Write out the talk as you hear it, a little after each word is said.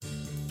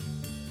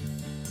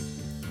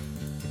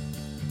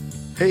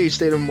Hey,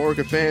 State of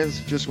Amorica fans,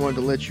 just wanted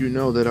to let you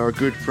know that our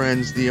good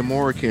friends, the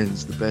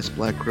Amoricans, the best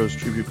Black Crowes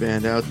tribute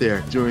band out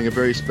there, doing a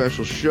very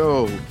special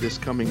show this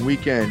coming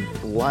weekend,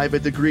 live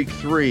at the Greek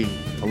 3,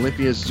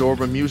 Olympia's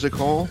Zorba Music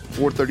Hall,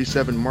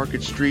 437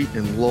 Market Street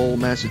in Lowell,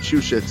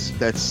 Massachusetts.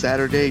 That's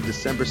Saturday,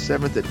 December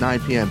 7th at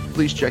 9 p.m.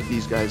 Please check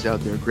these guys out.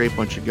 They're a great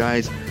bunch of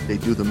guys. They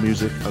do the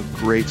music a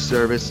great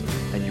service,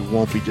 and you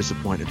won't be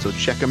disappointed. So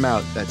check them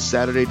out. That's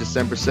Saturday,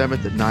 December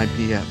 7th at 9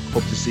 p.m.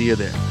 Hope to see you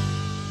there.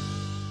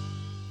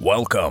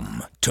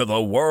 Welcome to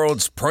the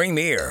world's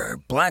premier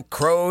Black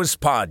Crowes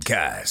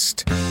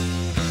podcast,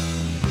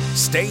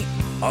 State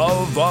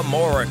of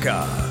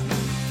Amorica,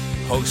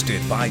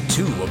 hosted by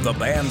two of the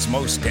band's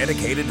most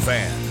dedicated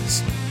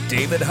fans,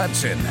 David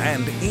Hudson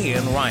and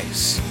Ian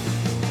Rice.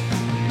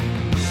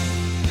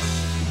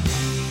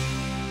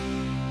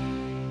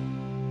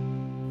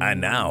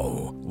 And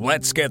now,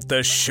 let's get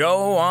the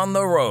show on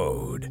the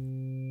road.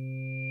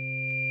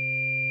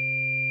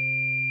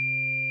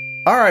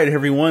 All right,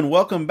 everyone.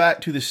 Welcome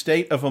back to the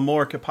State of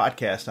Amorica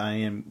podcast. I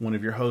am one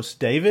of your hosts,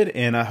 David,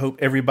 and I hope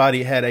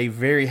everybody had a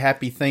very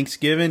happy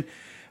Thanksgiving.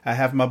 I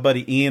have my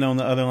buddy Ian on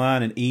the other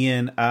line, and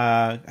Ian,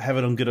 I have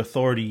it on good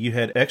authority. You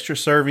had extra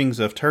servings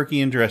of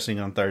turkey and dressing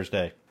on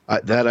Thursday.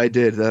 That I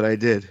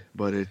did,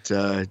 but it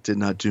did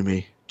not do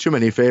me too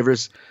many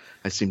favors.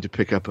 I seemed to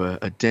pick up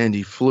a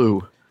dandy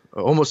flu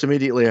almost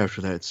immediately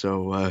after that,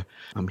 so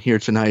I'm here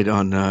tonight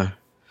on...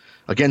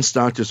 against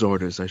doctor's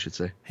orders, I should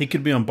say. He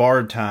could be on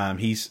borrowed time.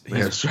 He's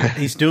right.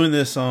 He's doing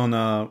this on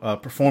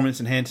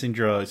performance-enhancing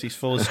drugs. He's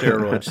full of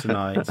steroids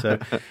tonight. So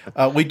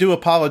we do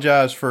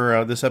apologize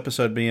for this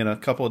episode being a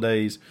couple of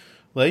days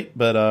late,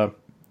 but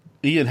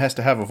Ian has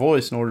to have a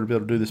voice in order to be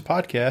able to do this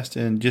podcast,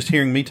 and just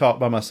hearing me talk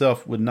by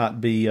myself would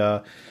not be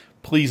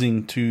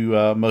pleasing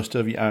to most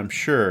of you, I'm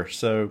sure.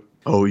 So,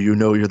 oh, you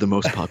know you're the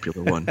most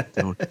popular one.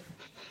 Don't.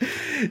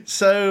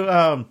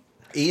 So,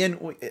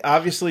 Ian,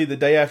 obviously the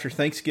day after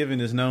Thanksgiving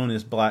is known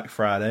as Black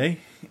Friday.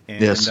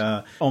 And yes.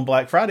 On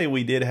Black Friday,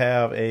 we did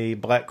have a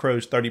Black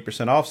Crowes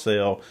 30% off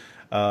sale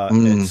at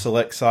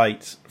select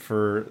sites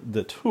for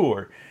the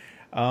tour.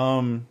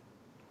 That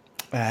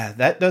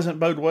doesn't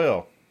bode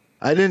well.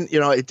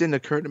 It didn't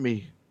occur to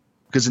me,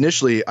 because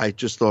initially I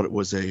just thought it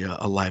was a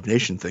Live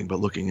Nation thing, but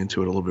looking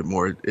into it a little bit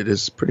more, it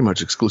is pretty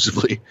much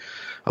exclusively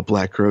a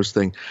Black Crowes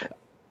thing.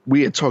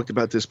 We had talked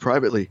about this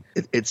privately.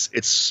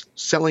 It's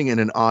selling in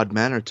an odd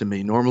manner to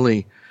me.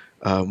 Normally,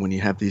 when you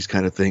have these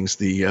kind of things,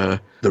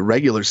 the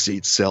regular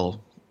seats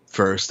sell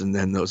first, and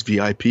then those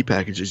VIP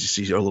packages you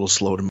see are a little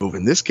slow to move.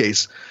 In this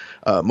case,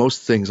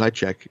 most things I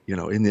check,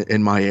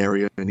 in my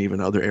area and even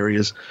other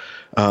areas,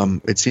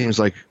 it seems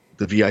like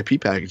the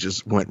VIP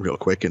packages went real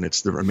quick, and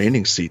it's the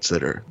remaining seats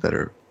that are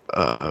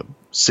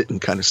sitting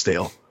kind of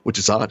stale, which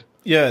is odd.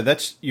 Yeah,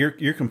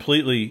 you're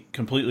completely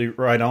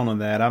right on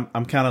that.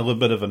 I'm kind of a little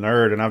bit of a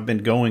nerd, and I've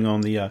been going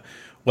on the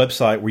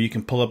website where you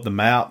can pull up the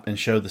map and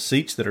show the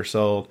seats that are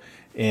sold.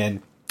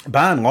 And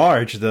by and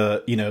large,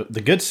 the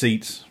good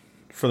seats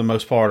for the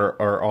most part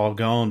are all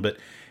gone, but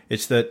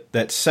it's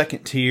that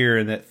second tier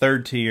and that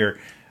third tier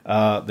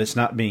that's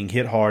not being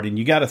hit hard. And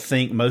you got to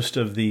think most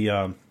of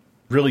the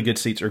really good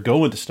seats are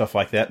going to stuff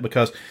like that,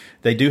 because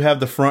they do have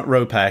the front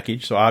row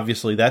package. So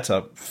obviously that's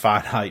a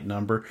finite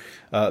number,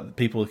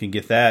 people can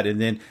get that.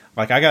 And then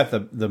like I got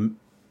the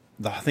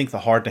I think the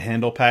hard to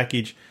handle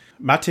package.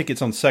 My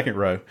ticket's on the second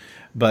row,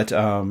 but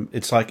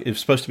it's like it's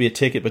supposed to be a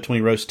ticket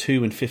between rows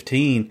 2 and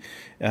 15.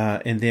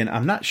 And then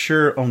I'm not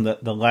sure on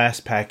the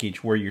last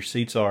package where your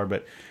seats are,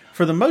 but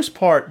for the most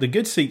part, the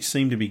good seats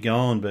seem to be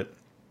gone, but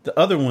the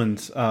other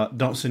ones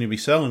don't seem to be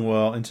selling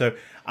well. And so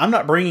I'm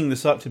not bringing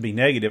this up to be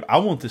negative. I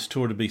want this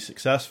tour to be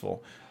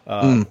successful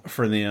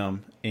for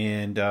them.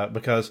 And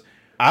because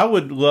I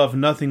would love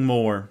nothing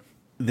more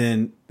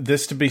than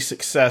this to be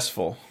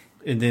successful.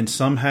 And then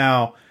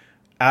somehow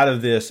out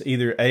of this,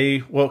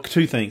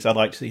 two things I'd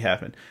like to see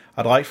happen.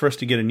 I'd like for us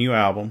to get a new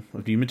album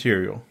of new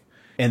material.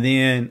 And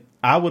then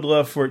I would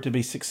love for it to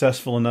be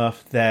successful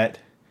enough that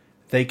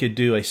they could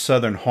do a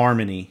Southern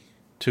Harmony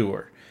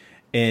tour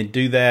and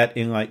do that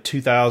in like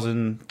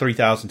 2,000,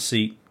 3,000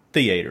 seat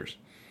theaters.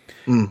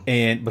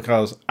 And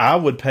because I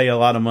would pay a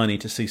lot of money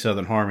to see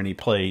Southern Harmony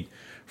played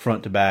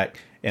front to back,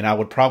 and I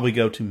would probably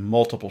go to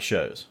multiple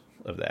shows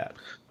of that.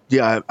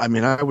 Yeah, I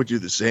mean, I would do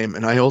the same.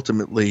 And I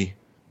ultimately,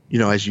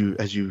 as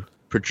you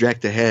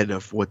project ahead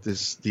of what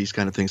these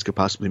kind of things could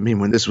possibly mean,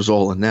 when this was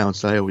all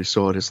announced, I always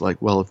saw it as like,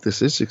 well, if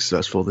this is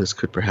successful, this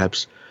could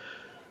perhaps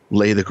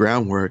lay the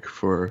groundwork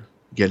for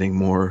getting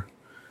more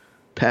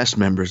past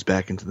members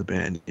back into the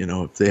band.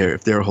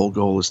 If their whole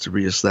goal is to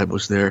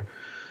reestablish their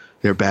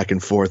back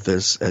and forth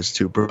as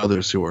two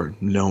brothers who are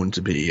known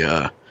to be,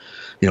 the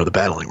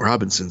Battling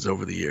Robinsons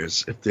over the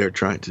years, if they're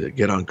trying to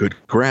get on good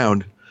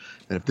ground,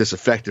 and if this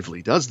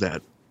effectively does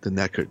that, then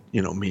that could,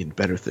 mean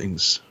better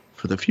things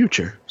for the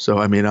future. So,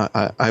 I mean,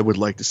 I would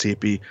like to see it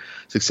be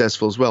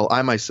successful as well.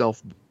 I myself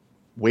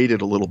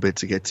waited a little bit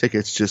to get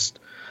tickets just,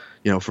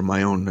 for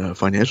my own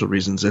financial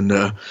reasons. And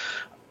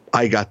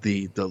I got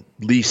the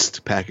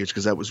least package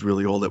because that was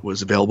really all that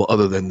was available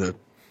other than the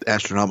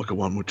Astronomica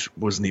one, which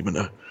wasn't even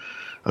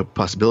a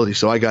possibility.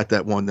 So I got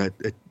that one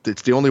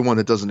it's the only one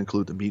that doesn't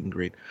include the meet and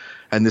greet.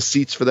 And the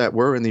seats for that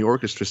were in the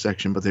orchestra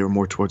section, but they were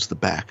more towards the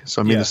back.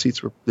 So I mean, the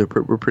seats were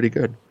pretty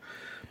good.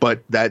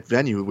 But that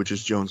venue, which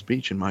is Jones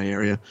Beach in my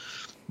area,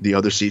 the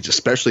other seats,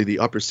 especially the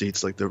upper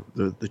seats, like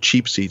the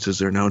cheap seats as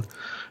they're known,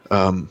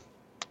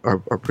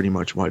 are pretty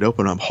much wide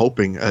open. I'm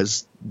hoping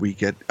as we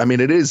get, I mean,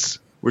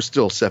 we're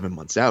still 7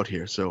 months out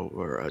here.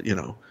 So,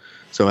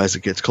 so as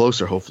it gets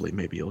closer, hopefully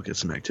maybe you'll get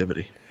some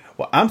activity.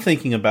 Well, I'm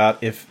thinking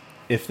about if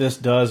this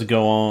does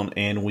go on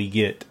and we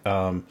get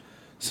some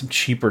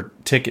cheaper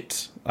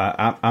tickets,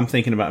 I'm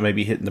thinking about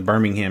maybe hitting the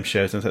Birmingham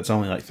show since that's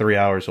only like 3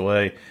 hours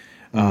away.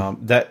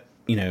 That,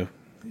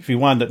 if you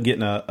wind up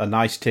getting a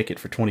nice ticket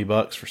for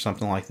 $20 for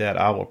something like that,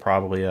 I will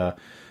probably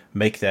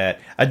make that.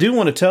 I do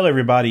want to tell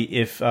everybody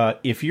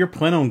if you're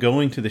planning on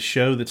going to the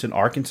show that's in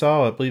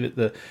Arkansas, I believe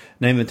the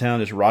name of the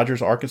town is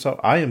Rogers, Arkansas.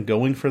 I am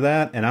going for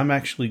that, and I'm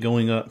actually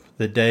going up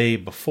the day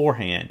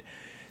beforehand.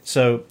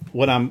 So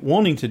what I'm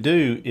wanting to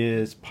do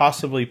is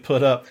possibly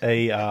put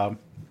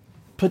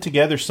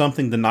together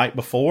something the night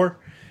before,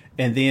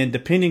 and then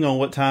depending on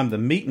what time the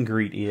meet and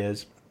greet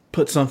is,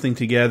 put something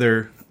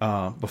together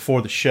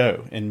before the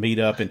show and meet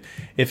up. And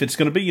if it's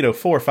going to be 4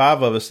 or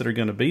 5 of us that are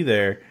going to be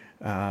there,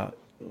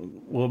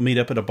 we'll meet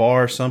up at a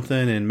bar or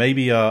something, and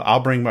maybe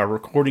I'll bring my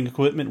recording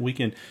equipment. We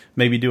can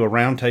maybe do a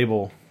round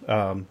table.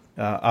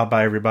 I'll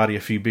buy everybody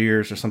a few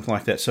beers or something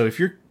like that. So if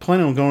you're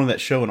planning on going to that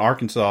show in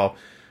Arkansas,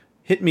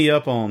 hit me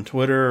up on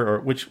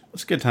Twitter,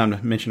 it's a good time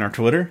to mention our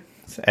Twitter.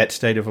 It's at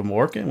State of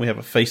Amorica, and we have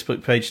a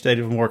Facebook page, State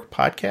of Amorica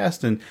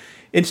Podcast, and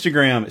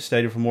Instagram at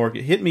State of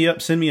Amorica. Hit me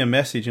up, send me a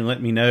message, and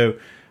let me know.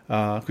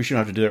 Of course, you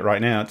don't have to do it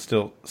right now. It's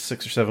still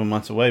 6 or 7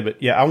 months away.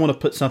 But, yeah, I want to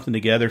put something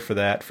together for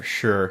that for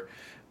sure.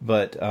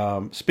 But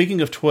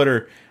speaking of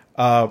Twitter,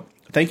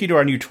 thank you to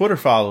our new Twitter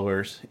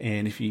followers.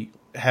 And if you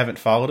haven't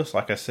followed us,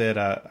 like I said,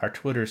 our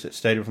Twitter is at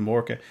State of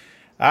Amorica.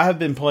 I have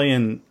been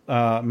playing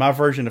my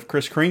version of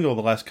Kris Kringle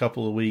the last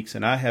couple of weeks,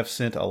 and I have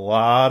sent a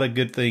lot of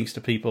good things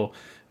to people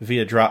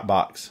via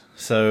Dropbox.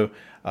 So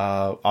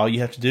all you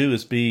have to do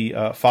is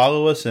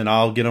follow us, and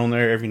I'll get on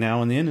there every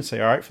now and then and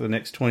say, all right, for the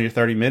next 20 or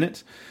 30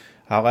 minutes,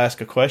 I'll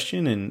ask a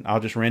question, and I'll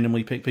just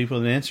randomly pick people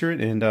and answer it.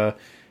 And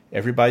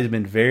everybody's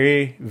been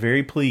very,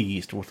 very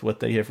pleased with what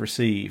they have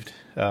received.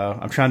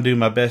 I'm trying to do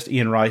my best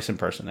Ian Rice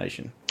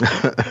impersonation.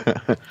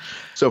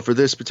 So for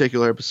this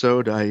particular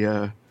episode,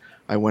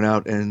 I went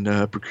out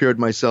and procured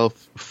myself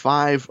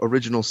 5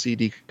 original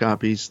CD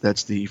copies.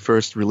 That's the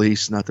first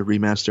release, not the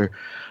remaster,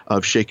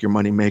 of Shake Your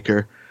Money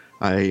Maker.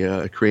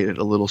 I created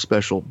a little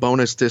special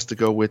bonus disc to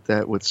go with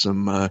that, with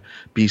some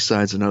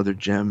B-sides and other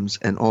gems,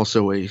 and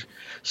also a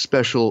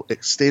special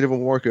State of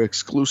Amorica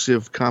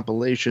exclusive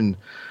compilation,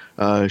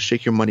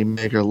 Shake Your Money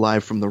Maker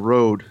Live from the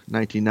Road,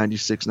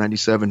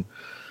 1996-97.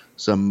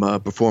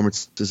 Some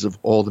performances of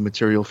all the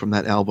material from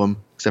that album,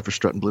 except for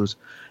Struttin' Blues.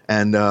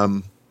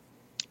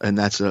 And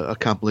that's a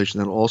compilation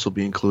that will also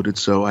be included.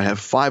 So I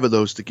have 5 of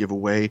those to give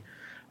away.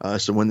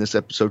 So when this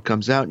episode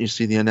comes out and you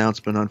see the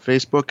announcement on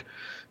Facebook,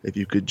 if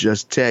you could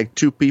just tag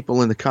 2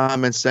 people in the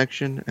comments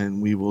section,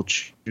 and we will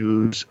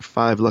choose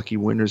 5 lucky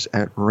winners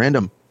at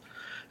random.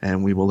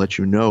 And we will let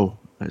you know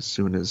as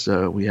soon as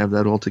we have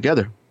that all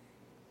together.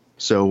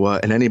 So,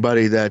 and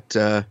anybody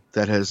that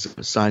has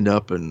signed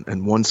up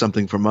and won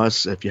something from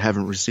us, if you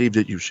haven't received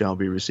it, you shall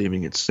be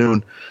receiving it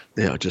soon.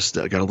 Just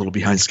got a little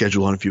behind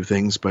schedule on a few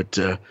things, but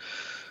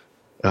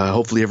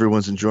hopefully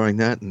everyone's enjoying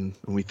that, and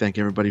we thank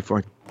everybody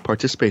for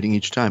participating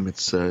each time.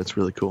 It's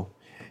really cool.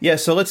 Yeah,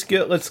 so let's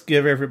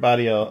give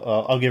everybody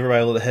I'll give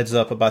everybody a little heads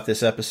up about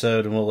this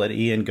episode, and we'll let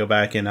Ian go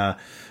back and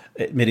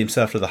admit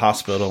himself to the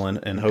hospital,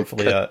 and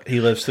hopefully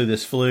he lives through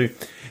this flu.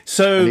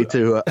 So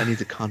I need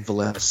to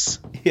convalesce.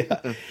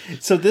 Yeah.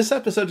 So this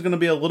episode is going to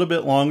be a little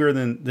bit longer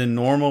than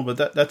normal,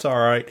 but that's all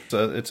right.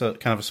 It's a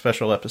kind of a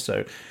special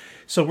episode.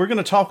 So we're going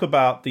to talk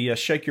about the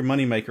Shake Your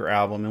Money Maker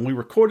album, and we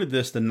recorded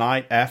this the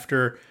night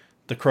after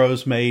the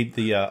Crowes made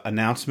the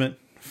announcement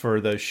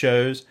for those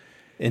shows.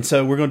 And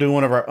so we're going to do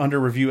one of our under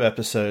review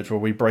episodes where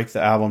we break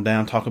the album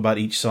down, talk about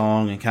each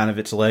song and kind of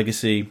its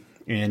legacy.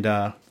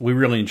 And we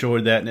really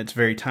enjoyed that, and it's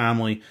very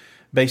timely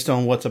based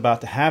on what's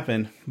about to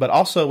happen. But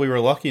also we were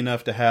lucky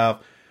enough to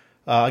have,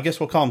 I guess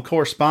we'll call them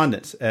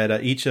correspondents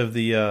at each of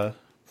the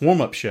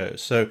warm-up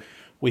shows. So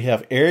we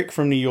have Eric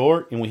from New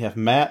York and we have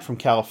Matt from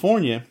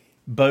California.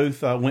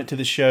 Both went to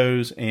the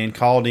shows and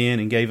called in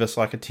and gave us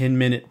like a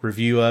 10-minute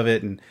review of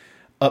it and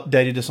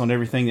updated us on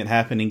everything that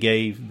happened and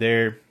gave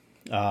their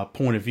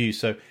point of view.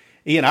 So,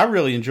 Ian, I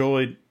really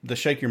enjoyed the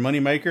Shake Your Money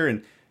Maker,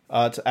 and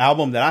it's an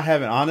album that I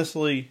haven't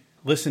honestly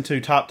listened to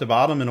top to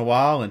bottom in a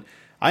while, and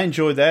I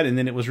enjoyed that. And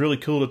then it was really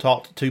cool to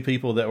talk to 2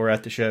 people that were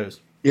at the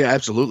shows. Yeah,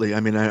 absolutely. I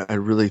mean, I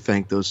really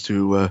thank those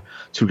two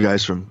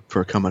guys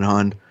for coming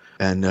on,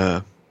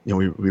 and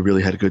we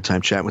really had a good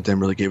time chatting with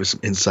them. Really gave us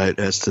some insight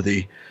as to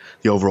the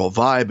overall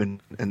vibe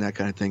and that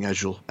kind of thing,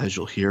 as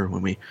you'll hear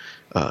when we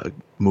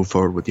move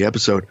forward with the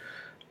episode.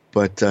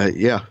 But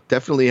yeah,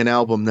 definitely an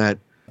album that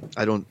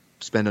I don't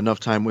spend enough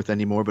time with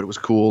anymore, but it was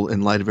cool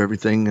in light of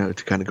everything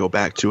to kind of go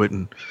back to it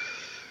and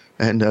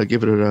and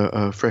give it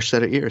a fresh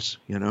set of ears,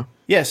 you know?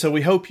 Yeah, so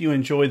we hope you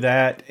enjoy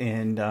that.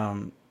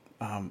 And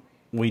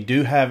we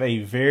do have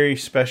a very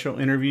special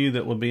interview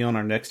that will be on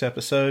our next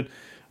episode.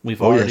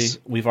 We've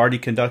already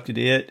conducted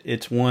it.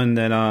 It's one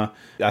that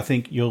I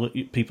think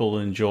people will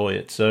enjoy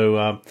it.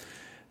 So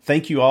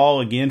thank you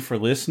all again for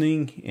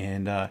listening.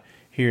 And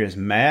here is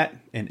Matt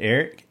and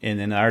Eric, and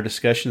then our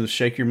discussion of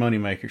Shake Your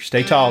Moneymaker.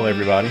 Stay tall,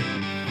 everybody.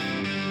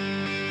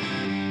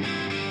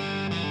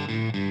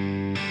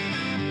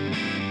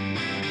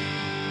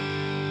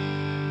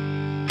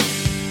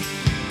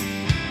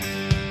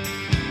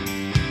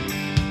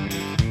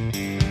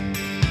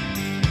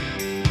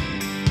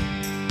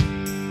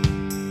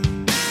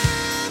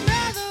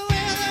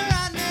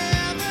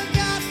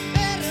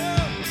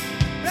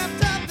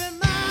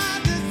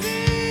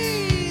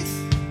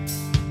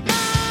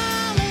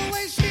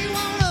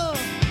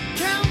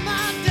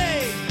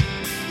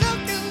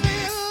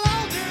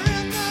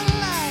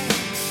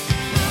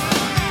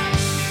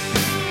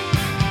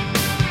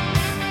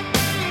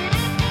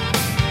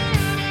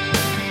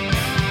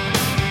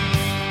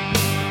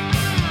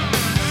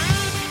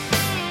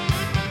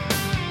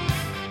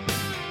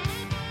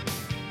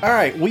 All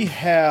right, we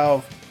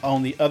have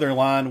on the other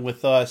line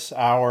with us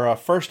our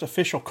first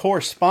official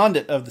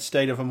correspondent of the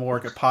State of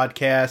Amorica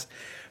podcast.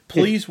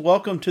 Please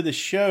welcome to the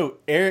show,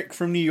 Eric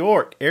from New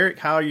York. Eric,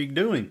 how are you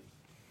doing?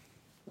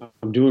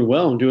 I'm doing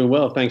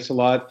well. Thanks a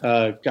lot,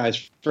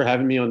 guys, for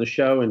having me on the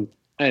show,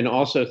 and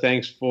also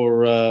thanks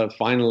for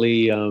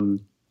finally,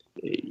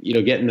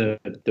 getting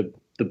the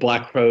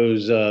Black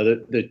Crowes,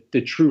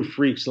 the true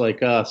freaks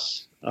like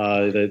us,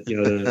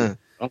 the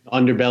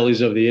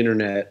underbellies of the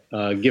internet,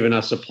 giving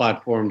us a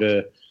platform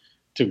to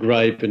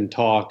gripe and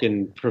talk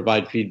and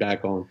provide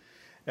feedback on.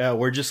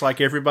 We're just like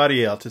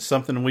everybody else. It's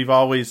something we've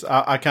always,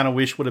 I kind of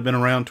wish would have been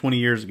around 20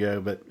 years ago,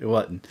 but it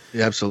wasn't.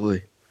 Yeah,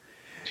 absolutely.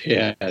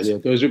 Yeah,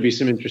 those would be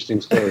some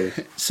interesting stories.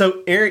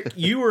 So, Eric,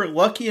 you were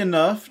lucky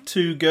enough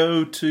to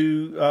go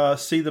to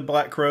see the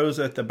Black Crowes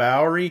at the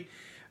Bowery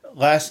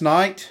last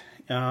night.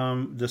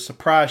 The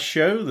surprise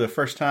show, the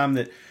first time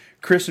that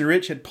Chris and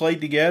Rich had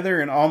played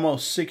together in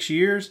almost 6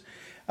 years.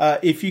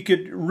 If you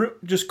could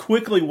just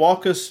quickly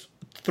walk us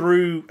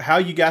through how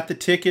you got the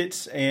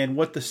tickets and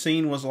what the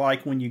scene was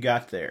like when you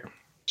got there.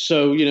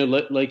 So,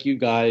 like you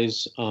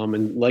guys,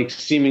 and like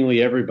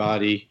seemingly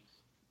everybody,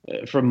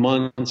 for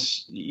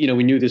months,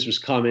 we knew this was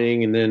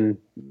coming, and then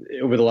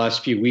over the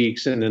last few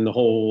weeks, and then the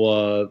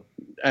whole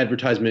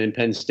advertisement in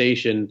Penn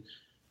Station,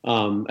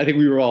 I think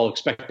we were all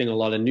expecting a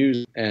lot of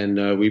news,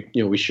 and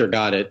we sure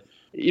got it.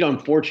 I'm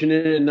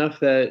fortunate enough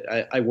that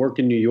I work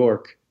in New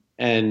York,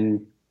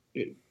 and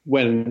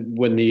when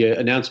the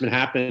announcement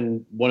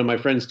happened, one of my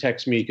friends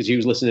texted me because he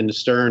was listening to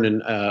Stern,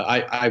 and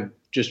I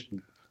just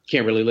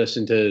can't really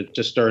listen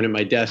to Stern at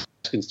my desk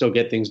and still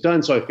get things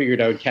done. So I figured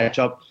I would catch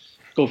up,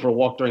 go for a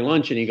walk during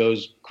lunch, and he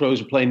goes,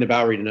 "Crows are playing the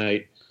Bowery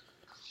tonight."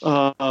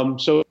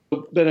 So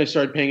then I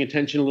started paying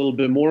attention a little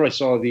bit more. I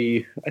saw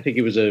I think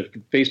it was a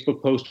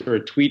Facebook post or a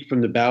tweet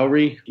from the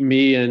Bowery.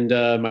 Me and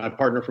my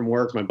partner from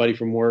work, my buddy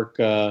from work,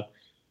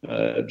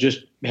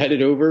 just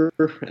headed over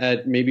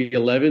at maybe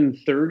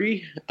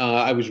 11:30.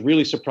 I was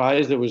really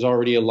surprised. There was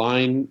already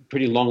a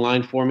pretty long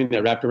line forming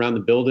that wrapped around the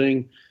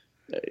building.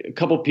 A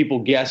couple of people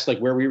guessed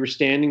where we were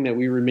standing, that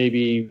we were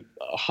maybe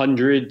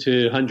 100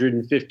 to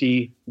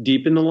 150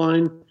 deep in the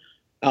line.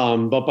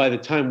 But by the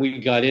time we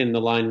got in, the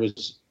line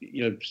was,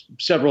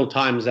 several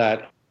times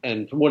that.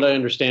 And from what I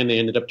understand, they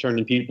ended up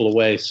turning people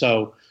away.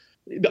 So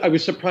I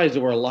was surprised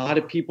there were a lot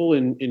of people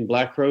in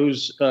Black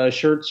Crowes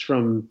shirts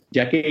from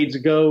decades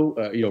ago,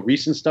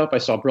 recent stuff. I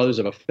saw Brothers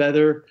of a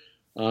Feather.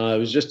 It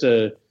was just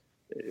a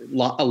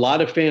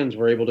lot of fans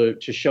were able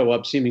to show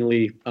up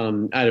seemingly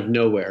out of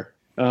nowhere.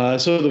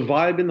 So the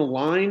vibe in the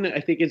line, I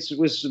think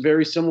was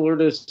very similar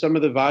to some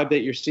of the vibe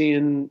that you're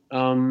seeing,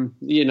 online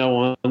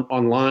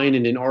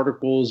and in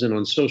articles and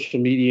on social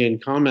media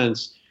and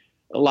comments.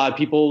 A lot of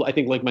people, I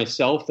think, like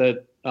myself,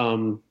 that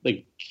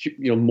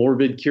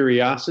morbid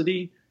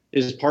curiosity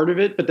is part of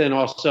it. But then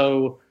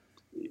also,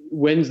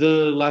 when's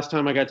the last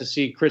time I got to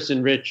see Chris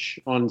and Rich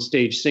on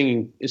stage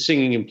singing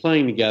and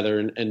playing together?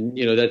 And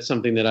that's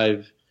something that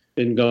I've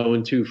been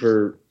going to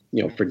for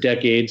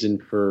decades,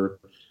 and for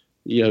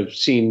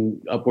seen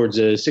upwards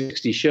of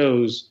 60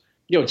 shows.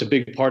 It's a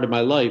big part of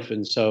my life.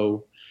 And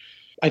so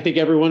I think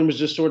everyone was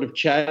just sort of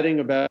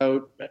chatting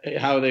about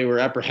how they were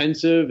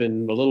apprehensive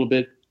and a little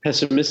bit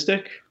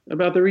pessimistic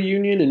about the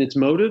reunion and its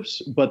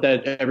motives, but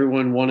that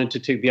everyone wanted to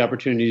take the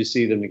opportunity to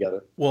see them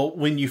together. Well,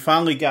 when you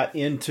finally got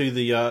into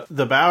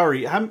the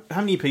Bowery, how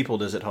many people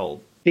does it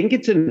hold? I think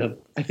it's in the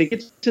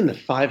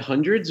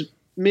 500s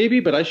maybe,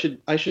 but I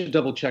should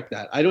double check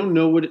that. I don't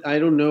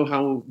know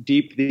how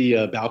deep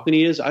the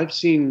balcony is. I've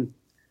seen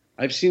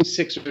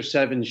 6 or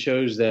 7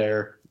 shows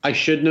there. I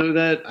should know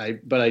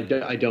that. But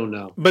I don't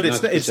know. But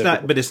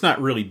it's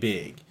not really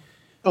big.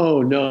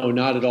 Oh no,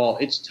 not at all.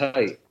 It's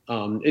tight.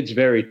 It's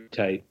very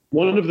tight.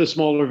 One of the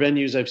smaller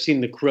venues I've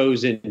seen the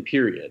Crowes in,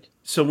 period.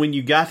 So when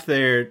you got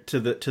there to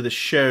the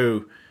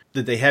show,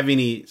 did they have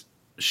any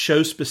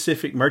show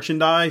specific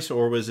merchandise,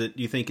 or was it,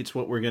 do you think it's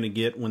what we're going to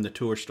get when the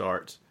tour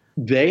starts?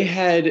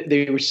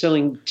 They were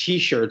selling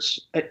T-shirts,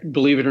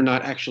 believe it or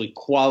not, actually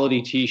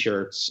quality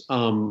T-shirts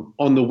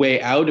on the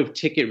way out of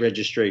ticket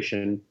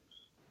registration.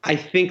 I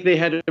think they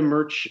had a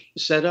merch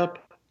set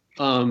up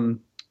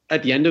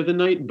at the end of the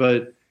night,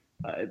 but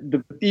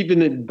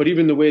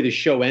even the way the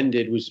show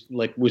ended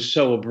was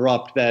so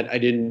abrupt that I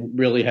didn't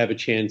really have a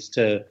chance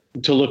to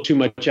look too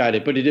much at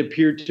it. But it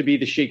appeared to be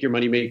the Shake Your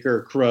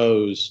Moneymaker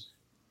Crows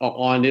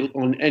on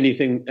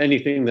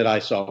anything that I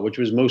saw, which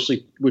was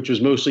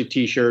mostly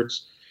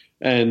T-shirts.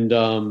 And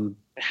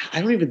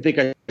I don't even think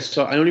I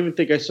saw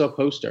a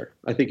poster.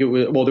 I think there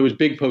was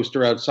big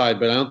poster outside,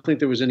 but I don't think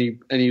there was any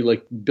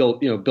like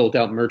built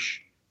out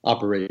merch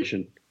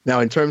operation. Now,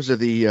 in terms of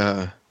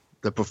the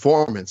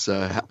performance,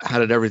 how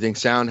did everything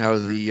sound? How are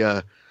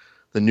the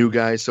new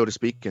guys, so to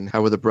speak, and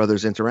how were the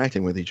brothers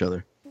interacting with each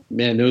other?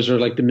 Man, those are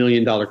like the $1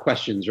 million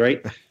questions,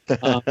 right?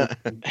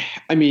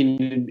 I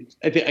mean,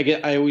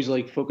 I always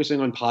like focusing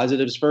on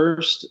positives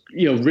first.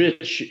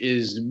 Rich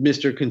is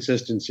Mr.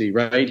 Consistency,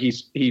 right?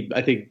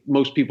 I think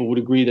most people would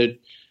agree that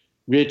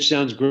Rich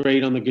sounds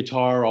great on the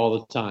guitar all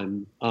the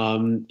time.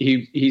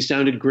 He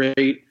sounded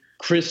great.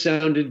 Chris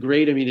sounded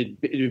great. I mean,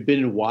 it had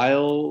been a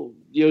while,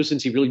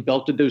 since he really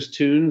belted those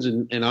tunes,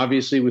 and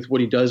obviously with what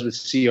he does with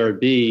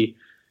CRB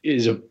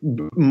is a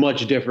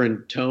much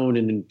different tone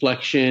and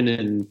inflection,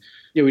 and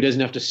he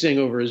doesn't have to sing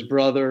over his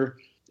brother.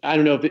 I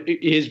don't know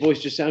if his voice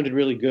just sounded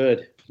really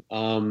good,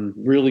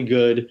 really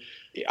good.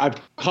 I've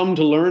come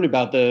to learn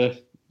about the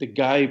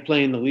guy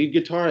playing the lead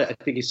guitar. I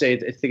think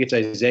it's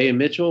Isaiah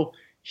Mitchell.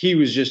 He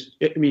was just,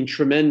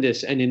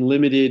 tremendous and in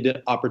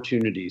limited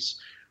opportunities.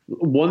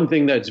 One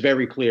thing that's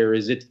very clear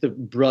is it's the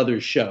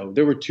brothers show.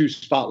 There were 2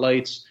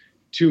 spotlights,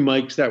 2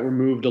 mics that were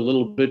moved a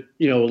little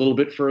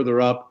bit further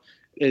up.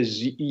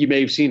 As you may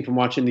have seen from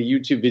watching the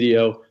YouTube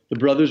video, the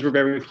brothers were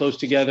very close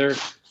together,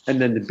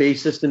 and then the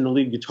bassist and the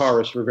lead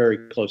guitarist were very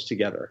close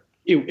together.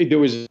 There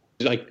was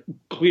like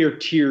clear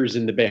tiers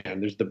in the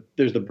band.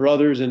 There's the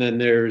brothers, and then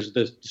there's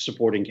the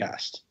supporting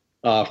cast.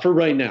 For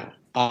right now,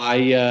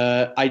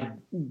 I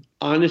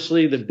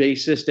honestly, the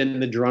bassist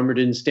and the drummer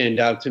didn't stand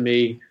out to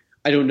me.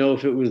 I don't know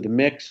if it was the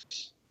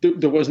mix.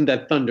 There wasn't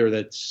that thunder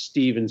that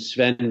Steve and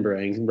Sven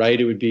bring, right?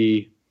 It would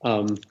be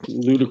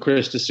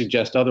ludicrous to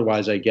suggest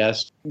otherwise, I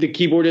guess. The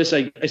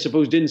keyboardist, I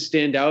suppose, didn't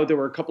stand out. There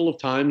were a couple of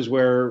times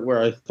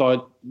where I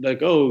thought,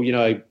 like,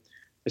 I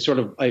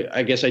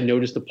guess I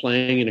noticed the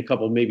playing in a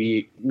couple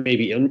maybe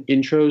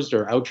intros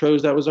or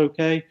outros that was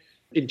okay.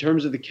 In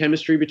terms of the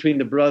chemistry between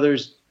the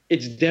brothers,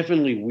 it's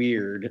definitely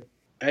weird.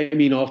 I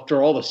mean,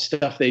 after all the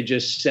stuff they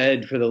just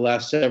said for the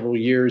last several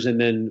years,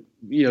 and then,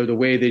 the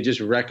way they just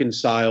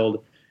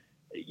reconciled,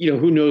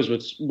 who knows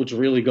what's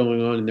really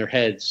going on in their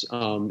heads.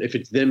 If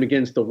it's them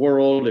against the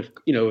world,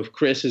 if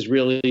Chris has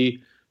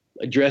really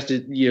addressed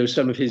it,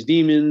 some of his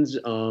demons,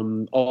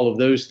 all of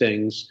those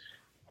things,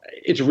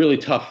 it's really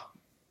tough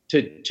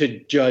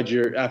to judge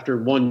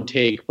after one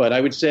take. But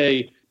I would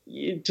say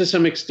to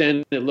some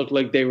extent, it looked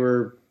like they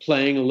were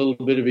playing a little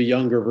bit of a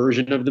younger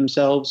version of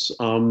themselves.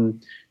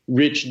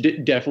 Rich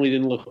definitely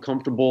didn't look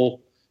comfortable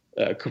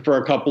for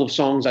a couple of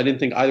songs. I didn't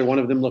think either one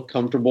of them looked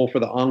comfortable for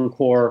the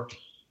encore.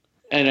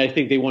 And I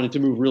think they wanted to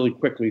move really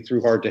quickly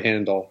through Hard to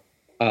Handle.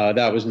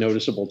 That was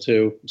noticeable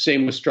too.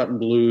 Same with Struttin'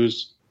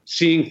 Blues.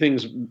 Seeing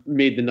Things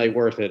made the night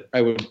worth it.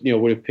 I would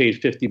have paid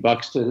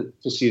 $50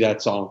 to see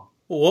that song.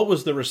 Well, what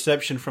was the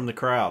reception from the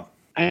crowd?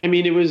 I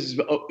mean, it was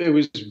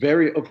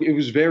very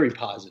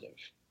positive.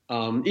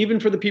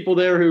 Even for the people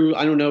there who,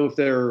 I don't know if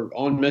they're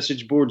on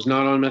message boards,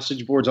 not on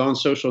message boards, on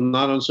social,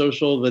 not on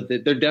social, but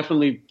they're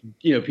definitely,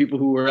 people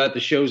who were at the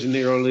shows in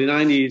the early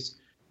 90s.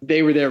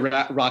 They were there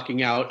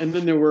rocking out. And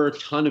then there were a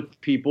ton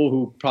of people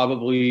who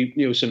probably,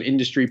 some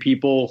industry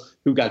people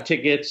who got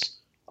tickets,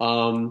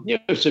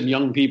 some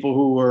young people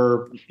who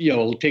were,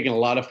 taking a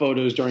lot of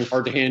photos during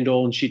Hard to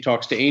Handle and She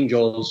Talks to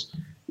Angels.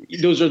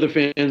 Those are the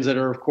fans that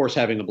are, of course,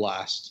 having a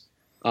blast.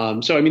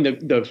 So, I mean,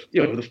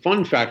 the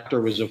fun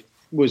factor was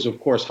of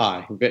course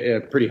high,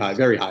 pretty high,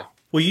 very high.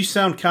 Well, you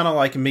sound kind of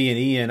like me and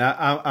Ian.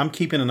 I'm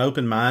keeping an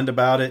open mind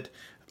about it.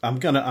 I'm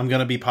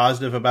gonna be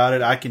positive about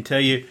it. I can tell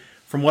you,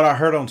 from what I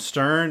heard on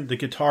Stern, the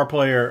guitar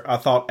player, I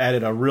thought,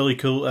 added a really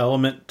cool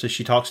element to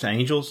She Talks to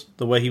Angels,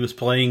 the way he was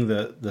playing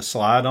the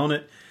slide on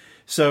it.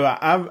 So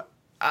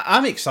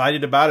I'm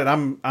excited about it.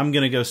 I'm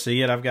going to go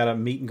see it. I've got a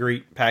meet and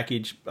greet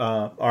package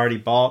already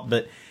bought.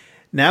 But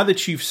now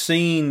that you've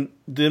seen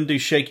them do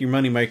Shake Your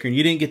Moneymaker, and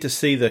you didn't get to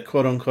see the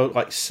quote-unquote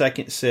like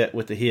second set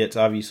with the hits,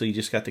 obviously you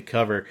just got the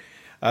cover,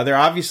 they're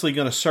obviously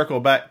going to circle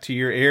back to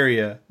your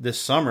area this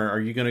summer. Are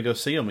you going to go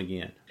see them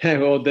again?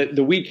 Well,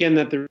 the weekend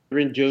that they're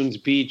in Jones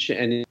Beach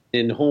and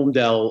in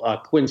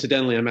Holmdel,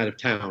 coincidentally, I'm out of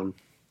town.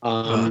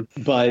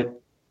 But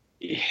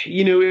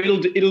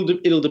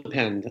it'll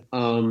depend.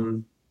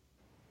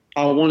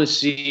 I want to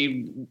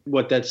see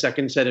what that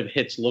second set of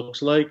hits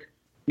looks like.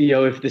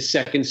 If the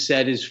second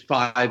set is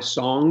 5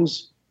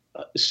 songs,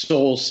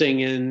 Soul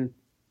Singin',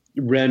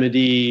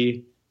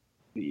 Remedy,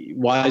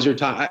 Wiser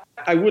Time.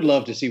 I would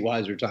love to see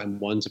Wiser Time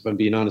once, if I'm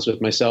being honest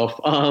with myself.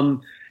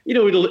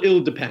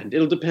 It'll depend.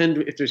 It'll depend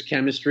if there's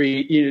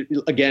chemistry.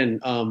 Again,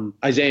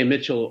 Isaiah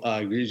Mitchell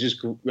is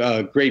just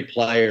a great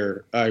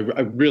player. I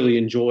really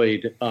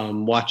enjoyed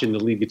watching the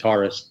lead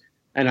guitarist,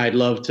 and I'd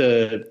love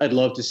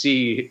to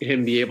see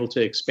him be able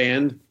to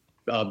expand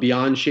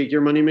beyond Shake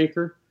Your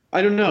Moneymaker.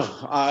 I don't know.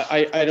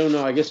 I don't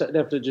know. I guess I'd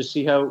have to just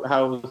see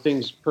how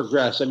things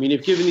progress. I mean,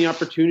 if given the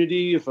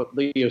opportunity,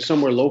 if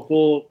somewhere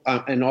local,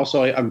 and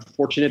also I'm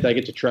fortunate that I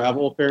get to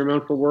travel a fair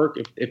amount for work.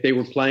 If they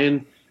were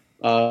playing,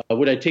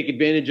 would I take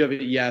advantage of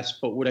it? Yes,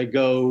 but would I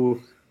go,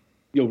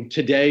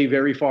 today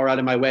very far out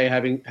of my way,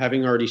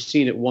 having already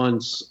seen it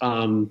once?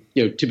 To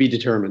be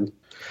determined.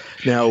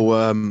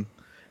 Now,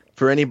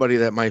 for anybody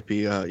that might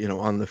be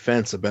on the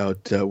fence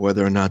about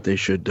whether or not they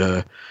should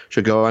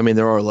go, I mean,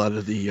 there are a lot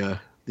of the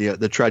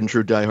tried and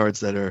true diehards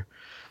that are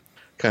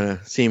kind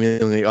of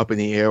seemingly up in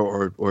the air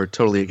or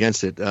totally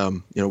against it.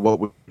 What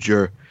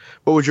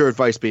would your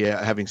advice be,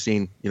 having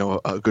seen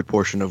a good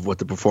portion of what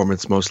the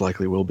performance most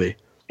likely will be?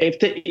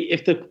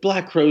 If the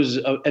Black Crowes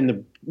and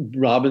the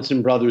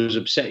Robinson Brothers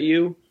upset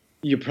you,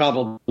 you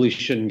probably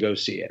shouldn't go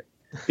see it,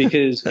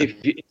 because if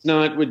it's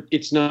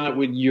not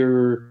what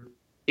you're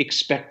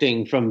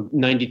expecting from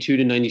 92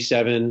 to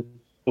 97.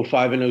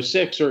 05 and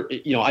 06, or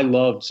I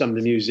loved some of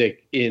the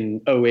music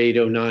in 08,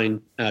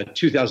 09,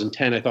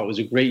 2010. I thought was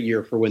a great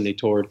year for when they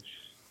toured.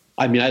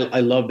 I mean,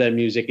 I love that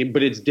music,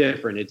 but it's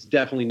different. It's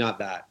definitely not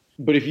that.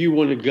 But if you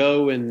want to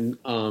go and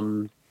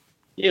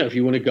if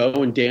you want to go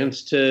and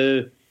dance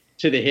to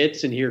the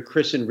hits and hear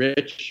Chris and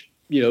Rich,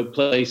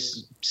 play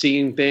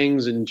Seeing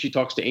Things, and She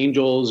Talks to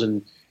Angels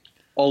and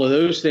all of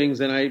those things,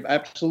 then I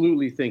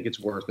absolutely think it's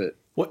worth it.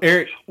 Well,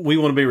 Eric, we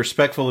want to be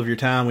respectful of your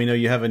time. We know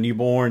you have a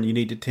newborn you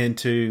need to tend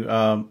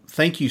to.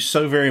 Thank you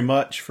so very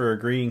much for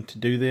agreeing to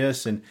do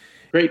this. And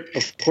great,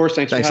 of course.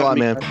 Thanks a lot,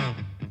 man.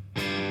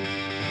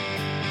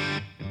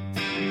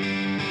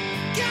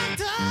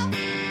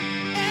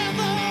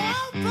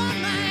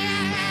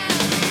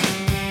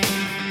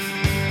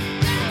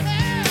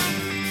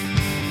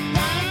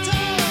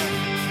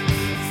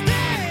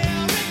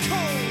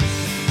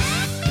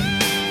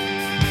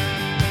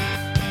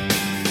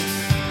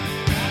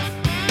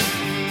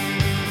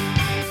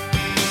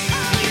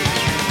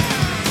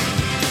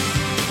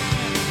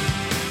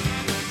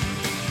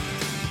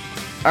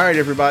 All right,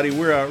 everybody,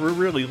 we're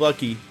really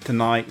lucky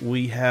tonight.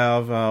 We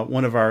have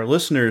one of our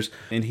listeners,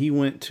 and he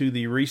went to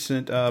the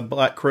recent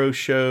Black Crow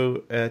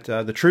show at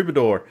the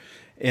Troubadour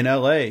in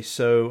L.A.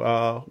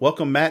 So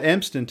welcome, Matt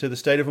Emston, to the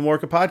State of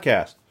Amorica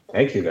podcast.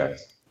 Thank you,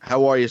 guys.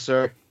 How are you,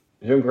 sir?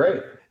 Doing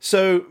great.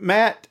 So,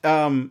 Matt,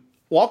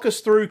 walk us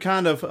through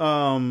kind of,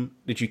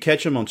 did you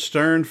catch him on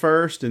Stern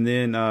first, and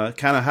then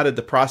kind of how did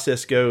the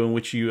process go in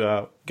which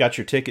you got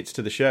your tickets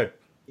to the show?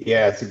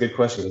 Yeah, it's a good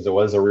question because it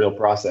was a real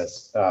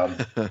process. So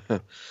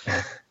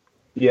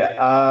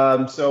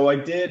I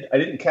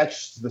didn't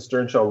catch the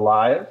Stern show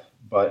live,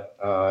 but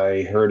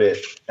I heard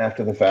it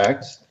after the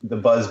fact. The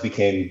buzz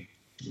became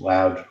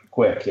loud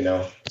quick,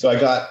 So I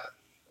got,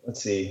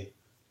 let's see.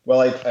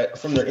 Well, I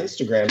from their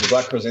Instagram, the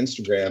Black Crowes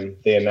Instagram,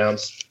 they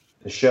announced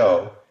the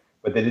show,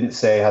 but they didn't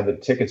say how the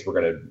tickets were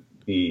going to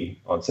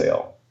be on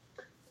sale.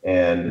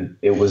 And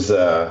it was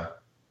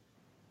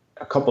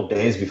a couple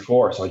days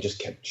before, so I just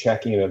kept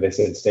checking. They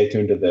said stay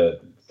tuned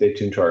to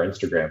our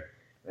Instagram.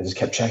 I just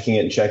kept checking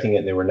it,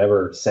 and they were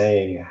never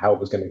saying how it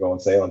was going to go on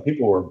sale. And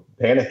people were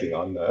panicking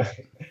on the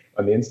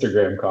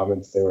Instagram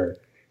comments. They're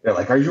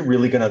like, "Are you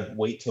really going to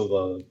wait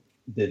till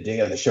the day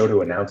of the show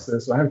to announce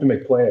this? I have to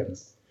make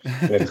plans."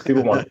 Because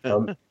people wanted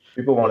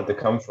to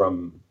come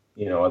from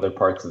other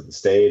parts of the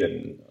state,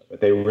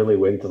 but they really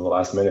waited till the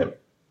last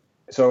minute.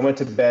 So I went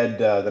to bed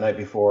the night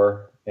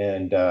before,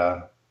 and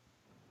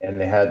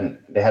they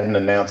hadn't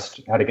announced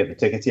how to get the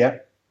tickets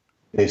yet.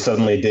 They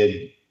suddenly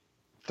did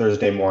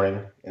Thursday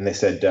morning, and they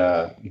said,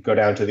 you go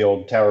down to the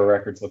old Tower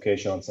Records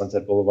location on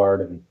Sunset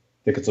Boulevard, and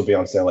tickets will be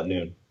on sale at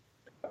noon.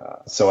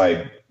 So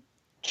I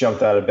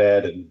jumped out of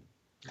bed and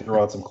threw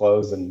on some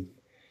clothes, and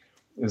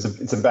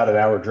it's about an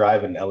hour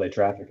drive in LA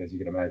traffic, as you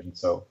can imagine.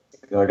 So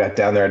I got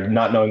down there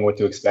not knowing what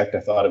to expect.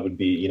 I thought it would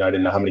be, I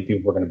didn't know how many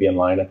people were going to be in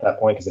line at that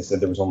point because they said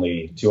there was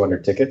only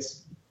 200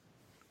 tickets.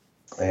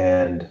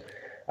 And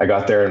I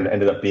got there and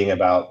ended up being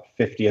about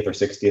 50th or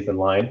 60th in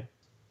line,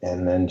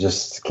 and then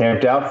just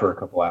camped out for a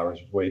couple hours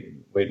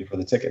waiting for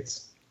the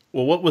tickets.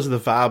 Well, what was the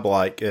vibe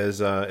like as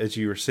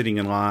you were sitting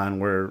in line?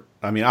 Where,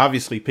 I mean,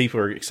 obviously people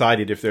are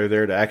excited if they're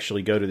there to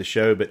actually go to the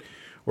show, but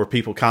were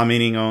people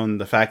commenting on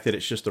the fact that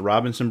it's just the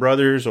Robinson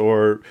Brothers,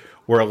 or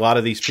were a lot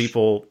of these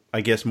people, I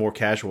guess, more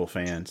casual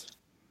fans?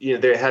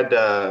 They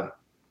had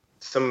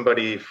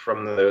somebody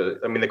from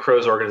the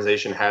Crowes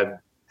organization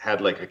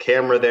had like a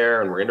camera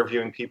there, and we're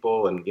interviewing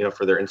people and,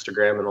 for their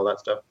Instagram and all that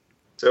stuff.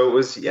 So it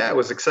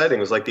was exciting.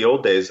 It was like the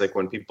old days, like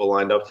when people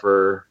lined up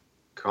for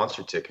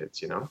concert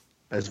tickets,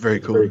 That's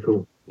very cool. Very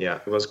cool. Yeah,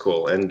 it was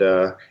cool. And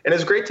it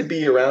was great to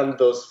be around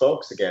those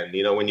folks again.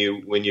 When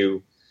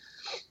you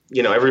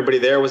everybody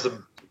there was a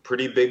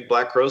pretty big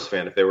Black Crowes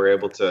fan. If they were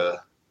able to,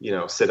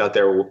 sit out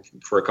there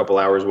for a couple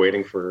hours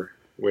waiting for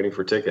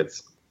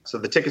tickets. So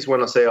the tickets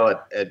went on sale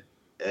at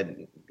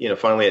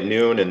finally at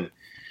noon,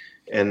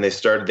 and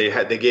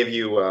they gave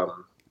you a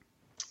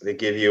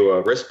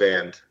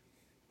wristband,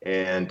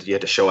 and you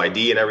had to show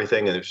ID and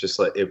everything, and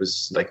it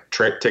was like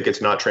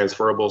tickets not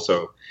transferable.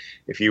 So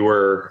if you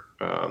were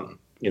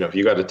if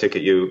you got a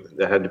ticket,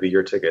 that had to be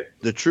your ticket.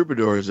 The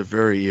Troubadour is a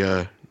very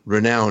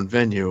renowned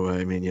venue.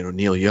 I mean,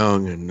 Neil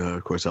Young and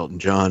of course Elton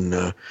John,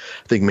 I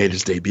think made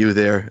his debut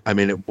there. I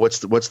mean, what's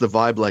the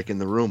vibe like in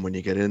the room when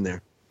you get in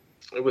there?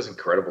 It was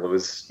incredible. It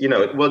was, you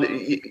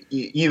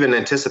even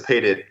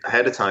anticipate it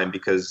ahead of time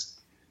because,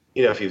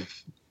 if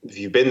you've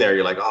been there,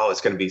 you're like, oh,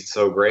 it's going to be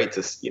so great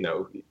to,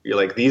 you're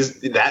like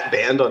that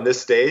band on this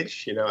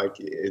stage,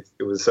 it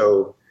was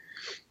so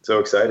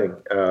exciting.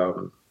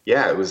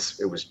 It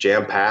was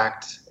jam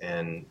packed,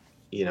 and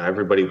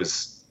everybody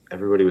was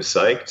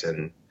psyched,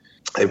 and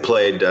they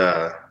played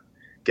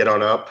 "Get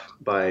On Up"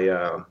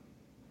 by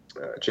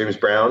James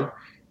Brown,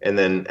 and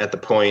then at the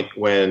point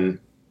when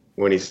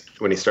he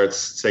starts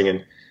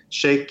singing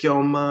 "Shake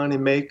Your Money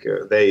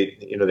Maker," they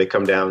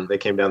came down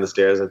the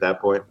stairs at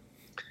that point,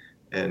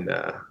 and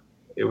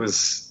it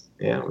was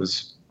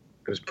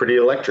pretty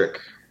electric.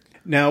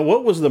 Now,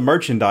 what was the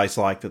merchandise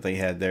like that they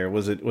had there?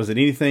 Was it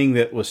anything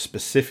that was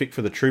specific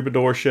for the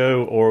Troubadour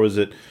show, or was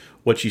it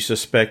what you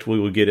suspect we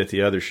would get at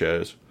the other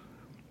shows?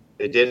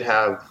 They did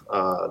have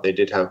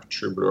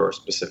Troubadour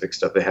specific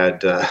stuff. They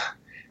had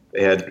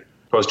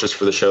posters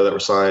for the show that were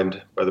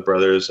signed by the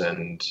brothers,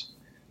 and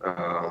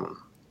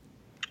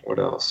what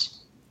else?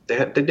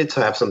 They did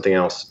have something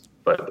else,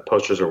 but the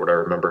posters are what I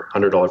remember.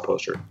 $100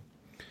 poster.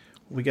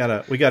 We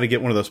gotta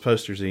get one of those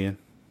posters, Ian.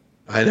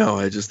 I know.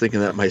 I was just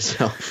thinking that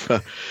myself.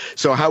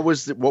 So what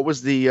was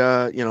the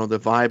the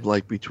vibe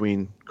like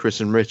between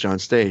Chris and Rich on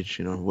stage?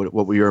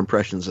 What were your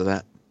impressions of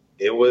that?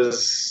 It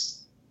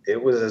was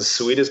as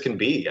sweet as can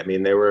be. I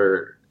mean, they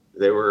were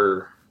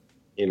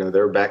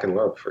back in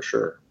love for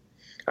sure.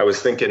 I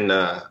was thinking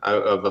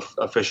of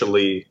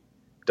officially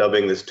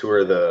dubbing this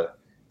tour the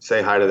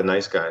 "Say Hi to the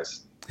Nice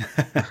Guys."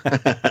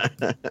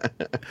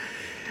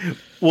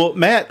 Well,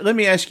 Matt, let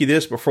me ask you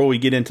this before we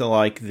get into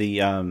like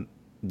the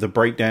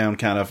breakdown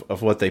kind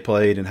of what they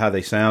played and how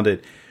they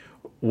sounded.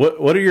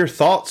 What are your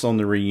thoughts on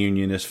the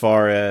reunion as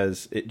far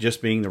as it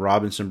just being the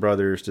Robinson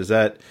brothers? Does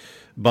that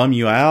bum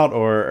you out,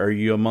 or are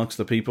you amongst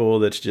the people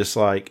that's just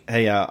like,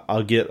 hey,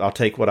 I'll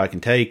take what I can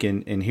take,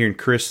 and hearing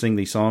Chris sing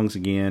these songs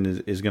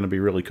again is going to be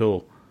really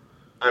cool?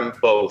 I'm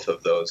both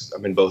of those.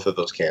 I'm in both of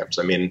those camps.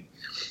 I mean,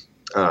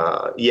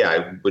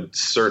 I would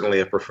certainly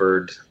have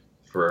preferred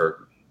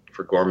for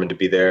Gorman to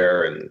be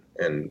there, and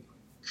in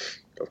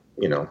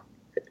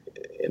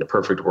a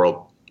perfect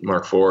world,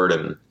 Mark Ford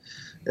and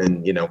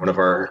one of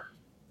our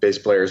bass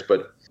players.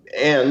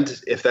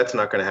 And if that's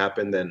not going to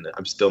happen, then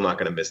I'm still not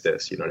going to miss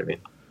this. You know what I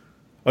mean?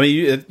 I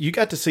mean, you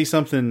got to see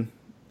something.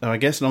 I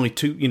guess only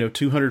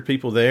 200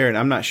 people there, and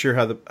I'm not sure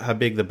how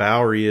big the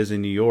Bowery is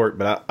in New York,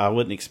 but I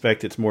wouldn't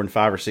expect it's more than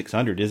 500 or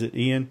 600. Is it,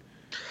 Ian?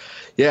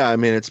 Yeah, I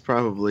mean, it's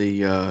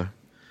probably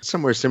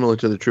somewhere similar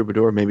to the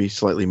Troubadour, maybe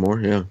slightly more.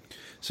 Yeah.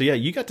 So yeah,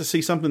 you got to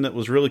see something that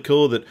was really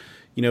cool that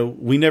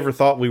we never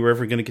thought we were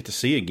ever going to get to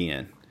see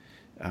again.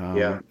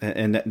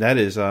 And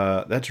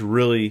that's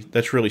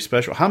really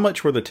special. How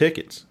much were the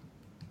tickets?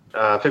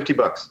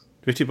 $50.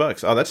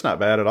 $50. Oh, that's not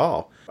bad at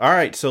all. All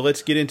right, so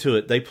let's get into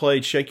it. They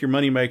played "Shake Your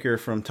Moneymaker"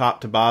 from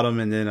top to bottom,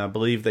 and then I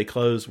believe they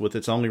closed with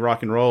 "It's Only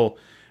Rock and Roll."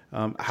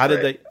 How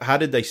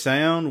did they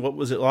sound? What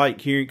was it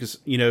like hearing? Because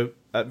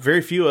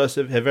very few of us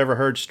have ever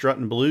heard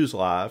Struttin' Blues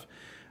live.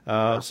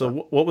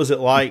 So what was it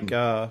like?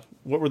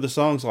 What were the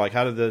songs like?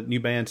 How did the new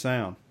band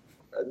sound?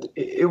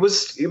 It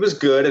was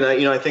good, and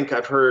I think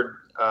I've heard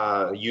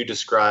you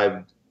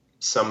describe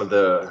some of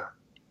the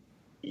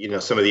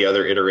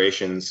other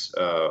iterations,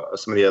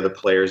 some of the other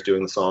players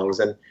doing the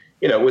songs, and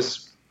it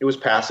was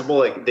passable.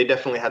 Like, they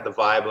definitely had the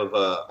vibe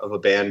of a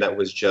band that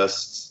was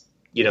just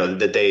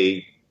that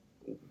they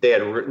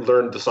had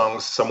learned the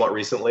songs somewhat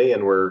recently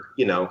and were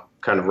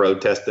kind of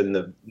road testing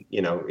the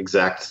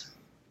exact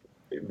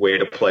way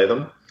to play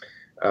them.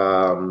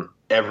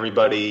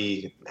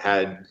 Everybody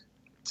had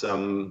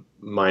some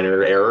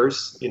minor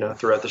errors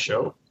throughout the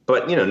show,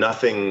 but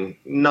nothing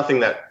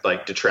that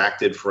like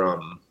detracted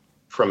from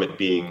it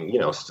being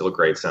still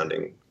great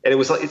sounding. And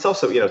it's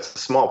also it's a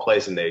small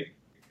place, and it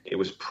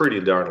was pretty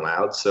darn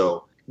loud,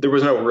 so there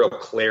was no real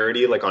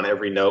clarity like on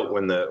every note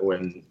when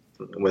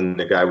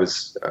the guy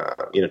was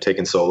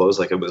taking solos.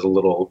 Like, it was a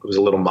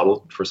little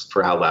muddled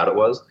for how loud it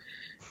was,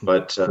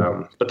 but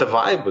the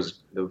vibe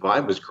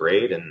was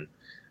great, and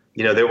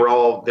they were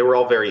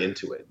all very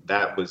into it.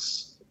 That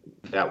was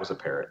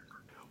apparent.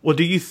 Well,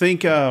 do you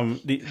think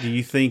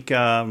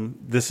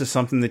this is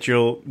something that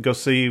you'll go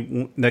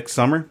see next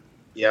summer?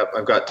 Yep,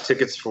 I've got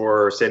tickets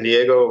for San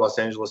Diego, Los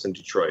Angeles, and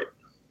Detroit.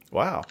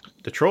 Wow,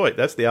 Detroit,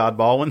 that's the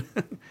oddball one.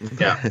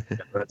 Yeah,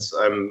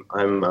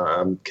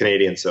 I'm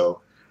Canadian,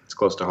 so it's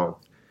close to home.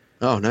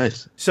 Oh,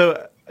 nice.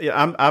 So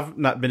Yeah, I've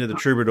not been to the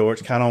Troubadour.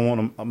 It's kind of on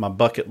one of my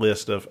bucket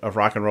list of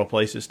rock and roll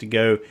places to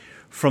go.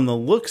 From the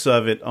looks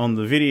of it on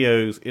the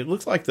videos, it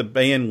looks like the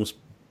band was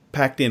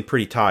packed in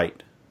pretty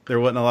tight. There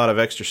wasn't a lot of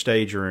extra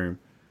stage room.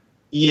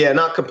 Yeah,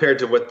 not compared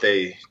to what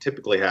they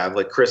typically have.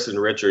 Like Chris and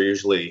Rich are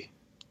usually,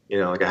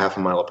 like a half a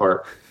mile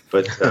apart.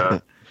 But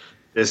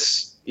it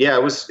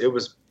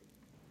was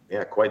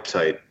quite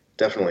tight,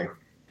 definitely.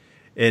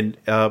 And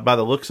by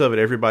the looks of it,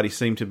 everybody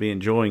seemed to be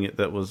enjoying it.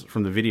 That was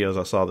from the videos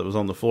I saw that was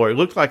on the floor. It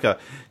looked like a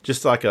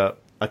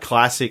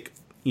classic,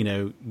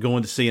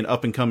 going to see an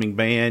up and coming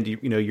band.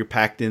 You're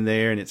packed in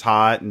there and it's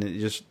hot and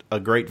it's just a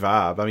great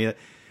vibe. I mean,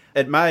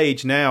 at my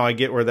age now, I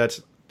get where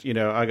that's. I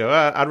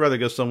go, I'd rather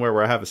go somewhere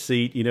where I have a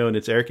seat, and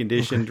it's air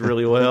conditioned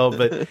really well.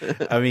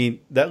 But I mean,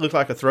 that looked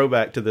like a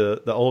throwback to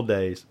the old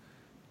days.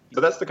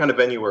 But that's the kind of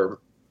venue where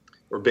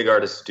big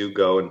artists do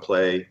go and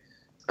play.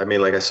 I mean,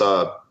 like I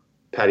saw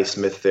Patti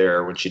Smith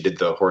there when she did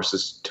the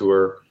Horses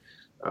tour.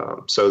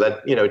 So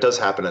that, it does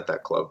happen at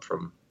that club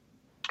from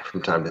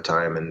time to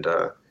time. And,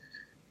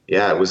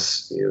 it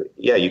was,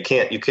 you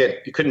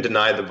couldn't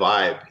deny the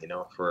vibe,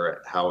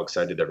 for how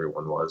excited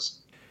everyone was.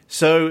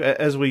 So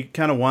as we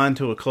kind of wind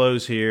to a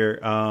close here,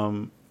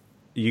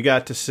 you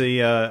got to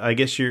see, I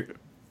guess you're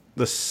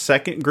the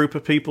second group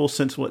of people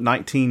since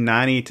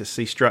 1990 to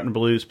see Struttin'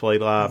 Blues play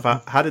live.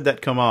 How did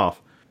that come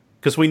off?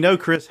 Because we know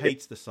Chris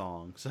hates the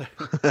song. So.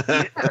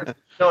 Yeah.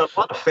 A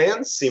lot of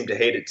fans seem to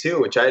hate it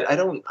too, which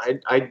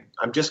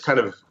I'm just kind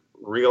of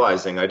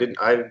realizing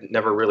I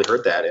never really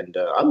heard that, and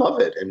I love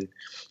it. And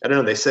I don't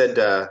know. They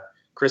said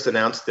Chris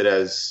announced it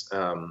as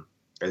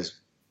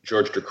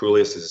George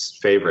Drakoulias'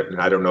 favorite, and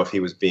I don't know if he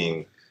was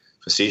being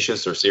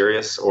facetious or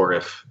serious, or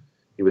if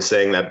he was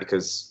saying that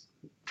because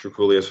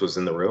Drakoulias was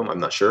in the room. I'm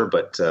not sure,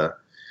 but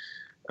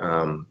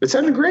it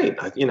sounded great.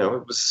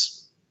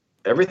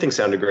 Everything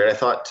sounded great. I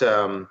thought,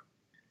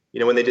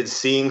 when they did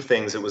Seeing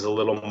Things, it was a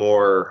little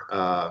more,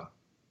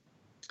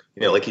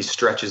 like he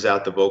stretches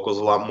out the vocals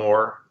a lot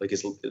more, like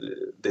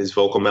his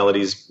vocal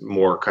melodies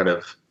more kind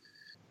of,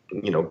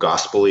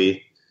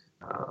 gospel-y.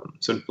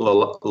 So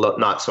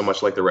not so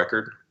much like the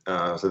record.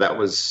 So that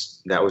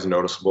was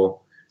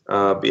noticeable.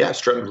 But yeah,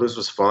 Struttin' Blues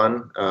was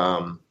fun.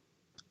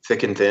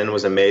 Thick and Thin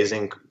was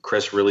amazing.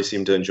 Chris really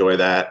seemed to enjoy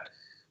that.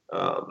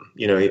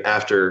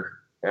 After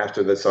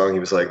the song, he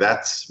was like,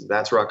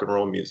 that's rock and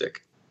roll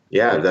music.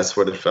 Yeah, that's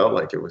what it felt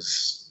like. It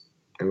was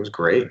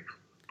great.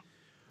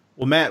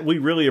 Well, Matt, we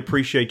really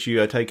appreciate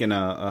you taking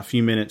a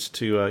few minutes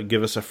to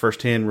give us a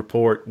firsthand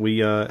report. We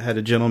had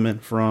a gentleman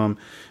from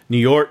New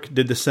York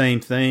did the same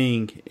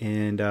thing,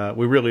 and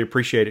we really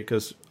appreciate it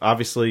because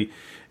obviously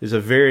there's a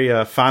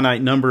very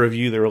finite number of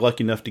you that are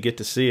lucky enough to get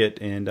to see it,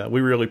 and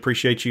we really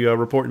appreciate you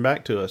reporting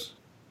back to us.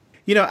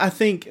 I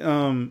think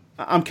I'm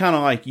kind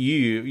of like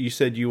you. You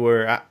said you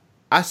were.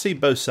 I see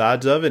both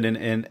sides of it,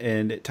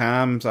 and at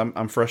times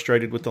I'm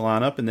frustrated with the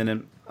lineup, and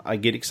then I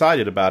get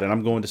excited about it.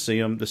 I'm going to see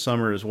them this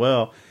summer as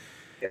well.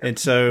 And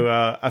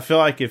so I feel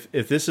like if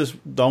this is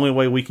the only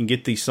way we can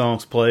get these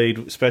songs played,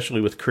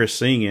 especially with Chris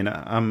singing,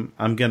 I'm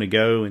going to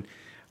go. And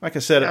like I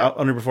said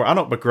before, I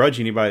don't begrudge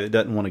anybody that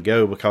doesn't want to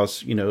go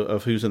because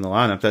of who's in the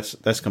lineup.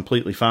 That's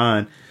completely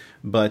fine.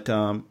 But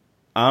I'm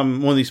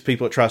one of these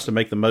people that tries to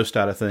make the most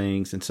out of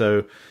things, and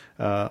so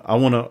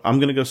I'm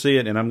going to go see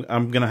it, and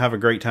I'm going to have a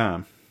great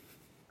time.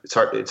 It's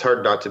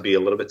hard not to be a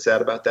little bit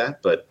sad about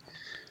that, but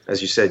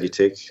as you said, you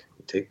take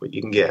what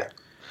you can get.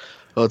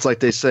 Well, it's like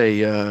they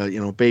say,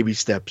 baby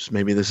steps.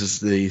 Maybe this is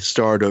the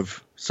start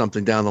of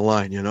something down the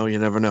line. You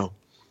never know.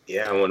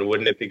 Yeah, and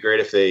wouldn't it be great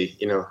if they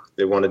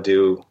want to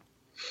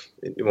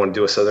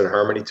do a Southern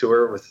Harmony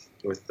tour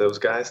with those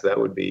guys? That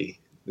would be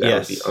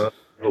unbelievable.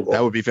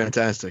 That would be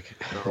fantastic.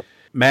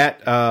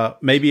 Matt,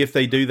 maybe if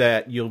they do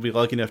that, you'll be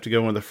lucky enough to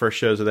go one of the first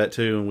shows of that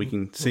too, and we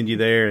can send you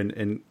there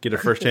and get a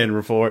first-hand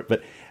report.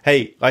 But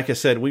hey, like I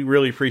said, we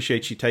really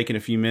appreciate you taking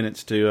a few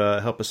minutes to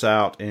help us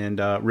out, and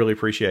really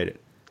appreciate it.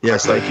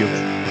 Yes, thank you.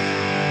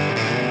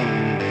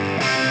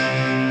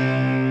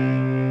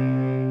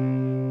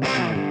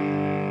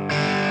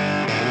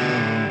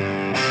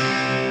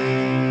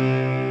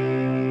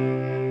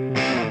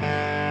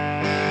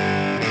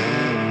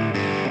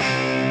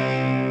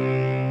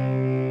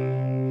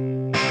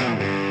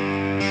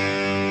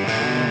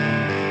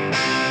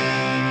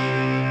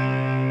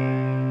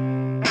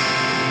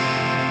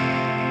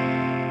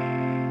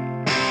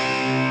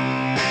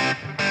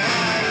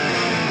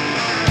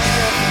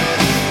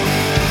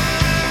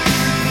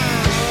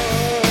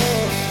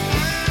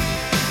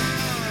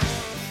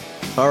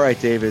 All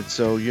right, David.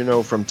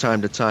 So, from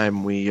time to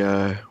time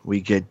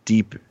we get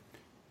deep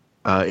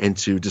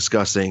into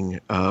discussing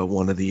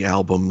one of the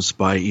albums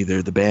by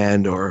either the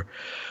band or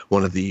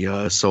one of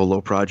the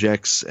solo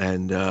projects.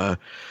 And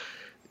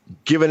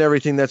given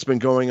everything that's been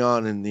going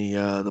on in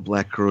the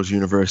Black Crowes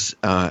universe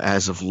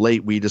as of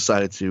late, we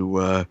decided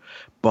to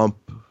bump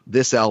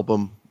this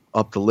album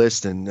up the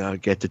list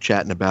and get to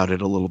chatting about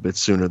it a little bit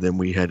sooner than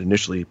we had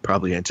initially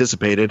probably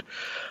anticipated.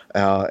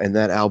 And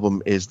that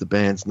album is the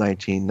band's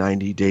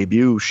 1990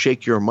 debut,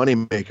 Shake Your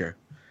Moneymaker.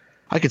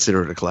 I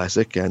consider it a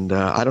classic, and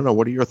I don't know.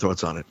 What are your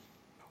thoughts on it?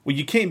 Well,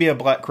 you can't be a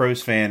Black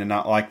Crowes fan and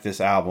not like this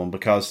album,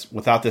 because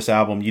without this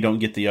album, you don't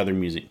get the other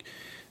music.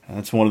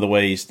 That's one of the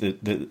ways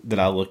that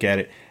I look at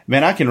it.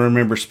 Man, I can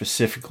remember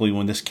specifically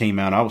when this came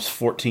out. I was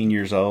 14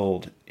 years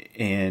old,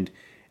 and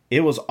it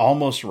was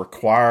almost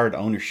required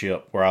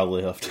ownership where I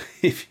lived.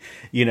 If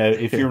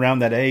you're around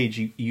that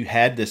age, you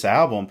had this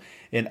album.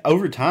 And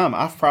over time,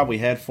 I've probably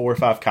had 4 or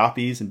 5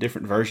 copies and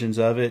different versions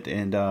of it.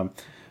 And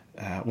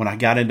when I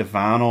got into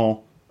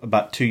vinyl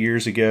about 2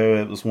 years ago,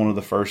 it was one of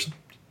the first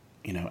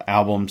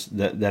albums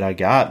that I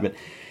got. But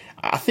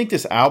I think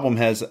this album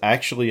has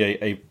actually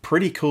a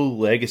pretty cool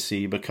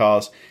legacy,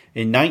 because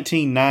in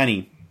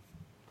 1990,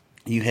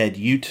 you had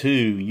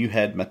U2, you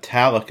had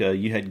Metallica,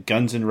 you had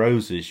Guns N'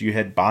 Roses, you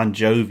had Bon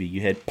Jovi,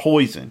 you had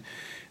Poison.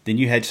 Then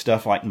you had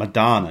stuff like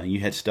Madonna, you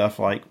had stuff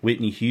like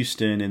Whitney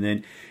Houston, and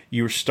then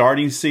you were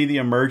starting to see the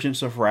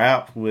emergence of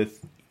rap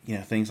with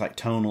things like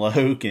Tone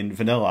Loc and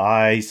Vanilla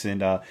Ice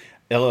and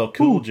LL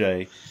Cool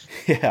J.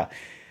 Yeah.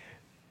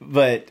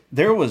 But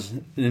there was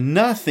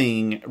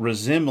nothing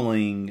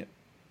resembling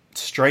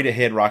straight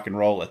ahead rock and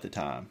roll at the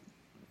time.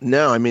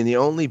 No, I mean, the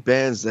only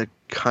bands that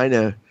kind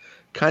of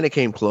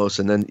came close,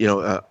 and then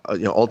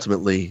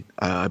ultimately,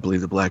 I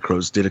believe the Black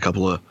Crowes did a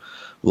couple of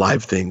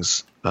live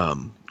things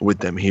with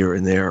them here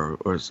and there,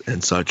 or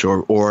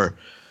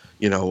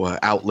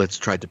outlets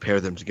tried to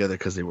pair them together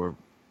because they were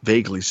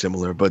vaguely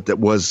similar. But that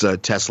was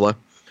Tesla,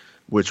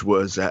 which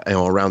was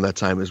around that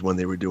time is when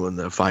they were doing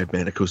the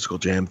 5-man acoustical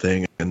jam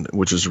thing, and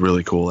which is a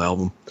really cool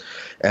album.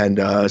 And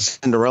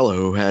Cinderella,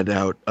 who had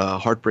out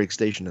Heartbreak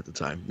Station at the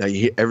time. Now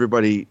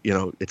everybody,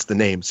 it's the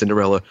name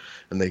Cinderella,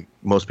 and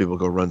most people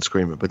go Run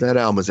Screaming, but that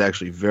album is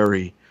actually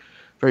very,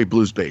 very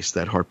blues based.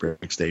 That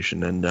Heartbreak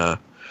Station, and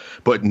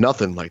but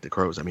nothing like the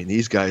Crowes. I mean,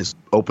 these guys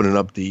opening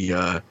up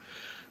the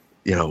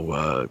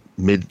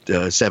mid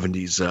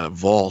 70s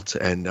vault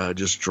and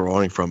just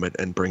drawing from it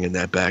and bringing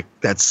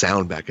that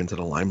sound back into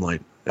the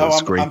limelight.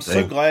 That's great. I'm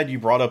so glad you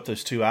brought up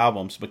those 2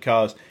 albums,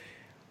 because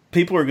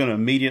people are going to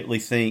immediately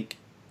think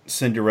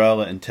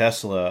Cinderella and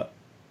Tesla,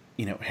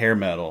 hair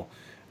metal.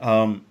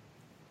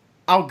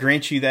 I'll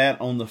grant you that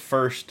on the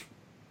first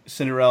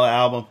Cinderella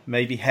album,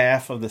 maybe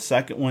half of the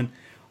second one.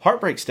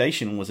 Heartbreak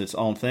Station was its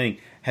own thing.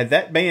 Had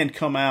that band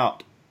come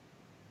out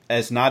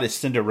as not as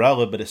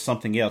Cinderella, but as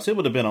something else, it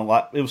would have been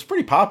it was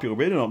pretty popular,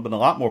 but it would have been a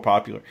lot more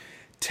popular.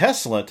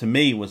 Tesla, to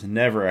me, was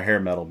never a hair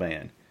metal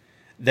band.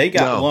 They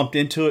got lumped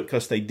into it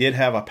because they did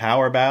have a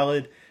power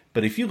ballad,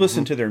 but if you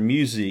listen to their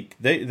music,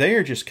 they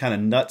are just kind of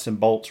nuts and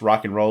bolts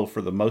rock and roll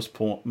for the most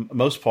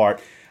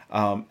part.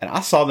 And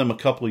I saw them a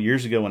couple of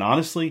years ago, and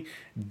honestly,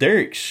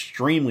 they're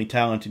extremely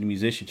talented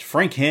musicians.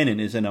 Frank Hannon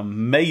is an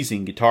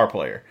amazing guitar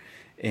player,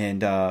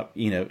 and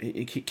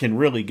it can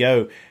really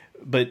go.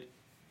 But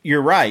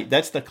you're right,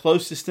 that's the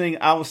closest thing.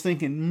 I was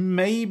thinking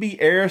maybe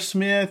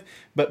Aerosmith,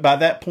 but by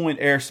that point,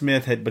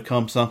 Aerosmith had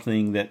become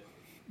something that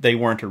they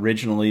weren't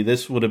originally.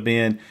 This would have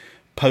been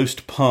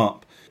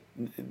post-punk.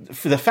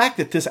 For the fact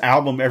that this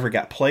album ever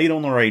got played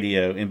on the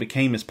radio and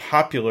became as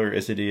popular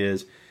as it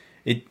is,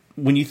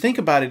 when you think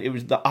about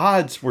it, the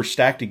odds were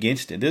stacked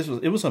against it. It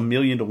was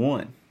 1,000,000 to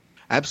 1.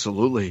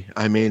 Absolutely.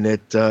 I mean,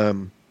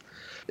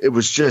 it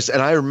was just,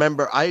 and I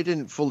remember I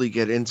didn't fully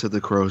get into the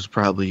Crowes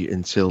probably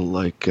until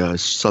like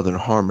Southern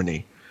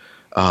Harmony,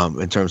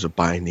 in terms of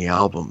buying the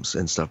albums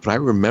and stuff. But I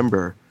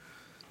remember,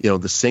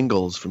 the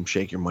singles from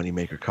Shake Your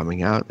Moneymaker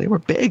coming out. They were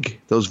big.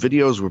 Those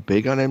videos were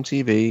big on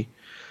MTV,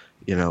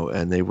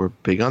 and they were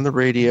big on the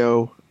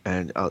radio,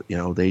 and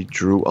they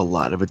drew a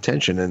lot of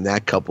attention. And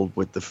that, coupled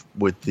with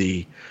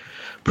the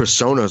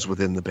personas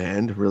within the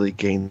band, really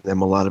gained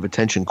them a lot of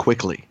attention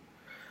quickly.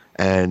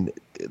 And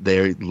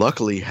they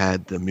luckily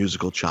had the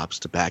musical chops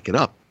to back it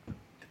up.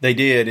 They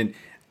did, and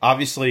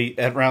obviously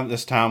around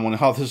this time when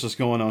all this was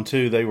going on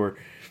too, they were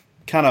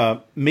kind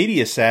of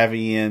media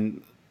savvy,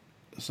 and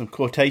some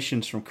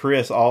quotations from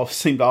Chris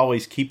seemed to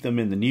always keep them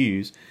in the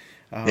news,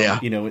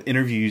 with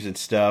interviews and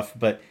stuff.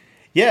 But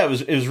yeah, it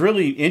was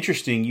really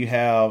interesting. You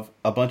have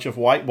a bunch of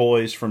white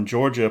boys from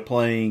Georgia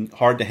playing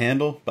 "Hard to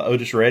Handle" by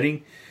Otis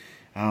Redding,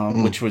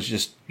 which was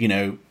just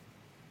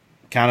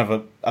kind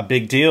of a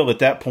big deal at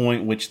that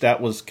point, which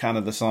that was kind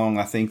of the song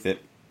I think that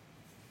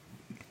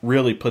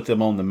really put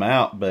them on the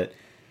map. But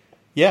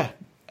yeah,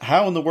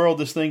 how in the world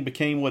this thing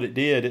became what it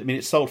did. I mean,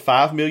 it sold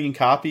 5 million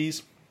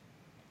copies.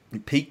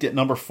 It peaked at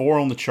number 4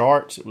 on the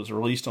charts. It was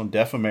released on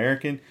Deaf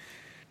American.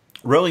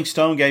 Rolling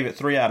Stone gave it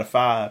 3 out of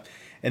 5.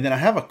 And then I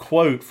have a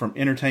quote from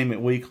Entertainment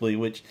Weekly,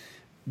 which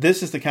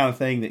this is the kind of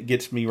thing that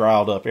gets me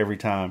riled up every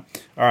time.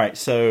 All right,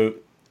 so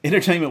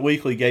Entertainment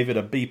Weekly gave it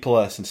a B+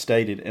 and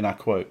stated, and I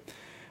quote,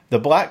 "The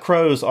Black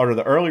Crowes are to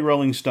the early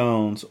Rolling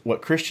Stones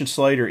what Christian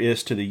Slater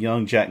is to the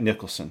young Jack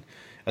Nicholson.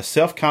 A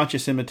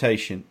self-conscious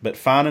imitation, but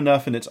fine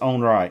enough in its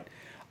own right.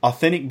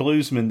 Authentic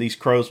bluesmen these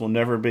Crowes will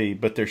never be,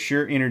 but their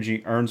sheer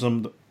energy earns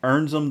them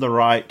the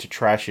right to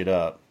trash it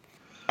up."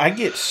 I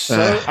get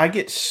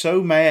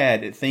so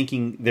mad at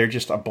thinking they're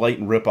just a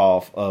blatant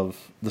ripoff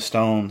of the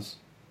Stones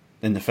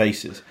and the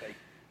Faces.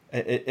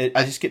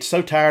 I just get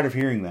so tired of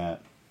hearing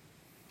that.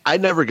 I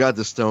never got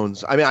the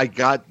Stones. I mean,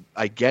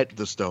 I get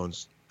the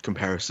Stones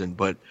comparison,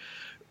 but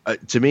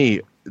to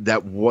me,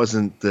 that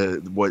wasn't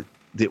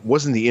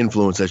the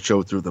influence that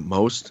showed through the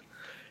most.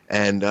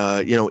 And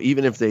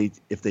even if they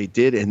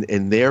did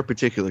in their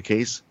particular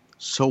case,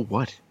 so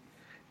what?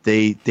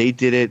 They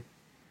did it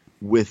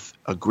with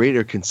a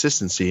greater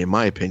consistency, in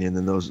my opinion,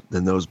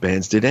 than those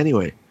bands did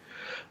anyway.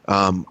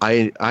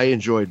 I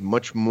enjoyed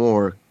much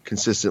more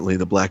consistently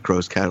the Black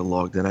Crowes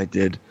catalog than I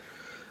did,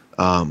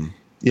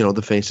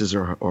 the Faces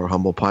or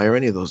Humble Pie or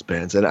any of those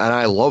bands. And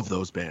I love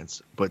those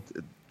bands, but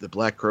the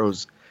Black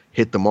Crowes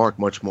hit the mark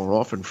much more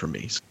often for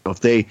me. So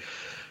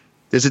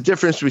there's a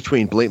difference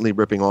between blatantly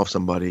ripping off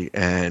somebody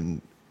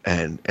and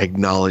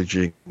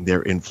acknowledging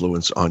their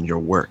influence on your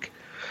work.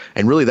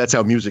 And really, that's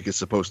how music is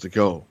supposed to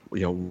go.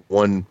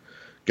 One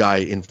guy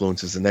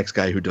influences the next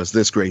guy who does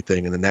this great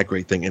thing, and then that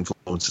great thing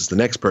influences the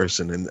next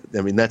person. And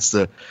I mean, that's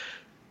the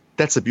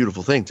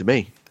beautiful thing to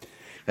me.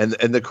 And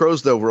the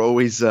Crowes, though, were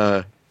always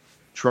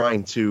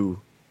trying to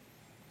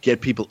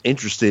get people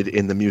interested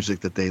in the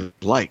music that they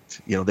liked.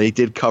 They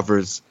did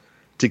covers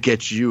to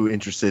get you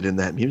interested in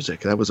that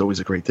music. That was always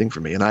a great thing for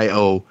me. And I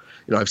owe,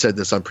 I've said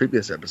this on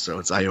previous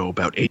episodes, I owe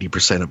about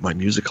 80% of my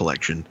music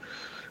collection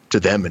to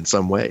them in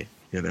some way,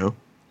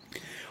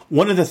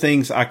 One of the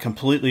things I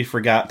completely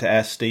forgot to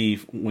ask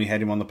Steve when we had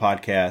him on the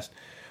podcast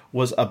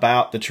was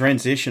about the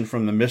transition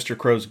from the Mr.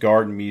 Crow's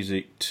Garden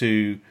music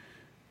to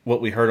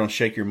what we heard on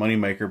Shake Your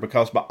Moneymaker,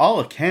 because by all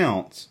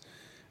accounts,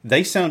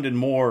 they sounded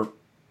more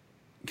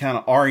kind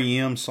of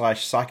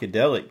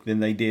REM/psychedelic than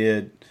they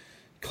did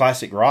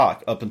classic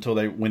rock up until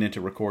they went in to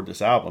record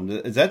this album.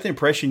 Is that the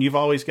impression you've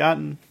always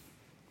gotten?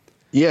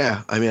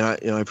 Yeah, I mean,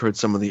 I've heard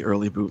some of the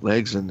early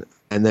bootlegs, and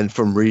then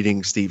from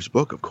reading Steve's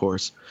book, of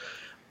course,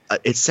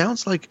 it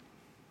sounds like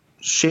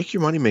Shake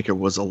Your Moneymaker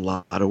was a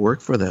lot of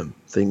work for them.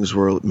 Things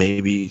were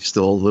maybe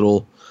still a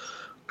little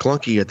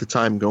clunky at the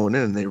time going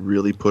in, and they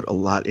really put a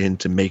lot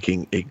into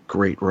making a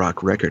great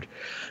rock record.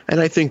 And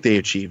I think they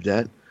achieved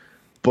that.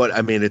 But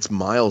I mean, it's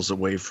miles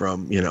away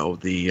from,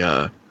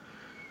 the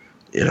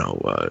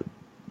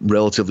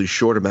relatively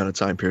short amount of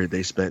time period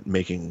they spent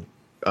making,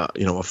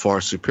 a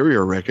far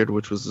superior record,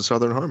 which was the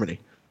Southern Harmony.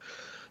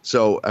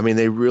 So, I mean,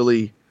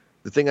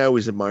 the thing I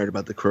always admired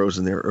about the Crowes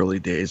in their early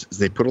days is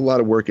they put a lot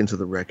of work into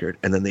the record,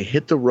 and then they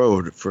hit the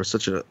road for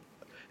such an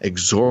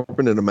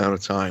exorbitant amount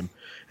of time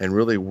and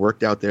really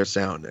worked out their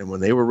sound. And when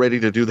they were ready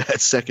to do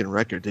that second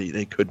record,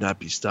 they could not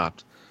be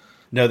stopped.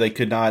 No, they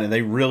could not. And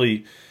they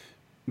really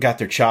got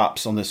their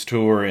chops on this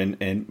tour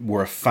and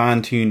were a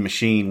fine-tuned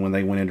machine when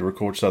they went in to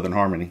record Southern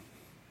Harmony.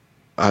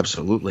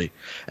 Absolutely.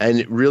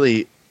 And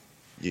really,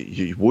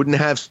 you wouldn't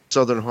have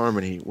Southern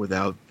Harmony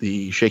without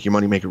the Shake Your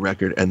Moneymaker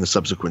record and the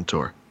subsequent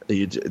tour.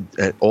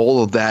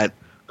 All of that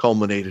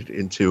culminated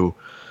into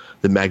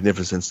the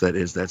magnificence that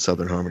is that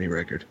Southern Harmony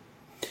record.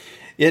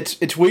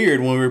 It's weird.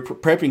 When we were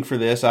prepping for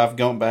this, I've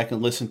gone back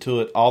and listened to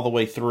it all the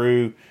way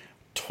through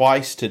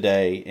twice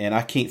today, and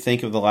I can't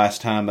think of the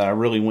last time that I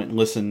really went and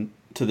listened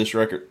to this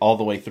record all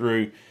the way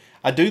through.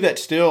 I do that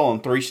still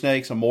on Three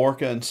Snakes,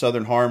 Amorca, and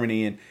Southern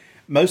Harmony, and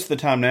most of the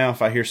time now,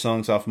 if I hear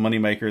songs off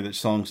Moneymaker, that's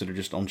songs that are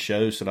just on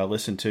shows that I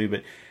listen to.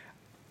 But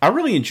I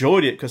really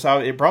enjoyed it because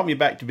it brought me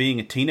back to being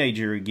a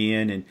teenager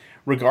again. And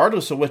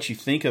regardless of what you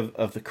think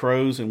of the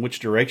Crowes and which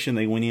direction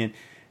they went in,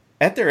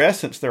 at their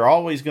essence, they're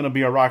always going to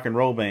be a rock and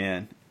roll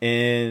band.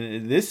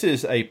 And this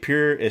is as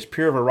pure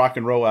of a rock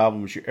and roll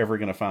album as you're ever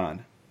going to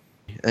find.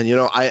 And,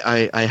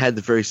 I had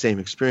the very same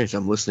experience.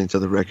 I'm listening to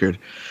the record.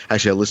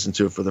 Actually, I listened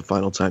to it for the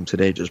final time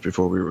today just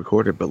before we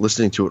recorded, but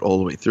listening to it all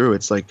the way through,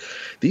 it's like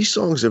these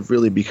songs have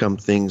really become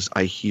things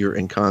I hear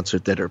in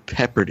concert that are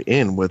peppered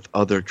in with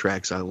other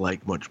tracks I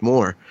like much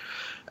more.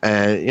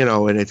 And,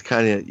 and it's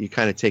you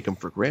kind of take them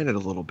for granted a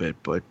little bit.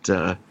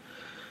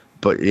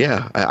 But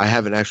yeah, I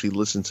haven't actually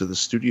listened to the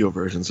studio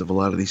versions of a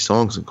lot of these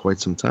songs in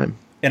quite some time.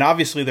 And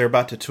obviously they're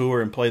about to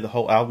tour and play the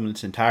whole album in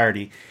its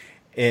entirety.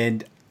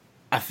 And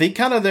I think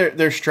kind of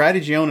their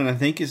strategy on it, I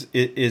think,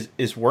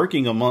 is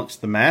working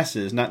amongst the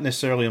masses, not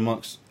necessarily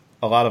amongst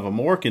a lot of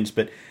Americans,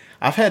 but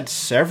I've had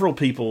several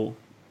people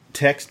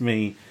text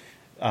me,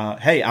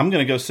 hey, I'm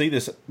going to go see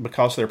this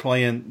because they're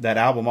playing that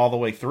album all the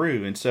way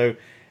through. And so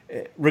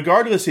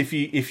regardless if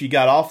you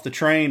got off the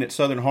train at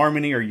Southern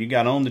Harmony or you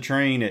got on the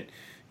train at,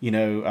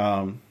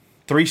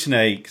 Three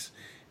Snakes,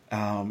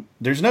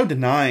 there's no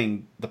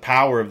denying the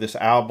power of this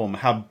album,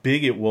 how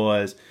big it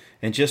was,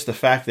 and just the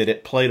fact that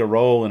it played a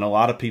role in a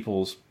lot of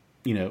people's,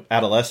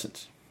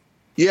 adolescence.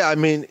 Yeah, I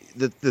mean,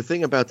 the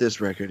thing about this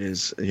record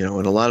is, and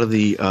a lot of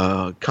the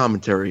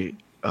commentary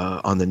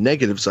on the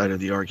negative side of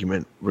the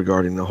argument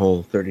regarding the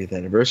whole 30th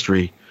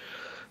anniversary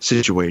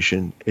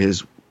situation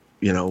is,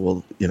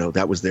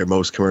 that was their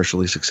most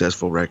commercially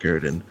successful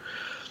record, and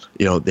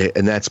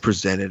and that's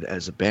presented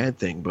as a bad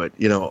thing. But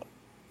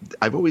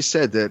I've always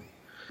said that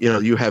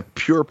you have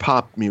pure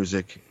pop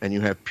music and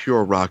you have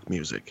pure rock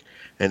music,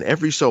 and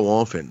every so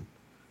often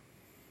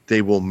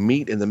they will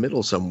meet in the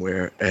middle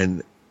somewhere,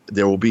 and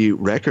there will be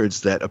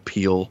records that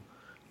appeal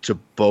to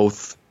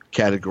both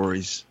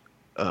categories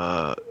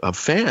of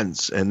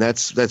fans, and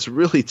that's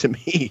really, to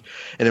me,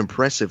 an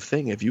impressive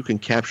thing. If you can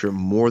capture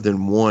more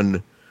than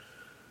one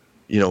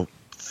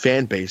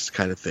fan base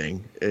kind of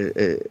thing.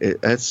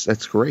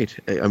 That's great.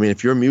 I mean,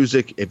 if your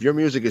music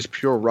is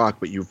pure rock,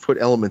 but you put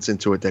elements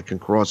into it that can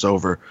cross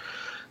over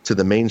to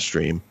the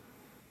mainstream,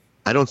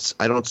 I don't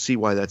see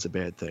why that's a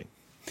bad thing.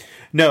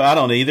 No, I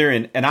don't either.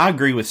 And I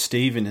agree with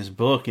Steve in his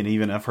book, and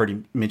even I've heard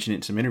him mention it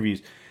in some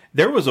interviews.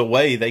 There was a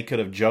way they could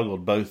have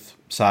juggled both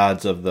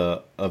sides of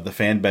the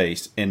fan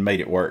base and made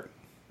it work.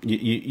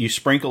 You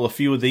sprinkle a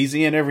few of these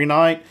in every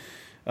night,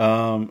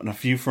 and a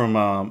few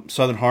from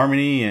Southern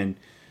Harmony, and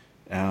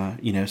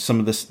some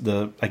of this.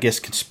 I guess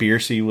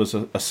Conspiracy was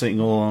a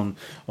single on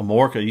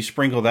Amorica. You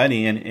sprinkle that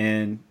in,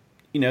 and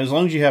as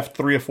long as you have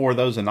 3 or 4 of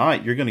those a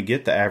night, you're going to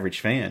get the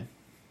average fan.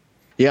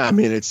 Yeah, I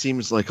mean, it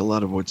seems like a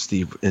lot of what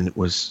Steve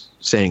was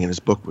saying in his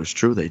book was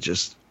true. They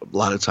just a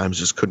lot of times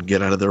just couldn't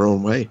get out of their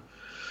own way,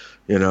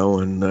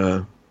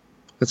 and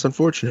it's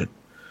unfortunate.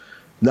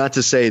 Not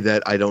to say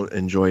that I don't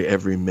enjoy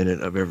every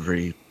minute of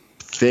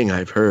everything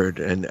I've heard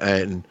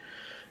and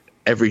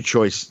every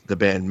choice the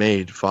band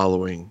made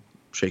following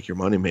Shake Your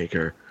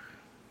Moneymaker,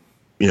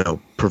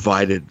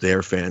 provided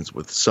their fans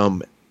with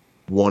some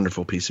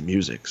wonderful piece of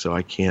music. So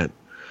I can't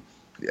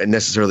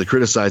necessarily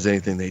criticize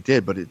anything they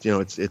did, but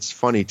it's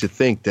funny to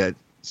think that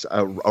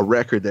a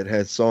record that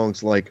has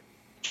songs like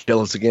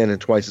Jealous Again and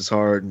Twice as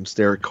Hard and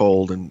Stare at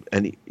Cold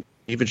and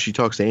even She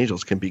Talks to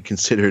Angels can be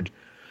considered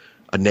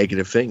a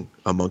negative thing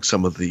among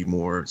some of the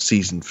more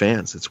seasoned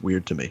fans. It's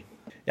weird to me.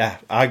 Yeah,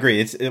 I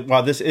agree.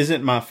 While this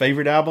isn't my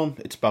favorite album,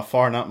 it's by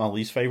far not my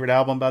least favorite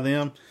album by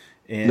them.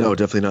 And no,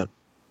 definitely not.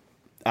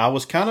 I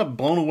was kind of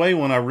blown away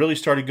when I really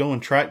started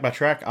going track by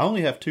track. I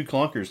only have 2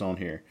 clunkers on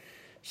here.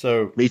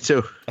 So me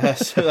too.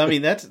 So I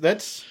mean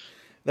that's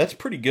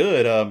pretty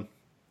good.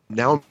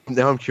 Now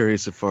I'm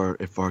curious if our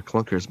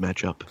clunkers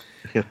match up.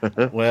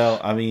 Well,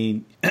 I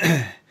mean,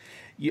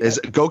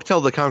 Go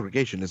Tell the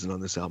Congregation isn't on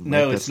this album.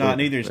 No, right? it's not.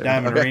 Neither is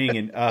Diamond Ring.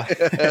 And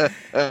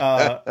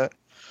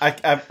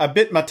I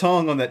bit my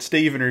tongue on that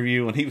Steve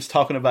interview when he was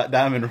talking about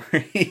Diamond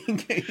Ring.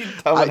 Talking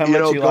about how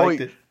much he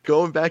liked it.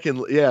 Going back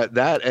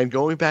and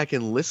going back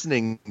and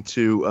listening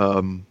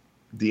to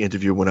the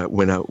interview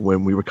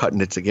when we were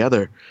cutting it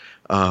together.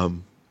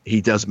 He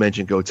does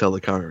mention Go Tell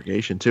the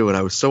Congregation too, and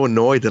I was so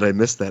annoyed that I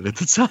missed that at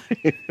the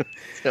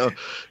time.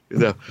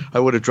 I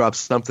would have dropped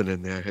something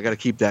in there. I got to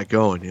keep that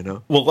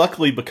going, Well,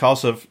 luckily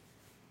because of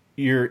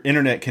your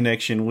internet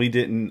connection, we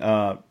didn't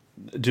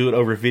do it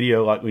over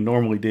video like we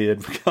normally did.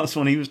 Because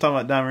when he was talking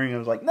about Diamond Ring, I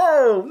was like,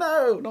 no,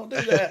 don't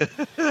do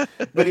that.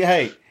 But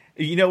hey,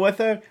 you know what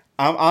though?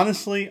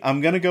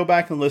 I'm going to go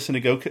back and listen to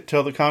Go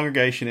Tell the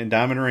Congregation and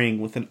Diamond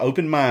Ring with an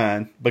open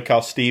mind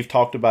because Steve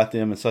talked about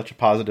them in such a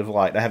positive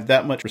light. I have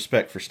that much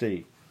respect for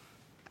Steve.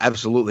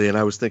 Absolutely, and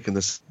I was thinking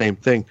the same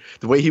thing.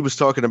 The way he was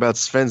talking about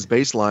Sven's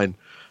bass line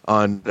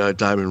on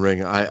Diamond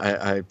Ring,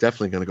 I'm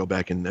definitely going to go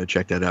back and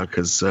check that out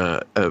because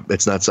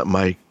it's not something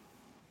I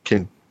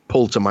can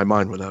pull to my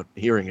mind without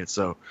hearing it.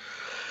 So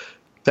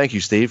thank you,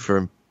 Steve,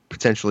 for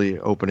potentially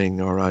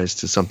opening our eyes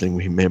to something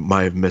we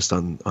might have missed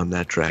on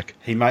that track.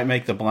 He might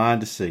make the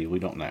blind to see. We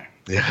don't know.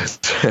 Yes.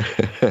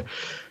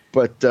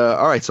 But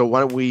all right, so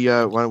why don't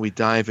we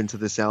dive into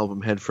this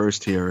album head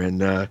first here,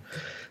 and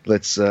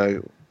let's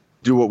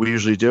do what we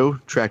usually do,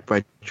 track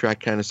by track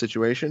kind of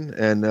situation.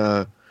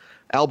 And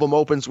album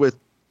opens with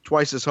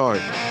Twice as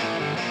Hard.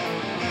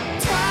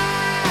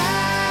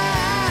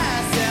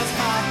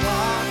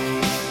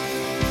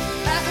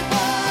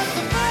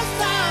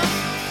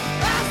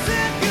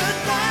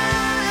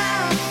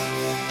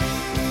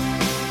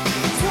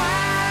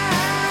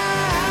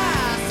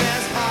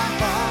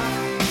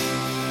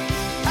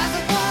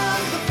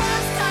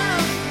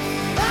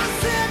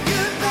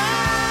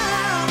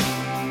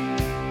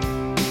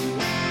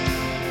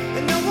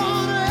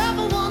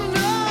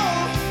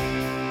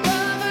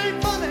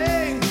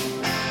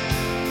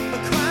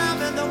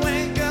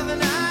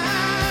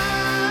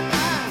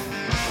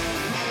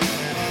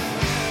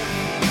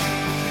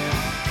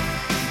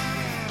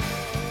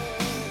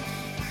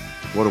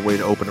 What a way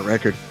to open a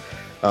record.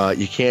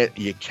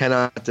 You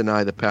cannot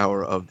deny the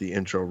power of the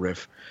intro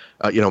riff.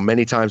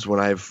 Many times when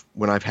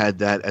I've had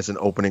that as an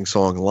opening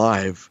song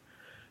live,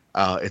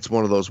 it's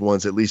one of those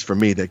ones, at least for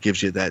me, that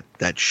gives you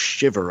that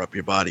shiver up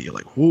your body. You're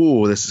like,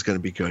 "Ooh, this is going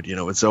to be good."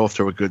 It's off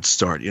to a good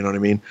start. You know what I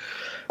mean?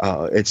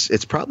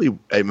 It's probably,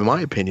 in my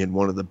opinion,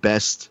 one of the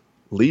best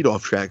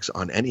lead-off tracks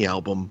on any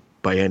album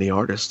by any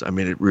artist. I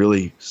mean, it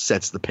really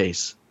sets the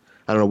pace.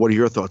 I don't know. What are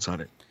your thoughts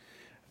on it?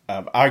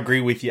 I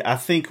agree with you. I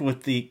think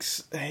with the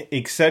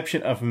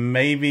exception of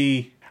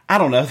maybe, I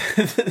don't know,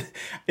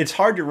 it's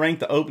hard to rank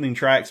the opening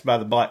tracks by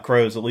the Black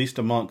Crowes, at least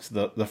amongst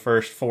the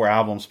first 4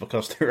 albums,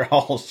 because they're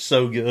all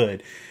so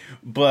good.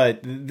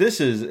 But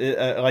this is,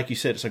 like you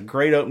said, it's a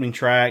great opening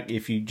track.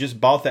 If you just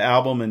bought the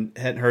album and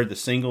hadn't heard the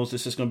singles,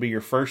 this is going to be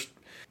your first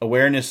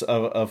awareness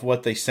of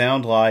what they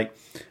sound like.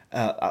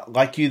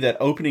 Like you, that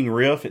opening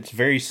riff, it's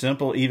very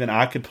simple. Even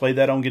I could play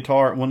that on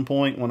guitar at one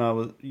point when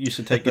I used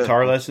to take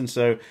guitar lessons.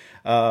 So,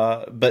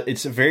 but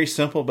it's a very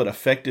simple but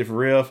effective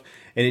riff,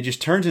 and it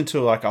just turns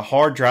into like a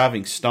hard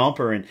driving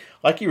stomper. And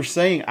like you were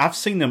saying, I've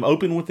seen them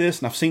open with this,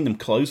 and I've seen them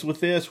close with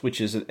this,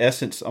 which is in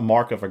essence a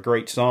mark of a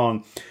great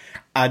song.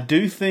 I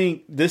do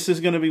think this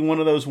is going to be one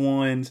of those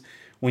ones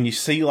when you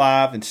see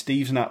live and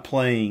Steve's not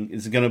playing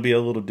is going to be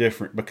a little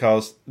different,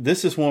 because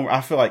this is one where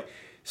I feel like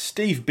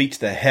Steve beats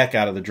the heck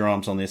out of the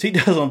drums on this. He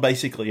does on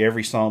basically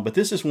every song, but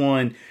this is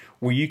one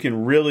where you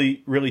can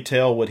really, really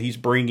tell what he's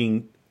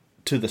bringing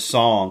to the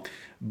song.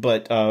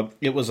 But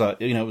it was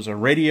a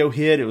radio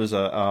hit. It was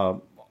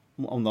on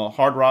the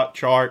hard rock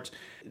charts.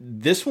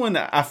 This one,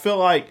 I feel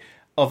like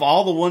of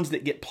all the ones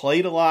that get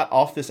played a lot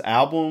off this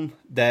album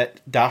that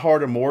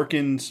diehard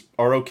Americans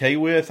are okay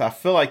with, I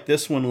feel like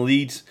this one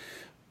leads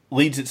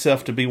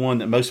itself to be one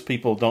that most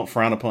people don't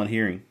frown upon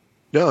hearing.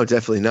 No,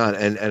 definitely not.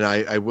 And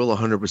I will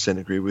 100%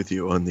 agree with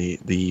you on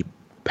the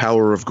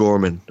power of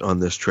Gorman on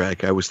this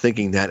track. I was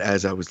thinking that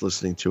as I was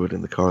listening to it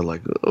in the car,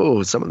 like,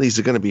 oh, some of these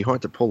are going to be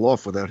hard to pull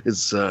off without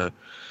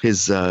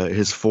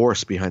his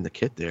force behind the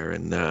kit there.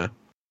 And,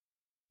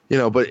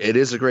 but it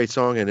is a great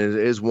song, and it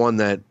is one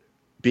that,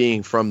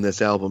 being from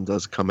this album,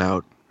 does come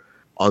out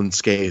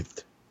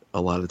unscathed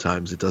a lot of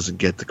times. It doesn't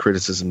get the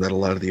criticism that a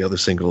lot of the other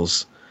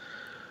singles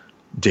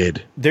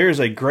did. There is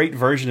a great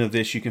version of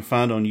this you can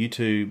find on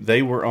YouTube.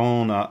 They were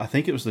on, I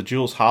think it was the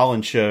Jools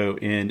Holland show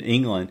in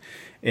England,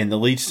 and the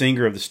lead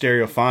singer of the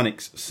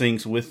Stereophonics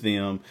sings with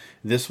them.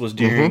 This was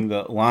during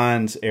the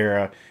Lines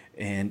era,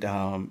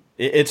 and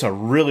it's a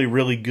really,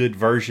 really good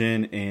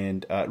version,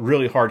 and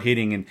really hard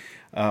hitting. And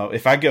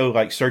if I go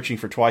like searching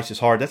for Twice as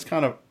Hard, that's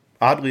kind of,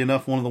 oddly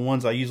enough, one of the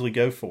ones I usually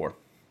go for.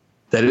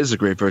 That is a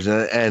great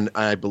version, and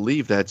I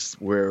believe that's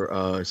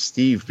where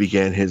Steve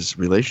began his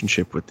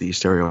relationship with the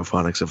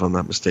Stereophonics, if I'm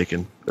not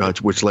mistaken,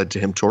 which led to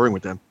him touring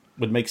with them.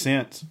 Would make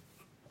sense.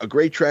 A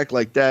great track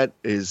like that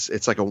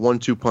it's like a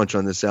 1-2 punch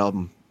on this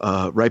album.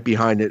 Right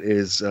behind it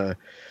is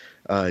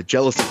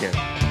Jealous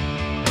Again.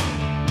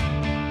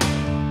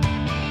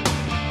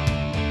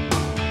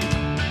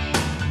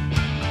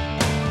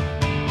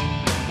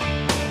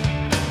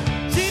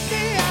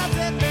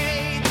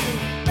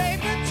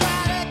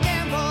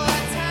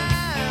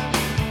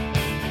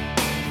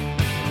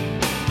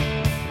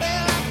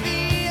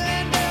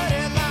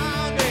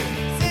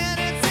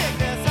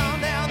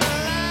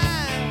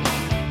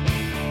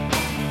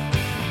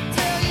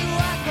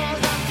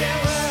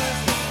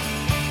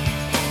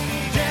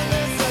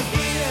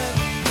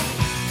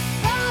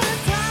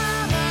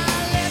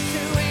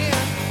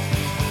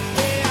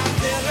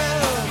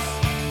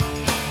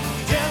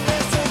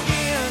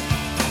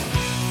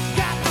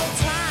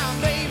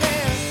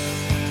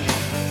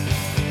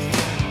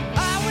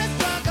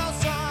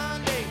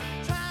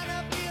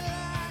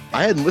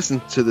 I hadn't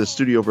listened to the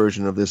studio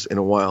version of this in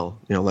a while.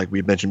 Like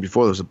we mentioned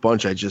before, there was a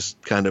bunch I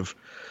just kind of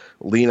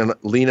leaning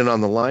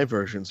on the live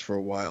versions for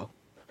a while.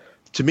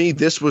 To me,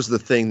 this was the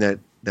thing that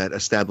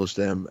established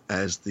them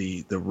as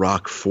the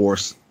rock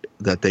force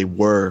that they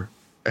were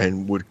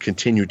and would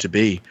continue to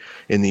be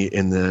in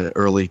the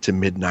early to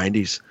mid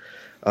 90s.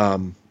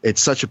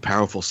 It's such a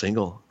powerful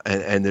single,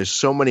 and there's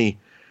so many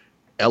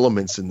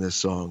elements in this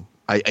song.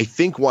 I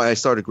think why I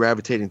started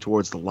gravitating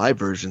towards the live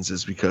versions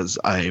is because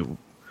I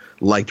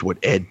liked what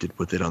Ed did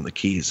with it on the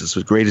keys. As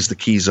great as the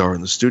keys are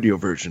in the studio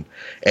version,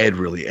 Ed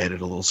really added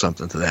a little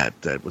something to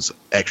that was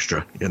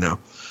extra,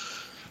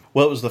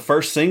 Well, it was the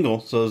first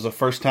single, so it was the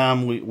first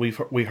time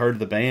we heard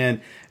the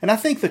band, and I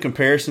think the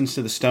comparisons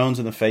to the Stones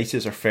and the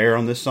Faces are fair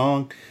on this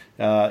song.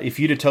 If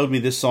you'd have told me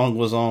this song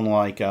was on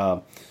like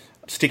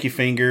Sticky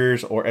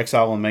Fingers or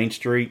Exile on Main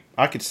Street,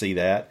 I could see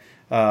that.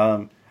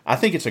 I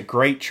think it's a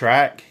great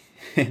track.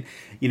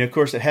 Of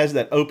course, it has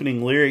that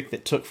opening lyric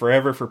that took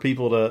forever for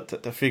people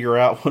to figure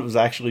out what was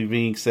actually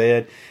being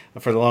said.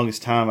 For the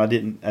longest time, I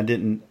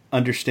didn't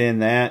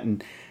understand that.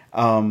 And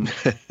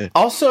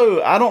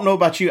also, I don't know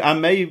about you, I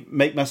may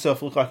make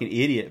myself look like an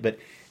idiot, but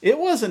it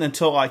wasn't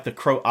until like the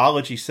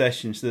Croology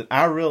sessions that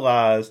I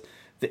realized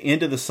the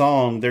end of the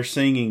song, they're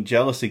singing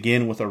Jealous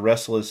Again with a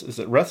restless, is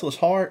it Restless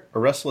Heart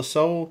or Restless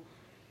Soul?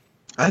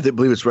 I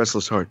believe it's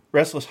Restless Heart.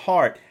 Restless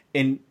Heart.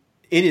 And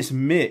it is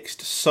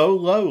mixed so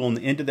low on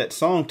the end of that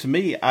song. To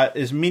me,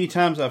 as many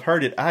times I've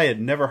heard it, I had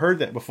never heard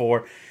that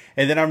before.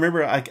 And then I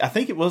remember, I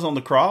think it was on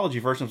the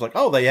Croology version, I was like,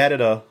 oh, they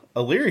added a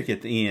lyric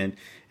at the end.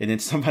 And then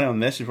somebody on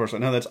the message board was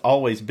like, no, that's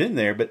always been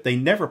there. But they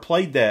never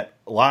played that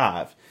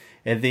live.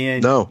 And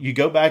then you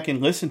go back and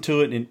listen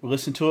to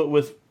it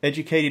with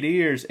educated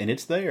ears, and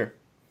it's there.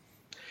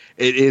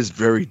 It is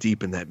very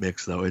deep in that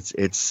mix, though.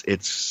 It's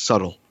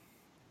subtle.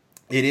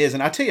 It is.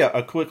 And I tell you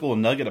a quick little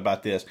nugget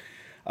about this.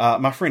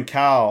 My friend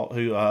Kyle,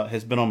 who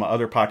has been on my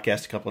other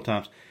podcast a couple of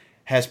times,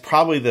 has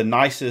probably the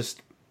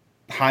nicest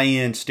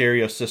high-end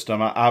stereo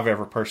system I've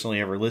ever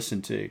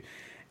listened to.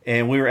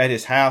 And we were at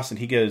his house, and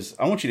he goes,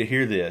 I want you to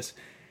hear this.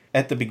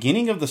 At the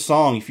beginning of the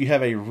song, if you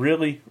have a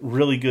really,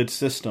 really good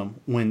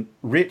system, when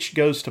Rich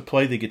goes to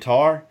play the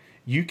guitar,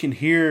 you can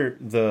hear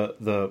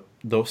the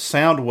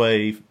sound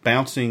wave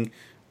bouncing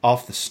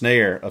off the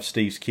snare of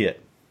Steve's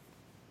kit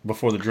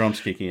before the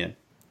drums kick in.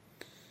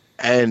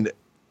 And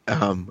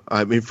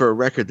I mean, for a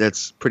record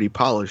that's pretty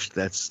polished,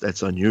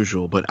 that's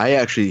unusual. But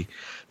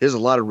there's a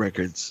lot of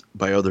records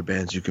by other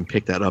bands you can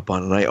pick that up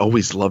on, and I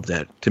always love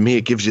that. To me,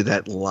 it gives you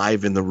that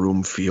live in the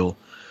room feel,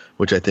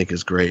 which I think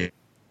is great.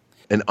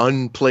 An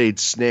unplayed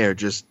snare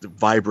just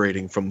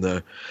vibrating from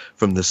the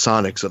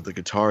sonics of the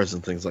guitars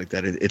and things like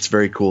that. It's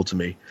very cool to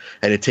me,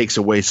 and it takes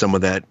away some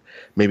of that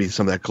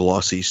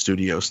glossy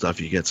studio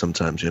stuff you get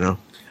sometimes.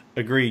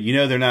 Agreed.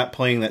 They're not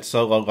playing that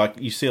solo like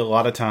you see a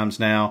lot of times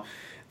now.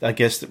 I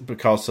guess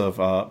because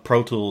of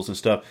Pro Tools and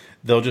stuff,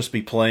 they'll just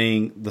be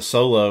playing the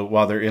solo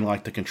while they're in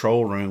like the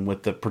control room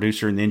with the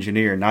producer and the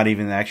engineer, not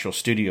even the actual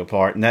studio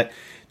part. And that,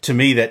 to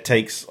me, that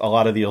takes a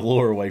lot of the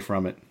allure away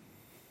from it.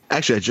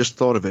 Actually, I just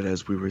thought of it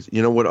as we were.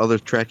 You know what other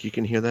track you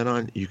can hear that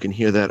on? You can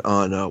hear that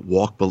on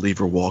 "Walk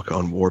Believer Walk"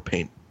 on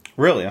Warpaint.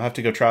 Really, I'll have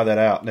to go try that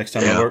out next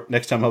time. Yeah.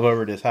 Next time I'm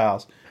over at his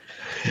house.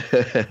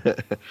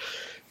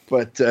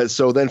 But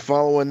so then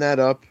following that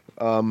up,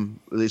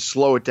 they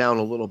slow it down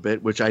a little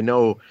bit, which I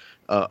know.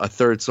 A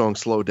third song,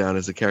 "Slow Down,"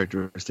 is a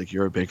characteristic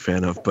you're a big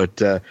fan of, but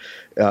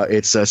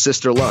it's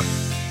Sister Luck.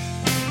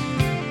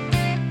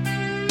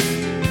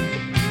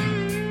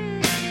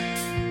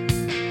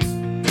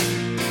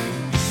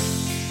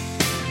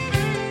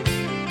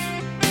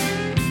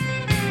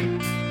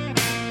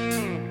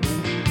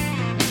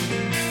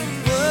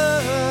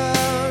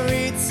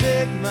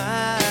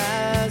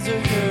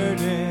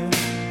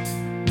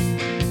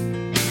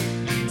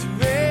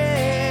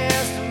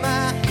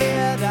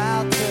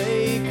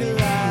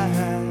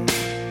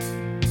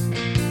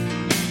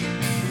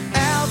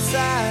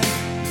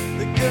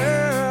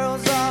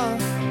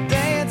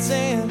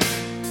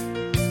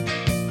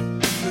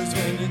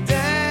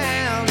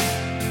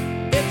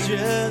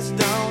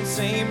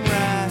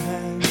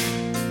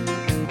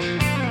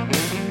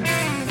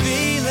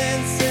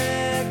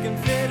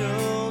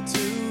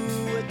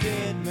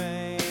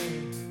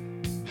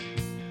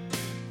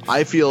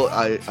 I feel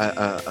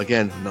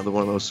again, another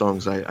one of those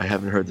songs I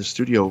haven't heard the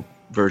studio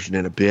version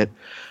in a bit.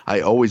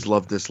 I always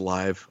loved this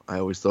live. I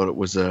always thought it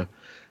was a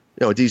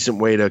decent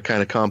way to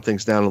kind of calm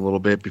things down a little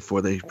bit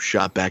before they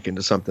shot back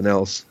into something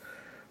else.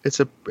 It's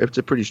a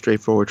pretty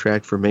straightforward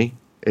track for me.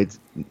 It's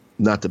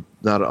not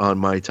on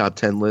my top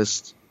 10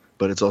 list,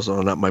 but it's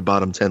also not my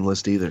bottom 10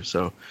 list either.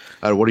 So,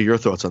 what are your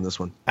thoughts on this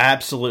one? I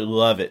absolutely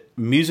love it.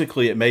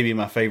 Musically, it may be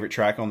my favorite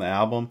track on the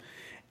album.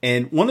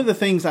 And one of the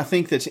things I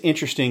think that's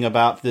interesting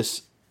about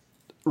this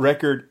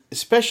record,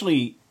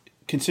 especially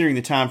considering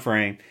the time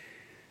frame,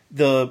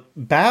 the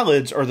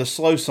ballads or the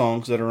slow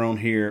songs that are on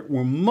here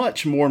were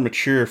much more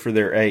mature for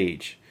their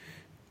age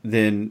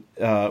than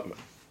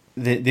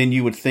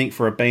you would think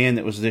for a band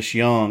that was this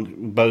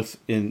young, both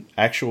in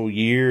actual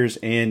years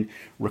and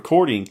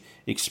recording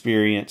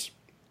experience.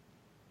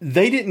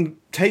 They didn't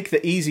take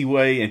the easy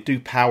way and do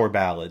power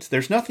ballads.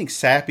 There's nothing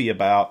sappy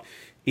about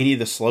any of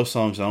the slow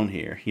songs on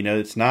here.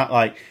 It's not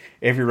like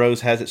Every Rose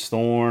Has Its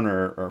Thorn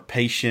or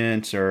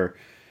Patience or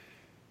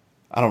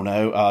I don't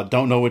know,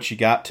 Don't Know What You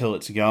Got Till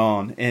It's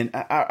Gone. And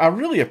I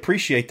really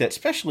appreciate that,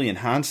 especially in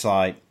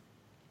hindsight.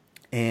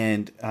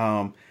 And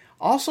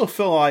also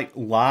feel like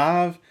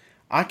live,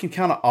 I can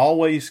kind of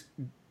always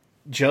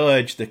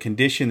judge the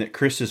condition that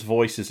Chris's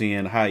voice is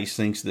in, how he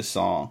sings this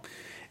song.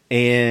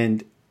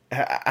 And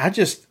I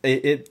just,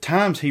 at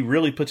times, he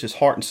really puts his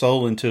heart and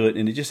soul into it.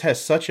 And it just has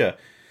such a,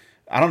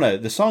 I don't know,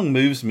 the song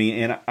moves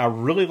me. And I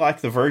really like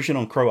the version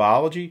on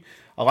Croology.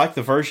 I like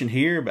the version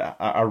here, but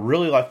I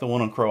really like the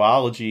one on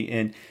Croology,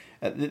 and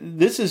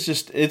this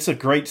is a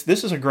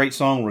great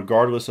song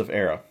regardless of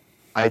era.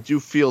 I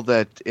do feel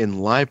that in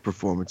live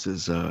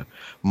performances,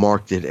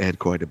 Mark did add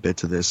quite a bit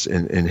to this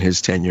in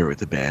his tenure with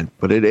the band,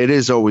 but it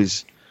is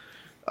always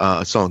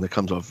a song that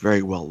comes off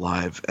very well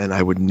live, and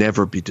I would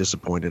never be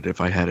disappointed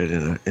if I had it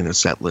in a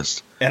set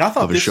list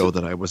of a show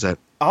that I was at.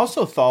 I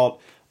also thought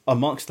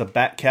amongst the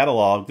back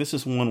catalog, this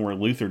is one where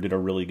Luther did a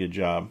really good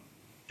job.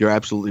 You're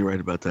absolutely right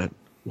about that.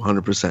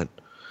 100%.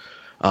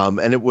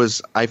 And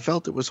I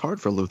felt it was hard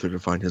for Luther to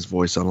find his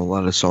voice on a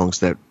lot of songs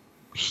that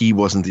he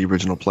wasn't the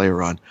original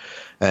player on.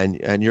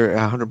 And you're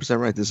 100%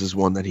 right. This is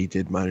one that he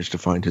did manage to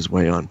find his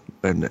way on.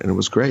 And it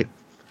was great.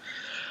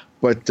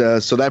 But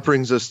so that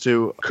brings us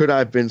to Could I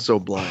Have Been So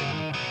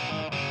Blind?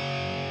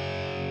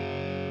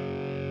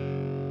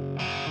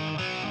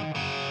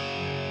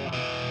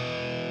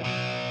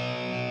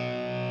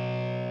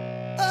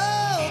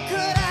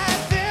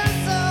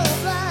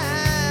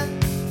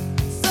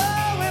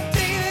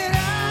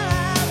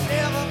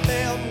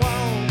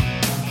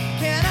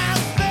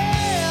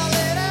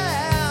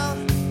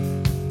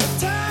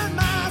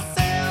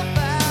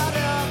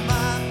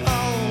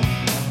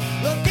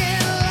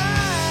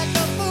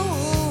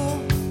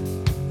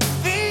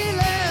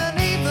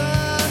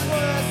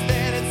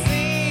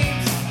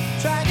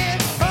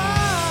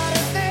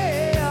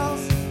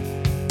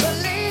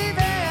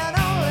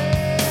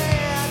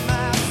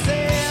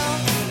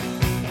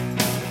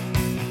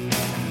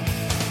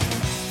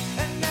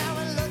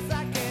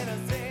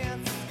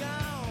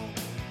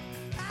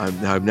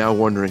 I'm now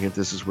wondering if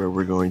this is where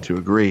we're going to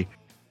agree.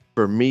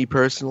 For me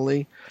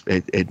personally,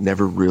 it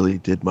never really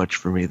did much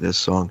for me, this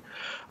song.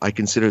 I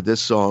consider this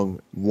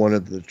song one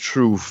of the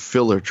true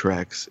filler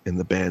tracks in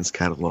the band's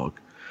catalog.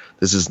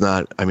 This is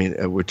not, I mean,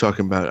 we're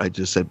talking about, I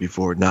just said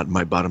before, not in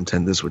my bottom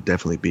 10. This would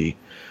definitely be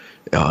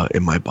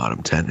in my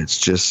bottom 10. It's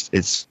just,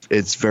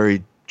 it's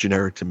very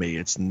generic to me.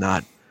 It's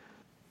not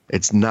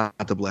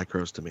the Black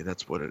Crowes to me.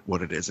 That's what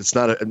it is. It's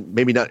not,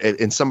 maybe not,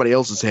 in somebody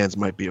else's hands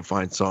might be a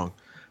fine song.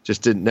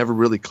 Just never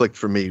really clicked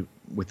for me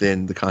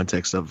within the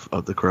context of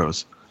the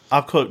Crowes.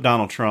 I'll quote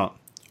Donald Trump.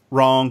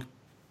 Wrong.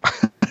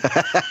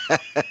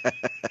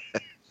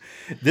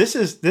 This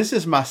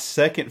is my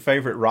second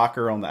favorite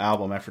rocker on the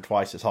album after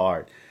Twice as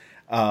Hard.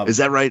 Is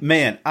that right?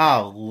 Man, I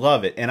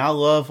love it. And I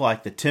love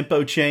like the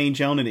tempo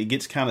change on it. It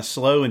gets kind of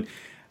slow. And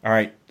all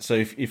right, so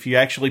if you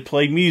actually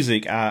play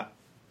music,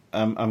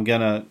 I'm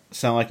going to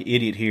sound like an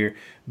idiot here,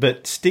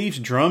 but Steve's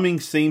drumming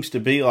seems to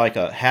be like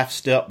a half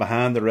step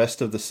behind the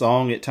rest of the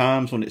song at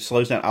times when it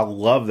slows down. I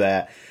love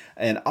that.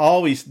 And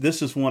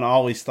this is one I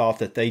always thought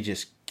that they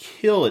just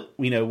kill it,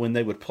 when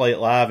they would play it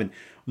live. And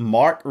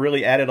Mark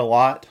really added a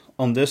lot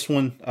on this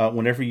one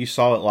whenever you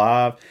saw it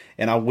live.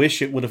 And I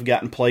wish it would have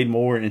gotten played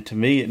more. And to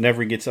me, it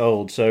never gets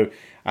old. So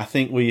I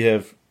think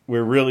we're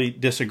really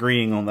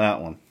disagreeing on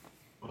that one.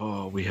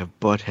 Oh, we have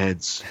butt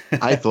heads.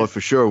 I thought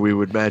for sure we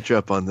would match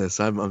up on this.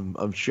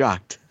 I'm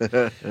shocked.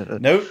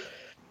 Nope.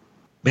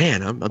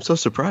 Man, I'm so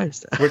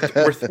surprised. We're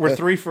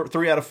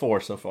 3 out of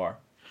 4 so far.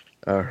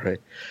 All right.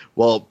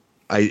 Well,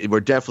 we're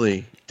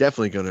definitely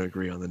going to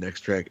agree on the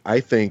next track. I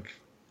think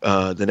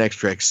the next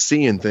track,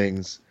 "Seeing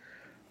Things,"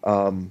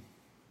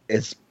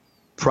 is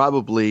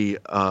probably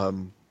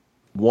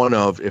one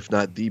of, if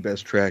not the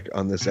best track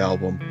on this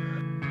album.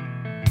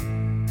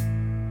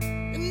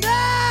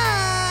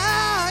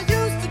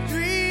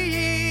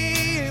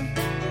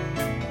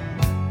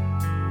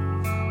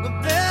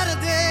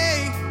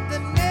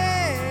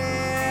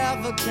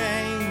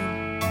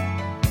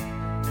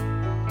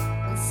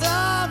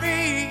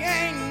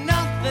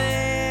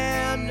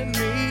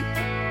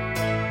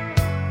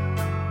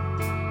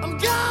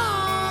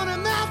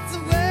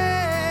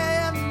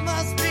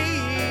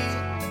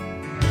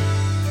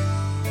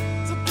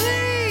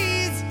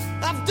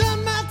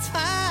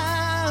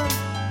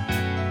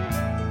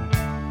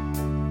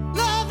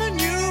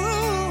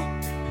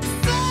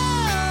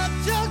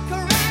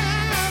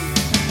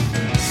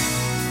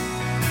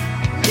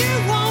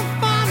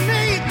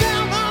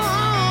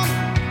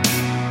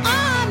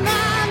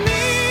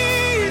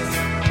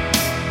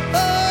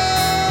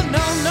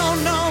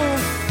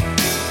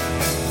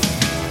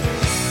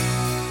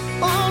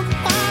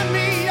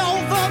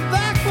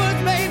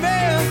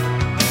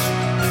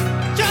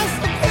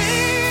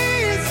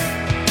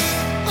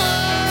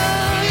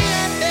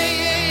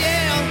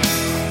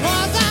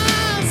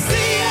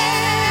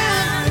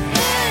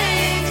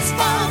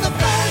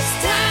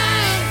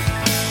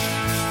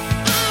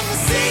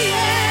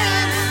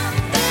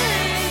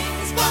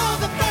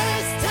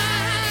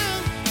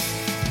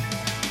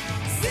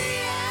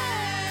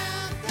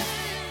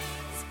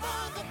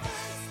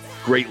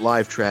 Great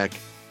live track,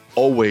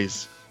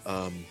 always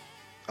a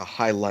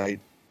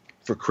highlight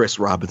for Chris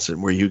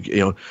Robinson, where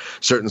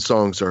certain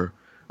songs are,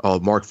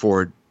 Mark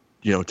Ford,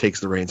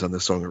 takes the reins on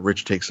this song, or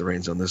Rich takes the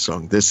reins on this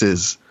song. This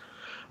is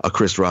a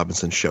Chris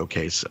Robinson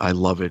showcase. I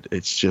love it.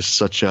 It's just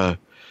such a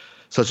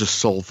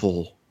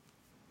soulful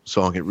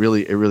song. It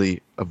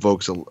really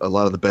evokes a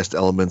lot of the best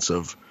elements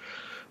of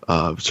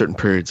certain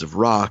periods of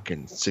rock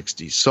and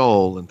 60s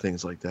soul and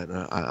things like that.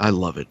 And I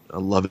love it. I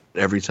love it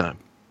every time.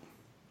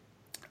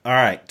 All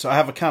right, so I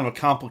have a kind of a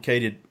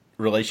complicated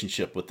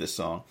relationship with this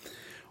song.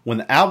 When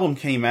the album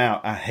came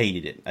out, I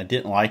hated it. I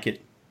didn't like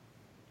it.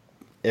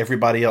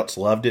 Everybody else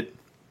loved it.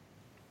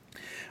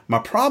 My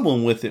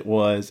problem with it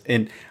was,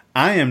 and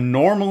I am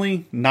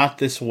normally not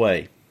this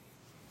way,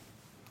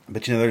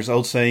 but there's an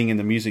old saying in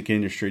the music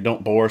industry,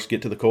 don't bore us,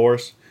 get to the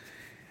chorus.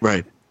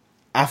 Right.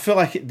 I feel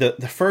like the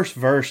first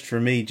verse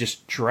for me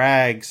just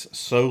drags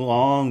so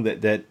long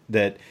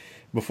that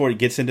before it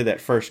gets into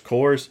that first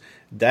chorus,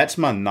 that's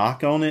my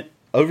knock on it.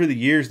 Over the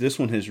years, this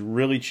one has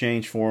really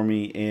changed for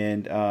me,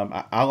 and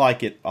I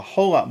like it a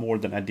whole lot more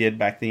than I did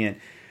back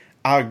then.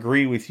 I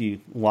agree with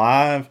you.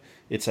 Live,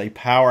 it's a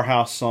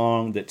powerhouse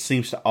song that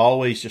seems to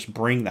always just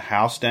bring the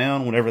house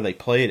down whenever they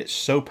play it. It's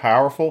so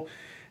powerful.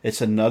 It's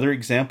another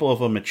example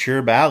of a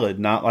mature ballad,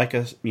 not like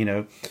a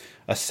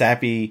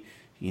sappy,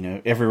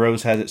 Every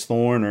Rose Has Its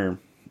Thorn or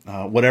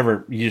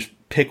whatever. You just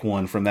pick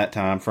one from that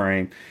time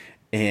frame.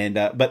 And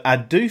but I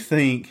do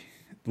think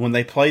when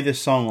they play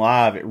this song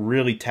live, it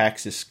really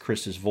taxes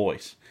Chris's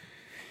voice.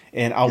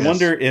 And I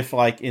wonder if,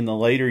 like, in the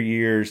later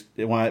years,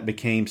 when it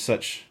became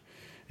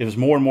it was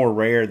more and more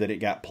rare that it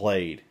got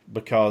played,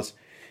 because,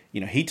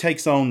 he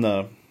takes on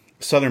the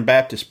Southern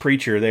Baptist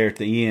preacher there at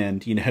the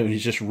end, he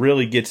just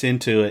really gets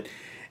into it.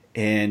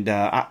 And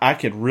I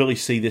could really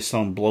see this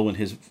song blowing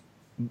his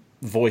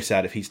voice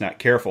out if he's not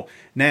careful.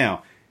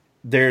 Now,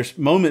 there's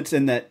moments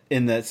in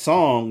that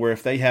song where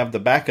if they have the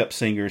backup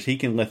singers, he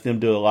can let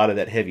them do a lot of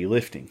that heavy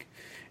lifting.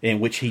 and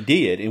which he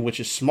did, and which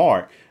is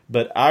smart.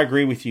 But I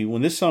agree with you.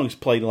 When this song's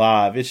played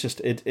live,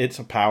 it's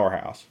a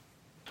powerhouse.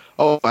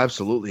 Oh,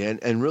 absolutely.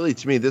 And really,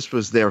 to me, this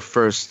was their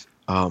first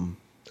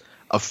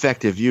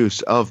effective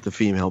use of the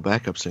female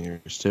backup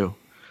singers too.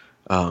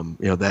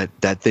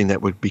 That thing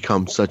that would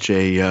become such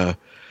a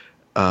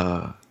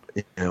an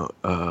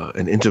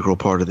integral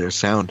part of their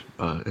sound.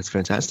 It's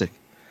fantastic.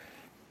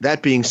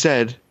 That being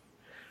said,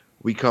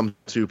 we come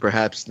to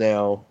perhaps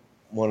now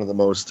one of the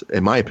most,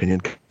 in my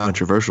opinion,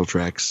 controversial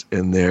tracks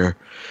in their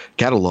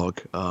catalog,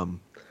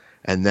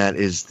 and that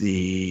is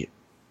the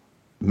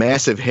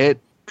massive hit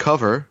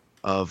cover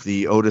of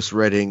the Otis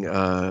Redding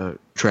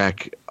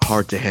track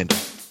 "Hard to Handle."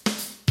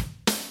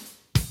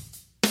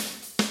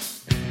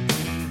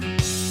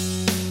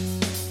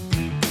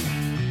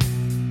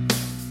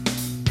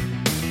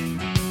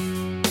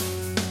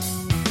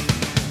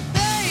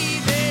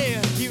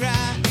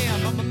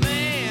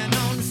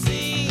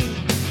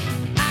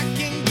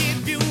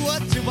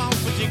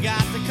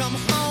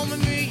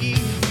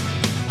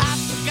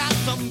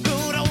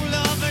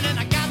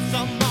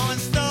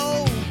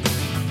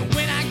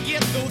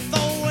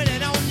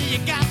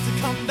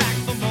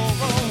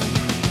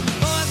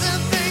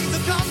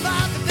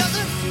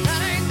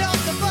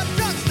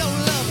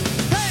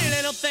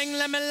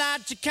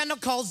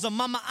 Cause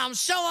mama, I'm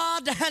sure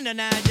all the hand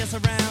and I just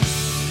around.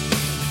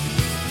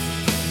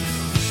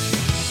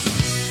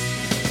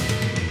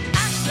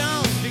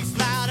 Action speaks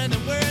louder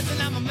than words,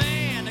 and I'm a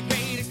man, a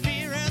great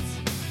experience.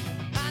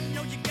 I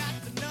know you got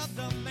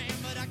another man,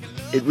 but I can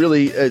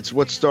love. It's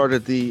what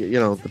started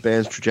the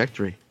band's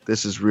trajectory.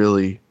 This is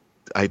really,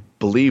 I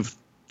believe,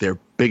 their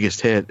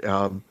biggest hit.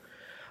 I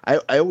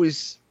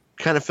always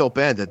kind of felt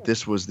bad that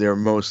this was their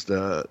most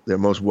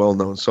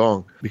well-known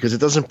song, because it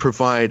doesn't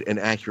provide an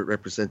accurate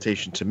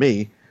representation to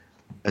me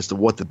as to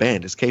what the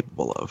band is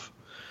capable of.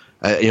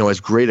 As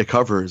great a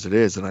cover as it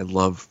is, and I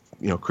love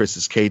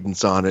Chris's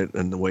cadence on it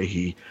and the way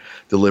he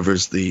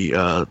delivers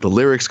the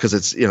lyrics, because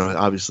it's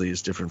obviously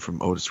is different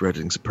from Otis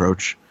Redding's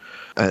approach,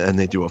 and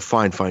they do a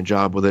fine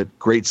job with it.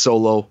 Great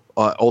solo,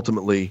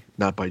 ultimately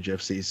not by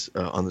Jeff Cease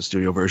on the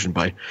studio version,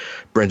 by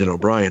Brendan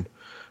O'Brien.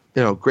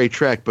 Great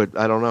track, but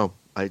I don't know.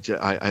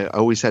 I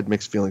always had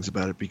mixed feelings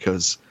about it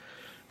because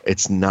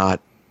it's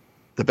not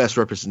the best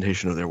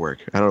representation of their work.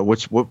 I don't know.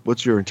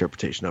 What's your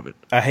interpretation of it?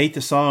 I hate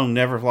the song,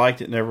 never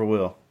liked it, never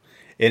will.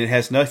 And it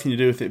has nothing to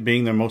do with it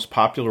being their most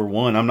popular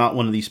one. I'm not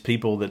one of these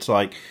people that's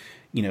like,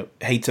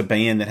 hates a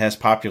band that has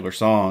popular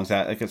songs.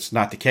 It's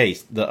not the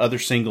case. The other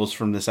singles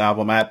from this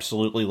album I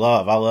absolutely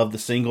love. I love the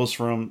singles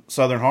from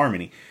Southern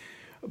Harmony.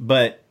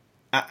 But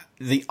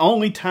the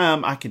only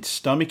time I could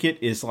stomach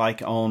it is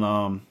like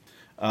on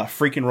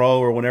Freakin' Roll,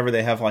 or whenever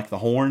they have like the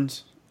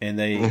horns and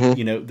they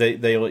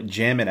they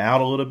jam it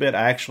out a little bit.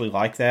 I actually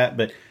like that,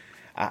 but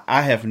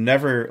I have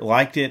never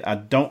liked it. I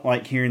don't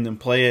like hearing them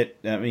play it.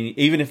 I mean,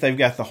 even if they've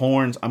got the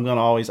horns, I'm going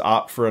to always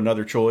opt for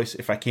another choice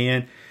if I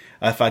can.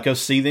 If I go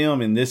see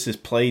them and this is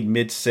played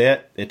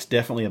mid-set, it's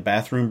definitely a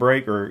bathroom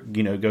break, or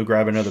go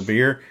grab another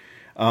beer.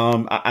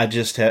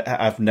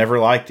 I've never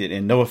liked it,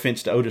 and no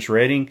offense to Otis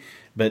Redding,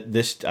 but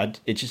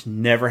it just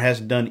never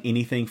has done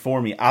anything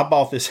for me. I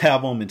bought this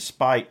album in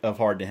spite of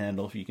Hard to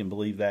Handle, if you can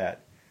believe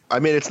that. I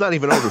mean, it's not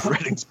even Otis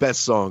Redding's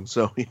best song,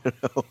 so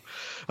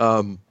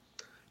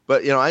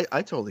but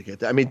I totally get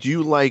that. I mean, do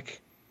you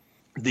like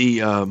the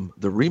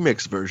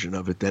remix version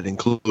of it that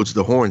includes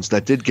the horns?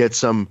 That did get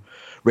some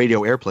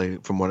radio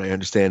airplay, from what I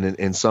understand,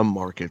 in some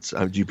markets.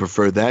 Do you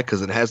prefer that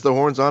because it has the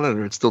horns on it,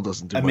 or it still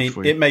doesn't do much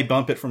for you? It may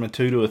bump it from a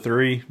 2 to a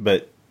 3,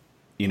 but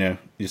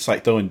it's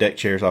like throwing deck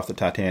chairs off the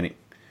Titanic.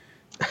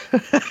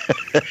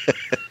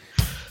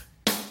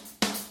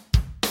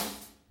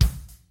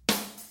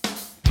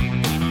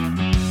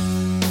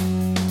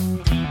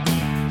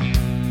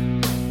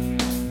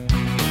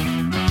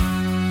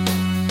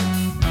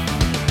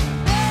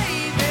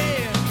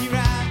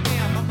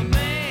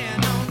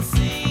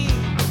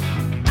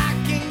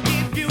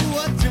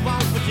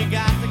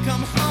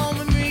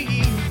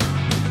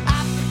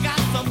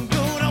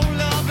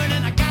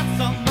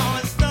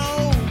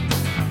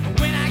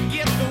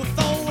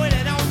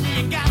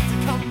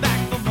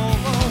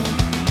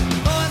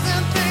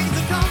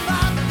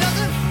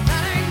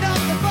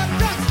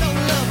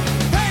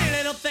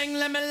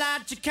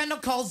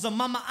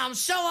 Mama, I'm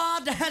sure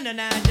all the hand and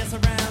I just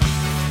around.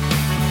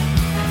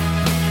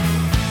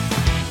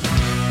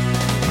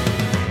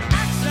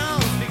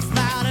 Action speaks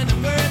louder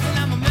than words, and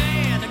I'm a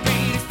man, a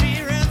great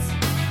experience.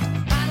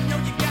 I know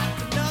you got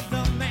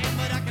another man,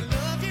 but I can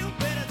love you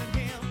better than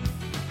him.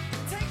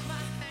 Take my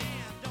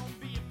hand, don't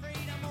be afraid,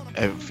 I'm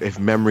gonna... If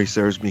memory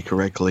serves me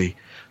correctly,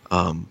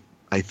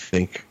 I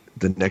think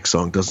the next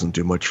song doesn't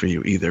do much for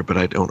you either, but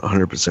I don't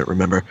 100%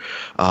 remember.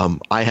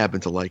 I happen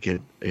to like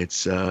it.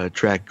 It's a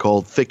track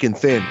called Thick and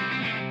Thin.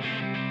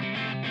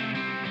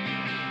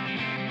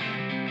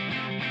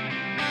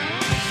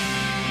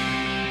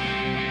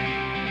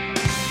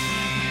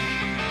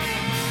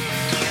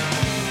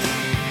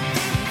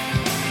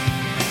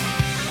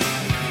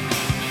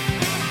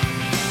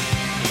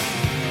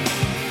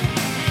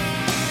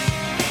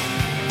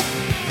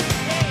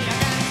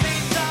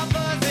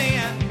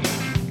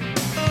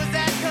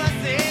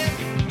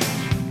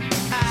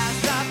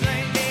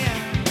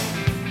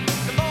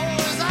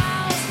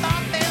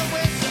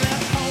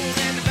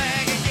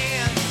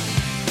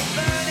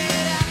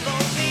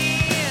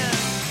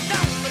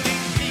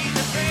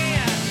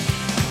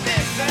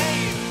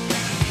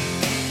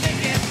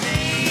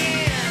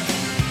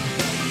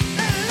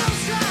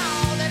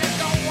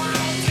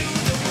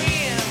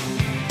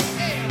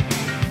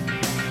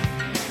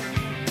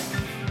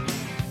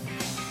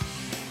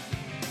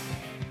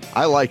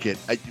 I like it.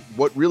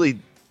 What really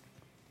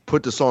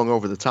put the song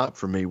over the top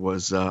for me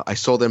was I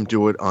saw them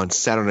do it on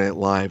Saturday Night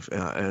Live,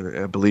 and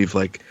I believe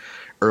like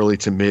early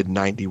to mid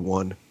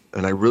 '91,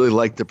 and I really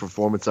liked the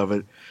performance of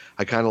it.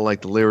 I kind of like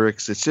the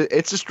lyrics. It's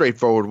a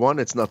straightforward one.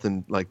 It's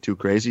nothing like too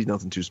crazy,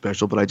 nothing too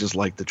special, but I just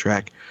like the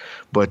track.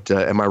 But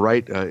am I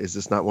right? Is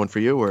this not one for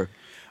you? Or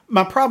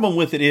my problem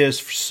with it is,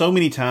 for so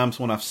many times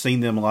when I've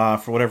seen them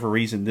live, for whatever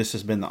reason, this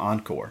has been the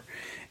encore.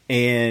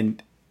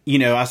 And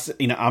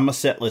I'm a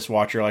set list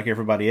watcher like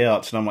everybody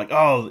else, and I'm like,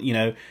 oh,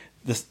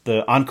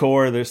 the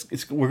encore.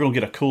 We're gonna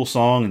get a cool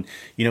song,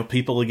 and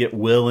people will get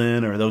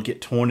willing, or they'll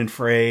get torn and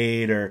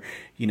frayed, or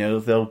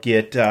they'll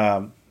get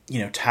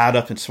tied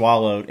up and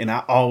swallowed. And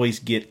I always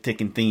get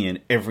thick and thin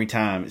every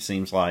time, it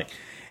seems like.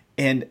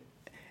 And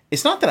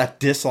it's not that I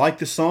dislike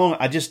the song.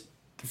 I just,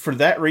 for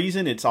that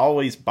reason, it's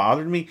always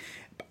bothered me.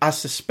 I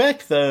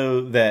suspect,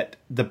 though, that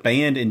the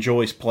band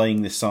enjoys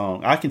playing this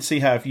song. I can see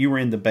how if you were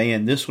in the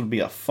band, this would be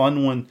a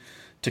fun one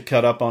to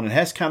cut up on. It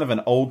has kind of an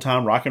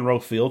old-time rock and roll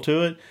feel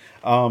to it.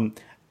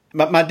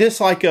 My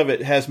dislike of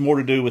it has more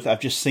to do with I've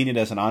just seen it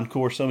as an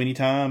encore so many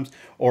times,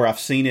 or I've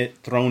seen it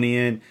thrown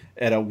in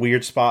at a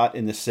weird spot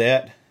in the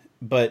set.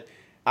 But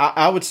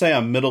I would say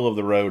I'm middle of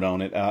the road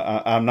on it.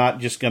 I'm not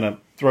just going to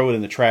throw it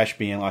in the trash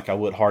bin like I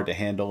would Hard to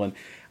Handle. And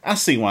I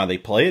see why they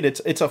play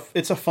it.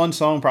 It's a fun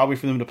song probably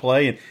for them to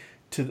play, and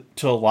to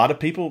a lot of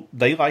people,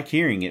 they like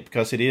hearing it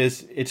because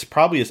it's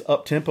probably as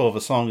up-tempo of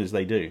a song as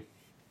they do.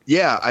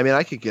 Yeah, I mean,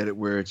 I could get it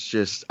where it's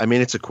just, I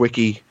mean, it's a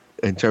quickie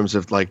in terms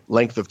of like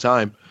length of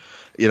time.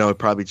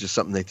 Probably just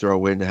something they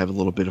throw in to have a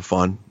little bit of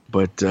fun.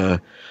 But,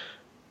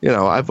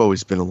 I've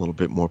always been a little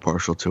bit more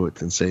partial to it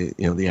than, say,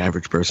 the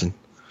average person.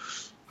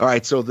 All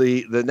right, so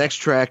the next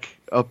track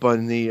up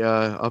on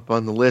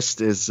the list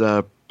is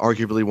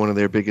arguably one of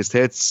their biggest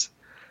hits.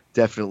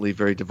 Definitely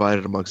very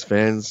divided amongst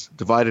fans,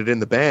 divided in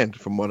the band,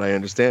 from what I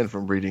understand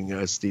from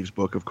reading Steve's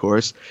book, of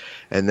course,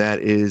 and that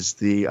is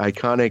the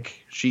iconic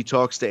 "She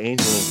Talks to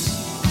Angels."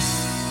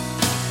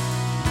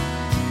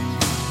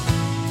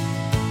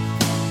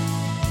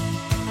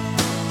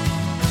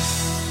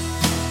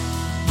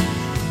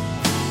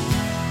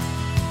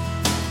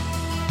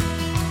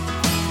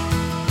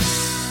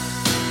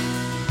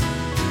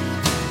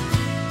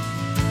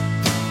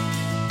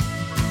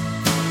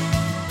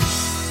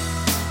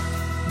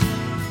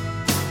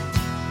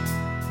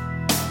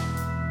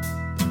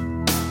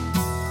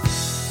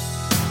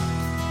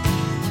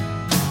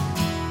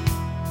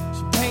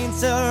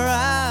 Paints her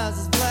eyes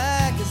as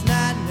black as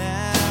night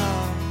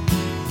now,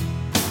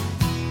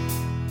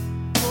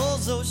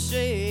 pulls those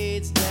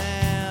shades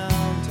down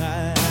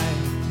tight.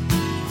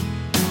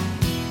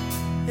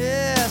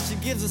 Yeah, she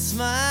gives a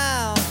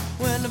smile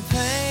when the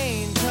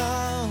pain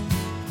comes.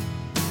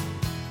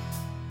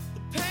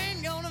 The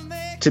pain gonna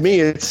make To me,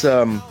 it's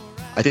I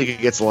think it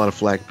gets a lot of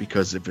flack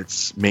because of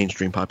its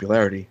mainstream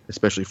popularity,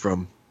 especially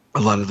from a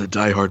lot of the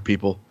diehard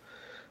people.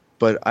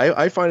 But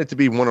I find it to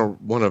be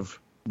one of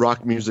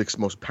rock music's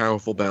most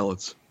powerful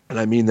ballads, and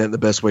I mean that in the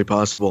best way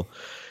possible.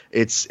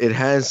 It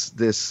has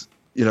this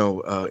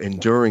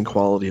enduring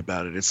quality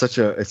about it. It's such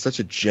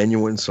a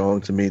genuine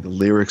song to me. The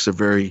lyrics are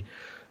very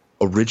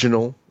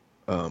original.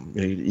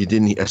 You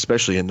didn't,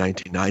 especially in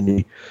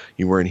 1990,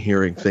 you weren't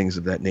hearing things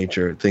of that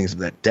nature, things of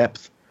that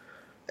depth.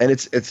 And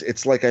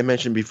it's like I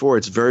mentioned before,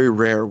 it's very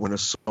rare when a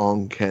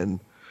song can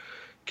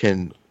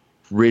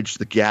bridge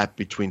the gap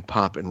between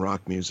pop and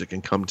rock music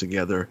and come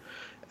together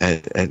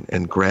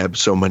and grab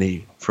so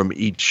many from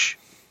each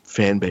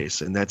fan base.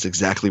 And that's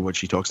exactly what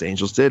She Talks to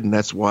Angels did, and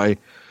that's why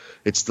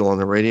it's still on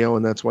the radio,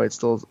 and that's why it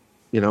still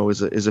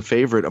is a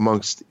favorite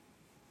amongst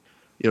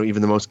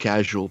even the most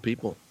casual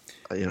people.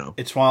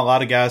 It's why a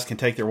lot of guys can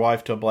take their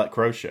wife to a Black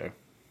Crow show.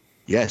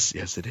 Yes,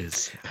 it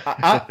is.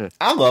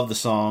 I love the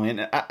song,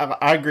 and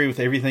I agree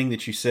with everything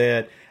that you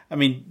said. I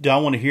mean, do I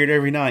want to hear it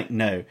every night?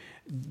 No.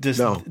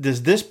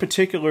 Does this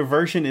particular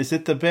version, is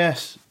it the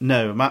best?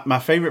 No. My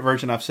favorite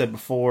version, I've said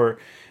before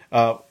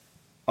on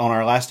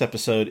our last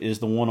episode, is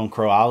the one on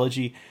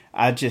Crowology.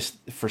 I just,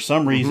 for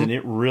some reason,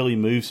 it really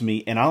moves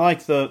me, and I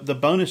like the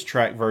bonus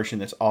track version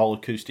that's all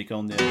acoustic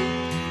on this.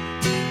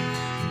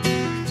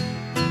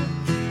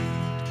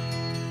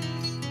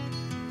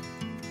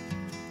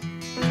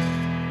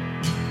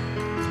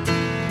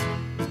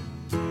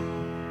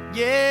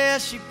 yeah,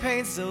 she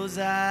paints those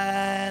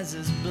eyes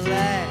as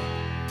black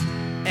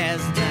as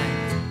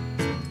night.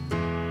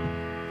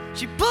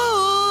 She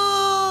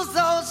pulls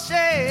those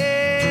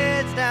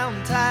shades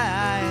down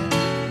tight.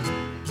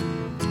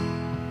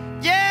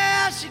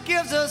 Yeah, she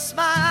gives a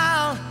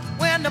smile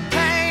when the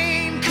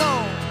pain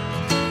comes.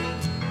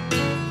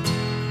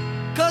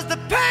 'Cause the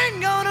pain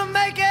gonna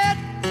make it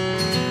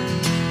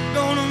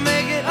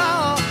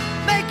all,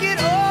 make it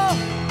all.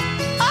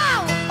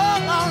 Oh,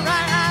 all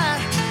right.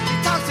 She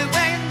talks to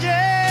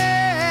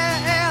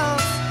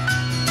angels.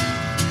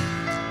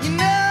 You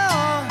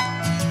know,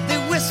 they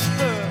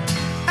whisper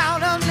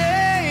out her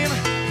name.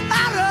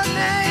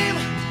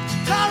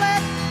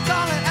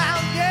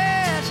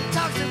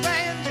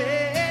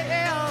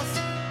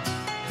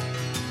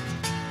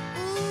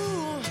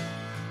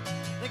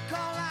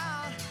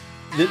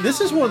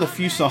 this is one of the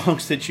few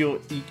songs that you'll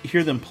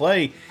hear them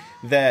play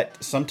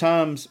that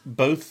sometimes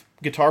both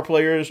guitar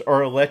players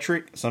are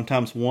electric,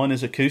 sometimes one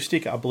is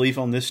acoustic. I believe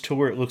on this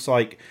tour it looks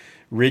like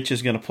Rich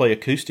is going to play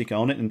acoustic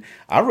on it, and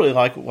I really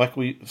like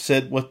we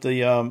said with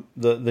the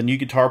new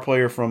guitar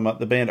player from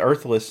the band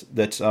Earthless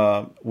that's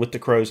with the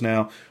Crows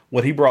now,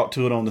 what he brought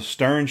to it on the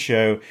Stern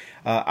show.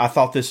 I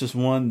thought this is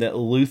one that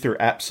Luther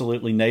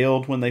absolutely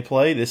nailed when they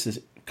play. This is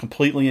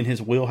completely in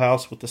his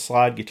wheelhouse with the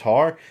slide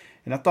guitar,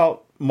 and I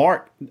thought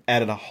Mark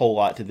added a whole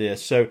lot to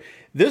this. So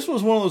this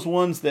was one of those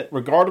ones that,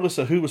 regardless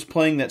of who was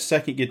playing that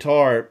second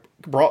guitar,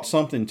 brought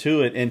something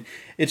to it, and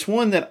it's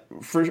one that,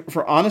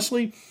 for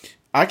honestly,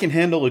 I can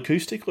handle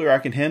acoustically, or I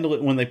can handle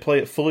it when they play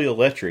it fully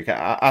electric.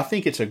 I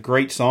think it's a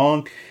great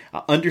song.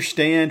 I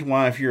understand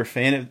why, if you're a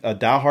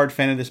diehard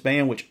fan of this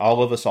band, which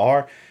all of us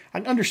are, I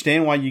can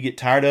understand why you get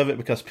tired of it,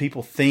 because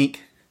people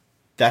think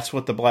that's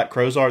what the Black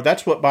Crowes are.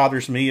 That's what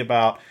bothers me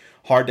about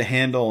Hard to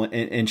Handle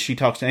and She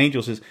Talks to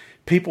Angels, is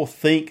people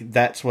think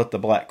that's what the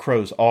Black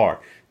Crowes are.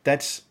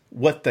 That's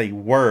what they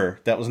were.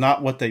 That was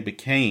not what they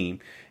became.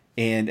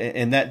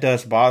 And that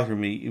does bother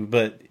me.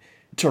 But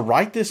to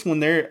write this when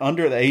they're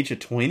under the age of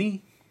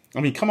 20, I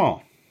mean, come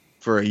on.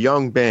 For a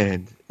young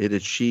band, it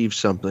achieves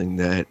something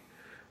that,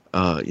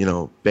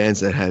 bands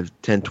that have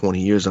 10, 20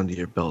 years under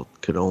your belt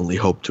could only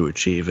hope to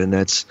achieve. And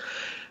that's,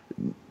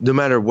 no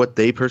matter what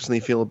they personally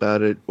feel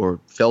about it or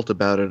felt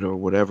about it or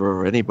whatever,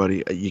 or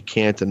anybody, you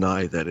can't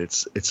deny that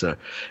it's a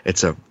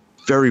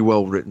very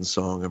well written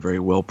song, a very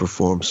well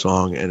performed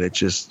song, and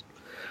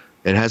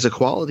it has a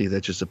quality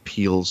that just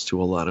appeals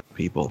to a lot of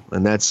people.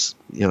 And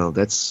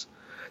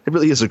it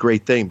really is a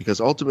great thing,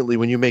 because ultimately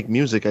when you make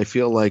music, I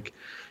feel like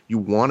you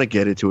want to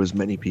get it to as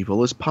many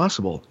people as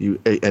possible. And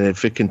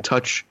if it can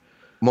touch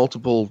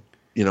multiple,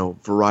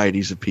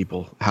 varieties of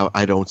people,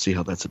 I don't see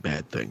how that's a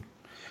bad thing.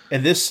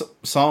 And this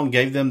song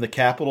gave them the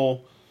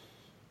capital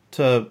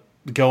to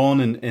go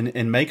on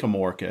and make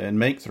Amorica and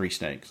make Three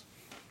Snakes.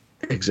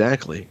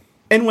 Exactly.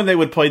 And when they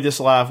would play this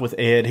live with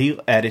Ed, he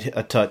added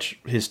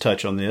his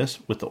touch on this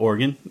with the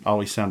organ.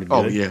 Always sounded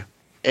good. Oh, yeah.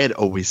 Ed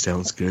always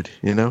sounds good,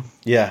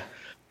 Yeah.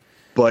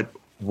 But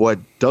what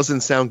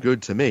doesn't sound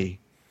good to me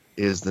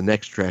is the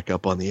next track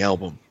up on the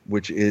album,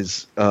 which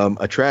is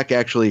a track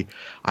actually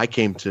I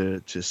came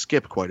to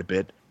skip quite a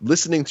bit.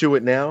 Listening to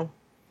it now,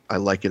 I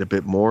like it a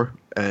bit more,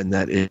 and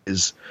that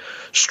is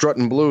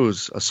Struttin'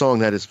 Blues, a song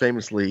that has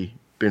famously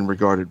been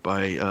regarded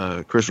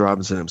by Chris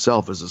Robinson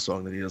himself as a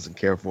song that he doesn't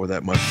care for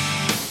that much.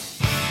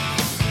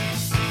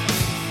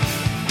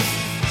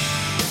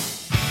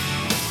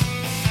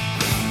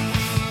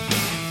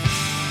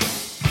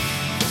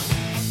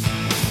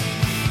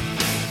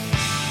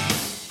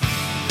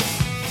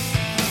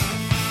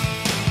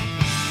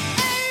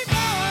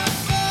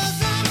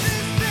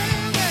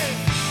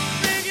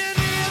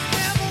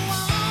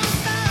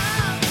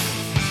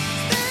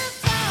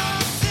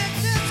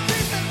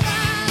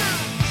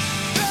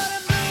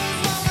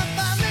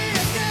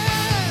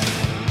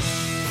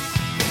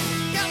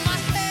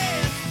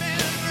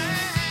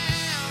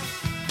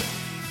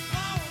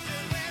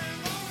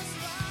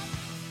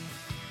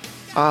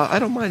 I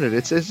don't mind it.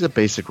 It's a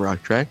basic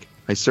rock track.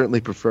 I certainly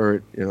prefer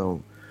it,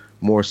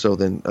 more so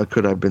than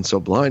Could I've Been So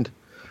Blind.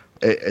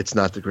 It's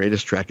not the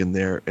greatest track in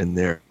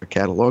their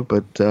catalog,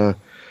 but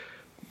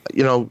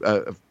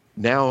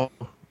now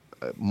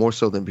more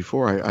so than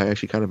before, I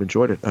actually kind of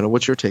enjoyed it. I don't know,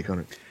 what's your take on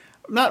it?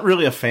 I'm not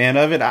really a fan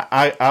of it.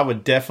 I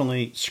would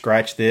definitely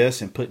scratch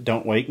this and put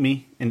Don't Wake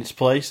Me in its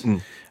place,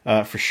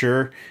 for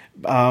sure.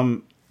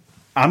 I'm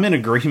in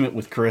agreement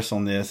with Chris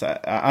on this. I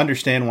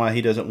understand why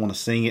he doesn't want to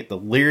sing it. The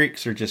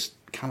lyrics are just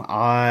kind of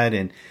odd,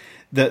 and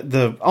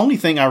the only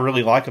thing I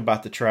really like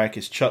about the track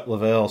is Chuck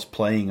Leavell's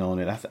playing on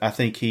it. I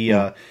think he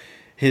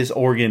his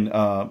organ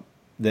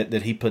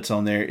that he puts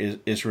on there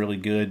is really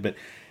good. But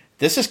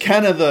this is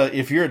kind of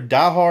if you're a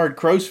diehard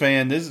Crows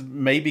fan, this is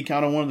maybe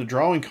kind of one of the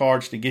drawing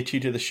cards to get you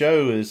to the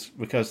show, is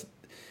because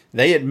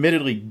they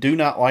admittedly do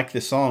not like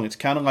this song. It's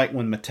kind of like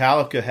when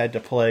Metallica had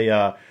to play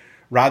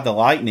Ride the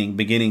Lightning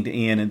beginning to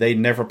end, and they'd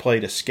never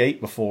played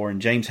Escape before,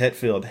 and James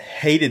Hetfield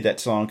hated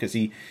that song because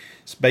he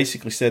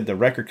basically said the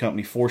record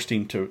company forced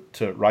him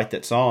to write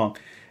that song.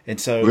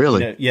 And so,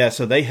 really?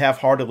 So they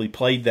half-heartedly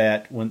played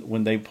that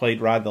when they played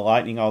Ride the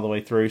Lightning all the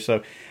way through.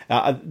 So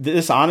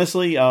this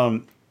honestly,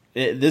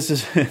 this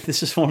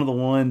is one of the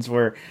ones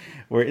where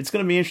it's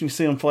going to be interesting to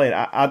see them play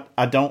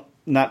it.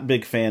 Not a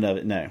big fan of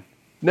it, no.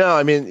 No,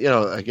 I mean,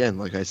 again,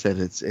 like I said,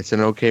 it's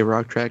an okay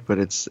rock track, but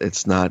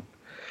it's not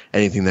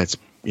anything that's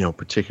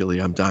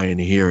particularly I'm dying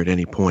to hear at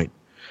any point,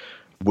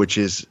 which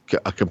is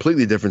a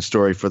completely different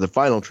story for the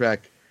final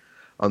track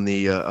on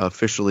the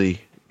officially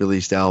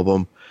released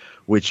album,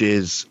 which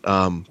is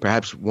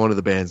perhaps one of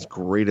the band's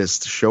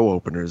greatest show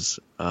openers,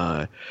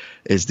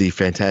 is the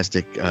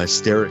fantastic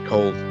Stare It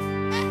Cold.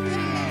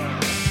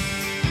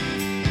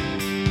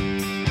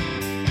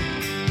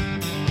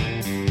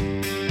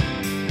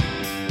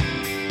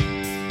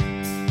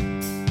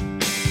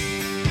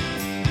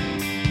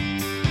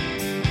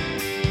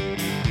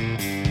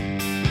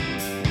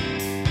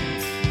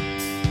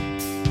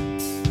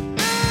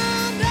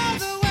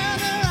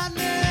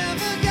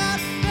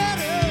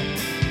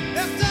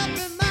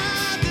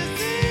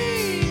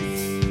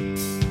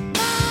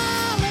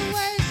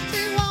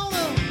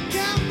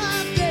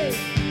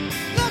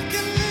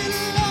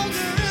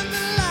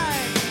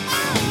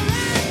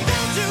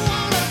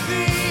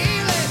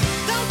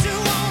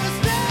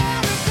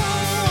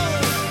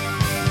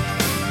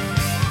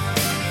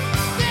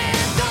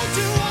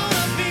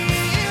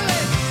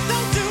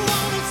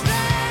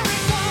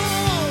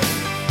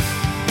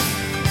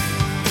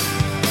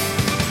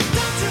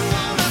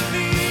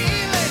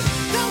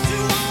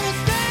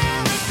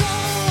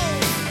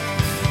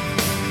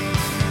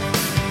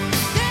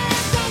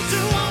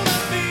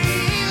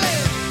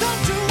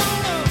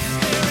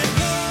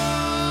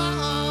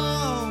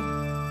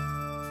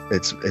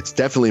 it's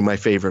definitely my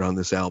favorite on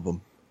this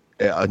album.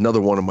 Another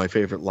one of my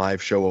favorite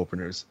live show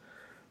openers.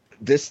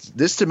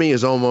 This to me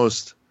is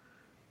almost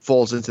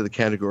falls into the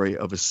category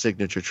of a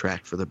signature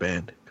track for the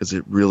band, because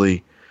it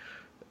really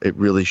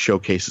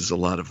showcases a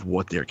lot of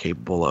what they're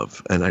capable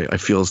of, and I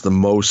feel it's the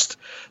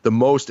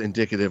most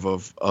indicative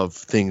of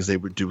things they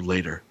would do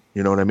later.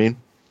 You know what I mean?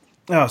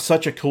 Oh,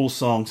 such a cool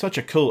song, such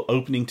a cool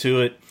opening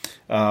to it.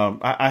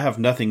 I have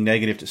nothing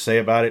negative to say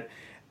about it.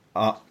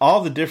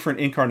 All the different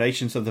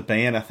incarnations of the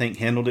band, I think,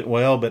 handled it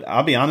well, but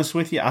I'll be honest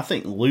with you, I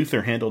think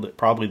Luther handled it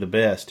probably the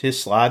best.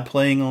 His slide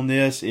playing on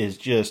this is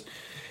just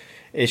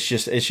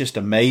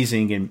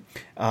amazing.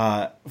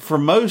 And for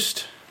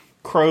most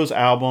Crowes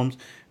albums,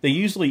 they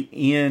usually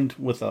end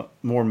with a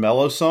more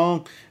mellow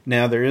song.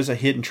 Now, there is a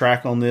hidden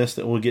track on this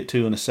that we'll get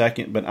to in a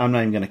second, but I'm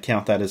not even going to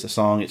count that as a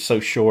song. It's so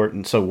short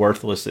and so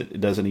worthless that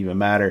it doesn't even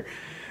matter.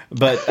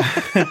 But,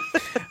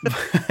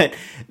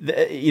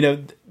 you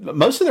know,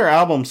 most of their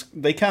albums,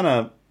 they kind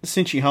of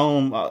sent you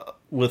home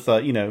with,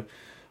 a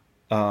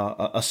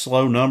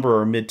slow number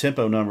or a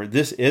mid-tempo number.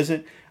 This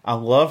isn't. I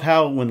love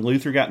how when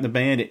Luther got in the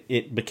band,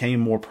 it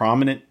became more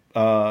prominent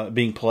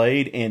being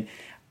played, and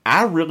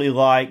I really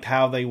liked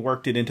how they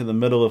worked it into the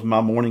middle of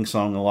My Morning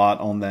Song a lot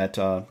on that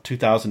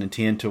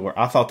 2010 tour.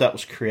 I thought that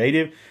was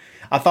creative.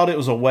 I thought it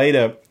was a way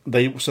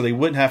so they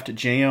wouldn't have to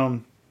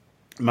jam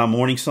My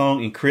Morning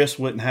Song, and Chris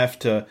wouldn't have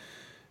to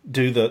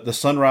do the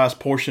Sunrise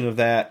portion of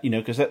that,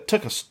 because that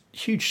took a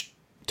huge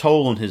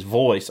toll on his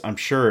voice, I'm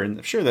sure. And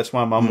I'm sure that's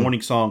why My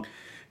Morning Song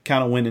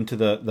kind of went into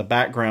the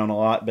background a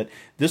lot. But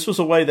this was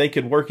a way they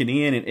could work it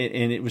in,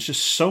 and it was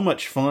just so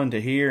much fun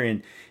to hear.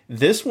 And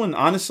this one,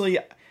 honestly,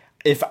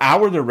 if I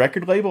were the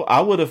record label,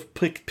 I would have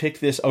picked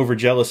this over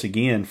Jealous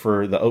Again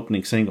for the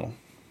opening single.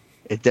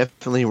 It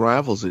definitely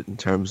rivals it in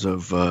terms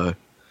of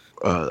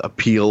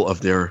appeal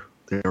of their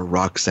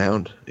rock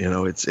sound.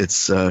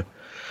 It's a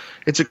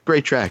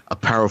great track, a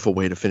powerful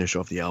way to finish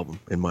off the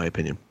album, in my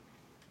opinion.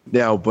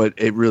 Now, but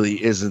it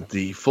really isn't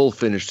the full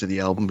finish to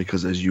the album,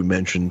 because, as you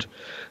mentioned,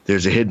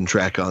 there's a hidden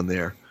track on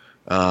there,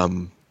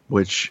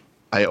 which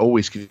I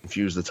always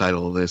confuse the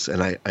title of this,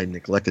 and I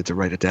neglected to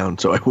write it down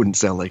so I wouldn't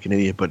sound like an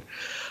idiot. But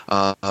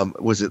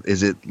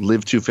is it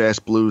Live Too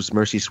Fast Blues,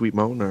 Mercy Sweet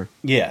Moan? Or?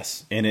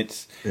 Yes, and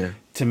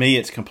to me,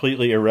 it's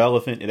completely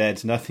irrelevant. It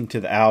adds nothing to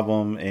the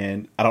album,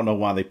 and I don't know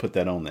why they put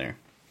that on there.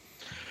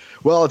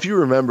 Well, if you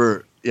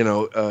remember,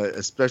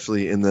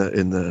 especially in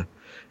the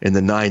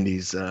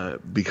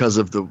 90s, because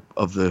of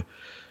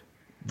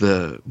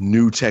the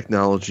new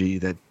technology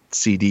that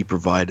CD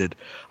provided,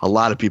 a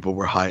lot of people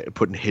were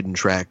putting hidden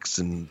tracks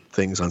and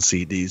things on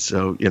CDs.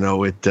 So,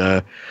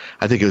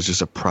 I think it was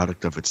just a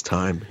product of its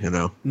time,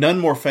 None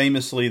more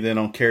famously than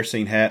on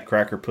Kerosene Hat,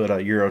 Cracker put a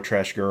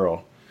Eurotrash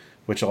Girl,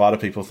 which a lot of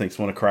people think is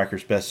one of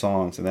Cracker's best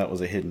songs, and that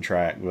was a hidden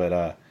track.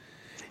 But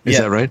is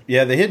that right?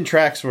 Yeah, the hidden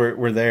tracks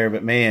were there,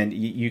 but man,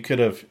 you could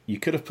have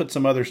put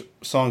some other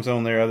songs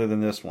on there other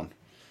than this one.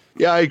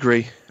 Yeah, I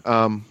agree.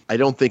 I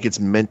don't think it's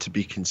meant to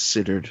be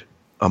considered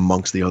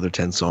amongst the other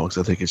 10 songs.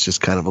 I think it's just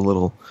kind of a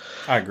little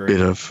bit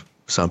of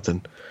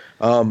something.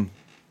 But,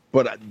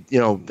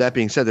 that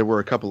being said, there were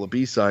a couple of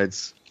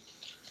B-sides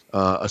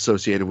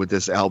associated with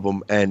this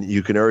album, and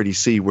you can already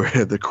see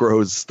where the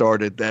Crowes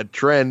started that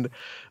trend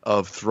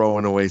of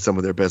throwing away some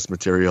of their best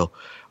material.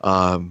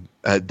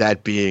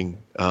 That being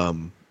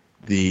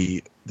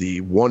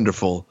the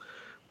wonderful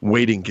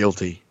Waiting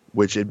Guilty,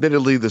 which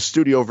admittedly the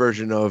studio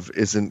version of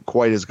isn't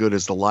quite as good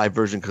as the live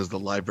version, because the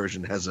live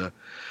version has a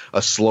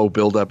slow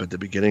build up at the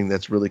beginning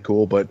that's really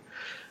cool. But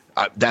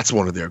that's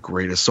one of their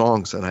greatest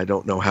songs, and I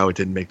don't know how it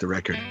didn't make the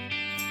record.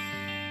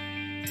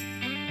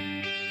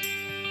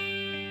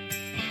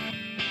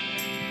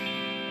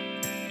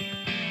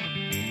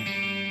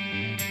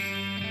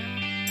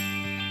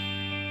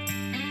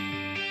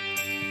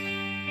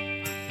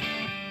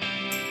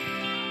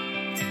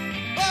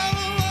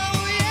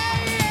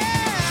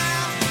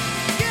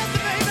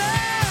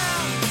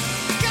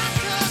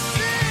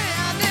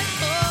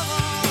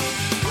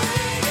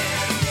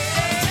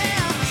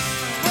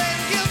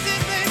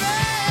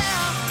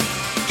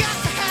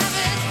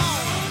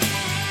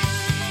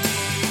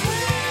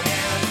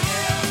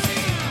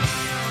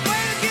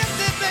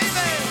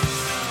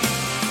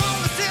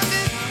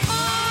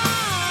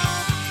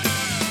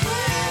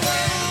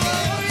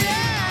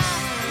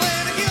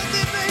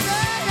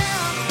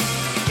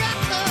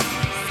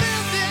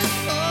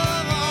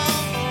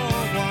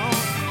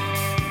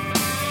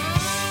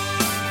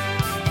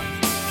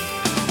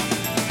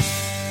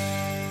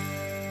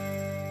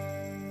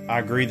 I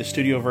agree. The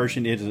studio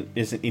version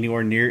isn't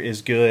anywhere near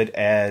as good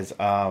as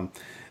the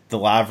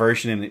live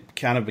version, and it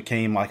kind of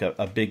became like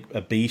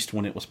a beast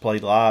when it was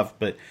played live.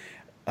 But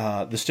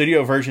the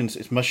studio version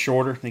is much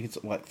shorter. I think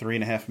it's like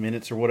 3.5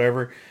 minutes or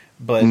whatever.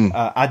 But you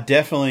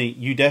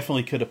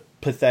definitely could have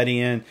put that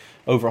in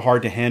over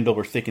Hard to Handle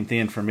or Thick and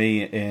Thin for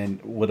me,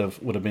 and would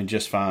have been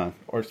just fine.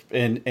 Those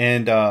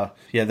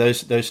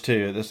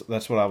two.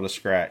 That's what I would have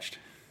scratched.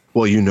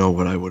 Well, you know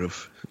what I would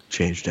have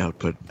changed out,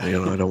 but I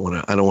don't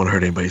want to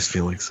hurt anybody's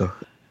feelings. So,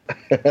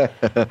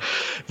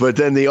 but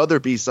then the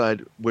other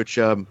B-side, which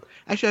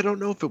Actually, I don't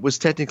know if it was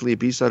technically a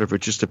B-side or if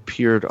it just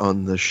appeared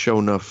on the Show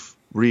Enough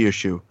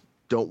reissue.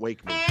 Don't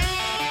Wake Me.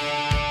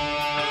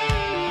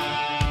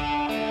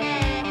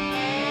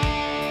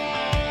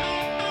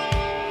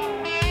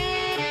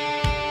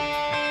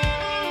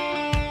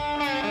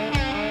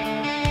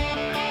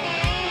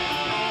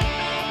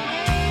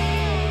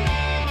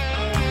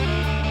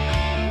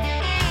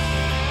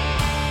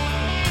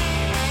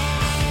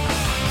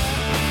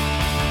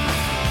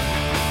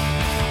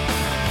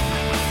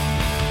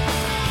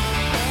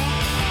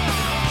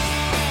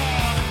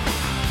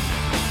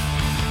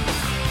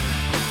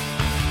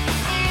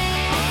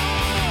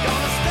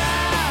 Gonna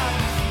stop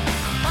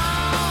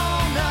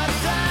on the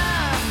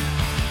dime.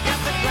 Got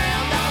the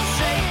ground all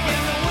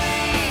shaking the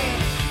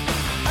wind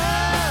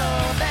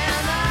up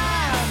and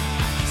out.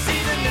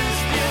 See the news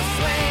still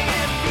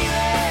swinging,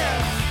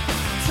 feeling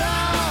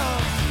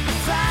tongue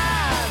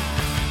tied.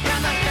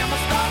 And the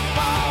hammer start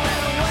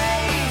falling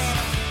waste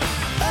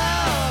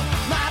of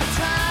my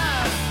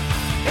time.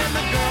 And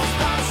the girls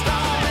start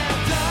stalling.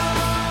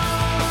 Don't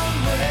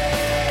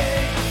wake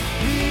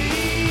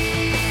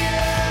me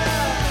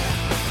up.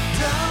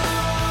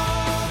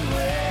 Don't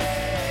wake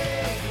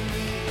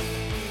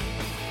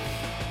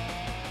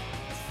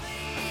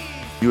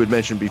You had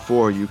mentioned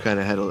before you kind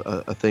of had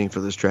a thing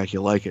for this track.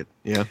 You like it,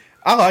 yeah?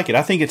 I like it.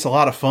 I think it's a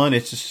lot of fun.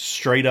 It's just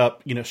straight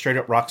up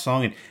rock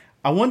song. And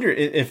I wonder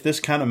if this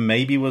kind of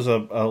maybe was a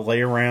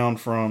lay around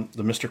from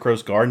the Mr.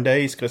 Crow's Garden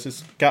days, because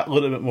it's got a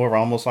little bit more of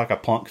almost like a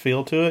punk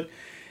feel to it.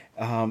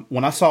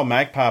 When I saw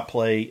Magpie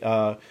play,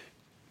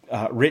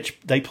 Rich,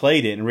 they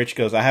played it, and Rich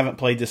goes, "I haven't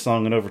played this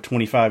song in over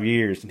 25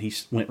 years," and he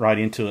went right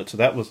into it. So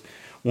that was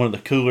one of the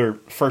cooler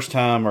first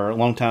time or a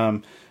long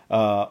time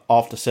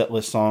off the set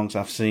list songs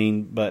I've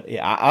seen. But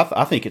yeah,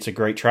 I think it's a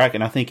great track,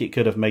 and I think it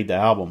could have made the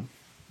album.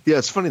 Yeah,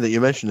 it's funny that you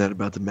mentioned that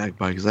about the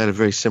Magpie, because I had a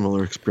very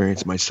similar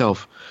experience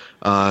myself.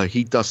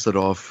 He dusted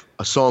off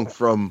a song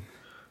from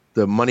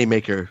the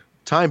Moneymaker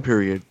time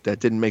period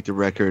that didn't make the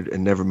record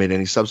and never made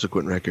any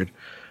subsequent record.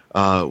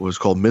 It was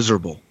called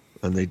Miserable,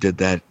 and they did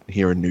that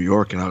here in New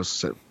York, and I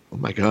was like, oh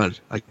my God,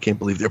 I can't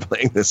believe they're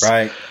playing this.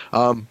 Right.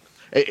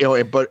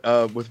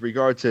 But with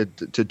regard to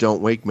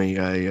Don't Wake Me,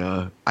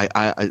 I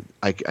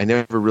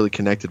never really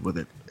connected with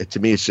it. To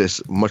me, it's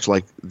just much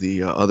like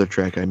the other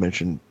track I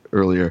mentioned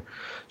earlier,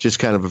 just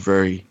kind of a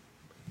very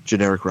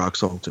generic rock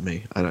song to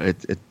me.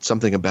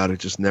 Something about it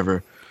just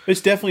never.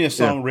 It's definitely a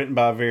song written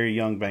by a very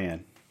young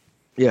band.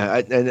 Yeah,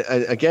 and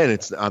again,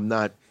 I'm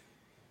not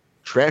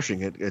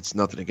trashing it. It's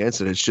nothing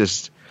against it. It's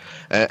just,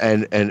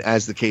 and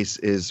as the case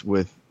is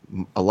with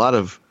a lot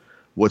of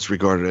what's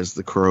regarded as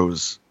the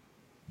Crowes,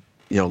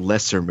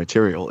 lesser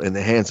material in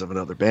the hands of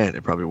another band,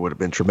 it probably would have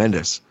been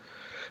tremendous.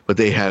 But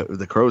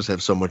the Crowes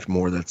have so much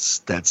more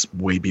that's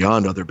way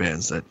beyond other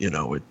bands that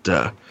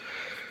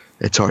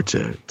it's hard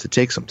to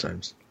take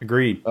sometimes.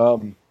 Agreed.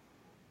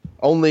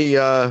 Only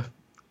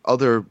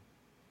other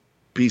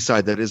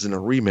B-side that isn't a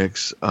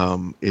remix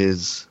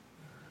is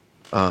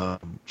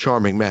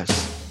Charming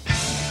Mess.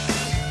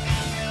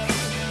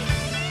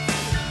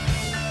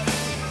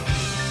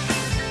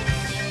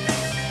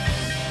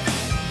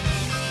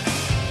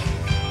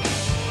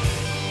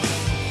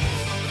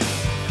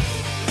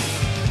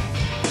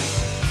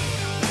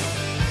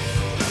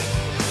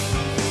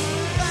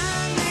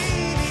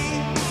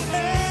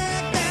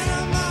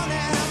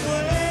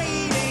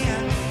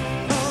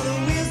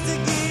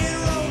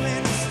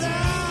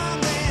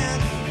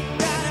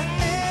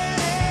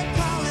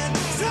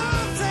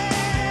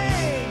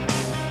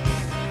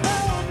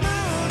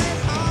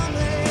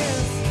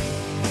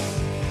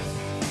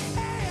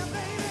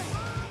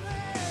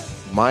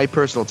 My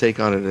personal take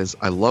on it is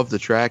I love the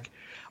track.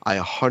 I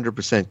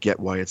 100% get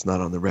why it's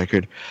not on the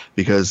record,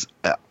 because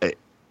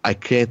I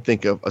can't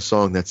think of a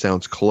song that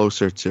sounds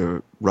closer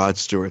to Rod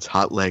Stewart's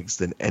Hot Legs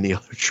than any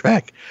other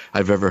track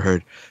I've ever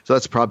heard. So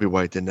that's probably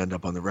why it didn't end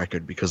up on the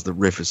record, because the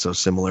riff is so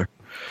similar.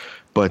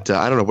 But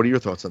I don't know. What are your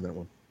thoughts on that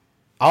one?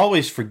 I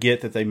always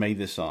forget that they made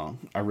this song.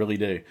 I really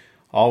do.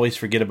 I always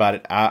forget about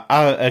it. I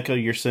echo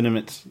your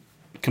sentiments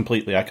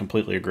completely. I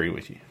completely agree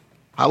with you.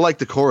 I like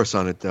the chorus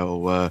on it,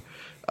 though.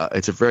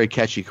 It's a very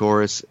catchy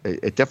chorus.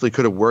 It definitely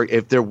could have worked.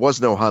 If there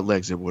was no Hot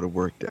Legs, it would have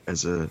worked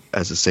as a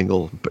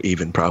single,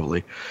 even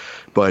probably.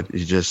 But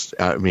you just,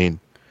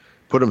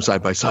 put them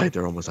side by side,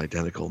 they're almost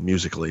identical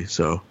musically.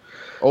 So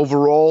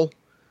overall,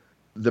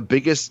 the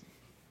biggest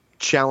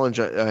challenge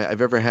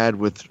I've ever had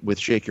with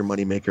Shake Your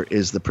Moneymaker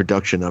is the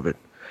production of it.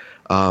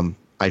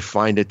 I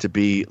find it to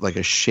be like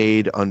a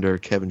shade under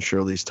Kevin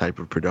Shirley's type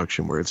of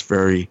production, where it's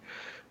very,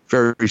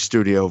 very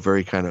studio,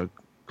 very kind of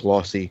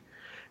glossy.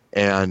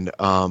 And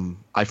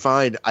I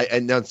find,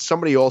 and now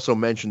somebody also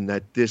mentioned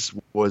that this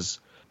was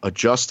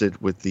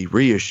adjusted with the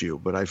reissue,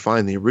 but I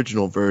find the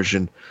original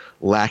version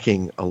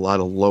lacking a lot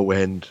of low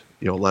end,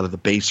 a lot of the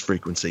bass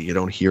frequency. You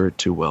don't hear it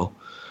too well.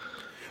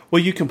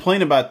 Well, you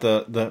complain about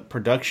the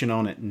production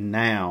on it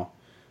now,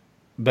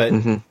 but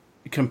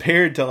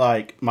compared to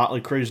like Motley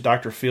Crue's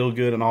Dr.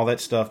 Feelgood and all that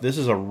stuff, this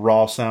is a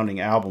raw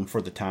sounding album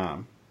for the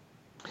time.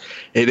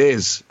 It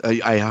is. I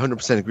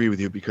 100% agree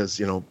with you,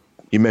 because,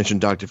 You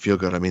mentioned Dr.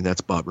 Feelgood. I mean,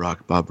 that's Bob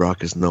Rock. Bob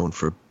Rock is known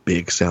for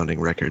big sounding I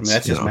mean, records.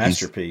 that's You his know,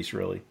 he's- masterpiece,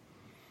 really.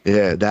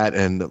 Yeah, that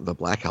and the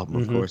Black Album,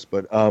 of course.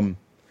 But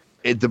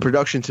the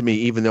production to me,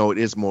 even though it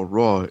is more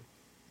raw,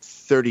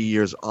 30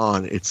 years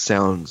on, it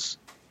sounds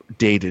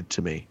dated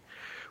to me.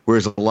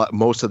 Whereas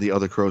most of the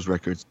other Crows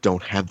records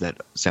don't have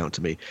that sound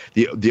to me.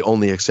 The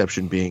only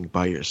exception being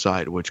By Your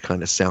Side, which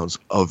kind of sounds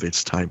of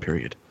its time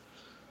period.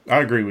 I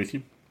agree with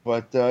you.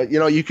 But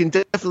you can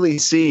definitely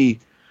see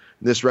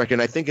this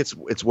record. I think it's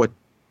what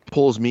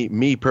pulls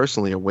me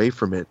personally away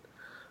from it,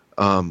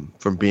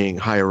 from being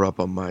higher up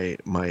on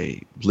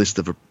my list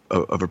of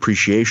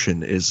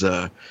appreciation. Is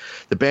the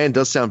band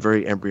does sound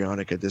very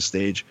embryonic at this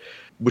stage,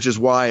 which is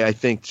why I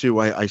think too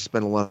I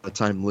spent a lot of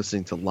time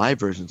listening to live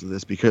versions of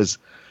this, because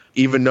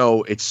even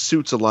though it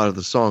suits a lot of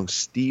the songs,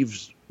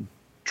 Steve's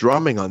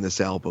drumming on this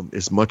album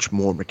is much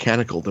more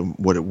mechanical than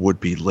what it would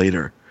be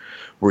later,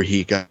 where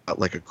he got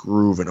like a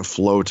groove and a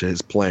flow to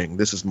his playing.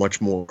 This is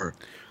much more.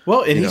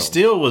 Well, and he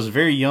still was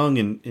very young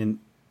in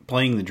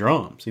playing the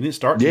drums. He didn't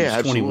start until he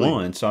was 21.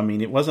 Absolutely. So, I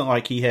mean, it wasn't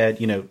like he had,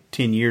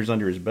 10 years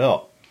under his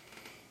belt.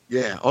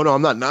 Yeah. Oh no,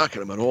 I'm not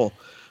knocking him at all,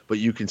 but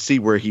you can see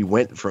where he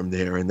went from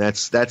there, and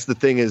that's the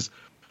thing is,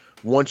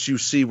 once you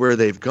see where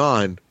they've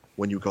gone,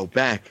 when you go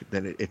back,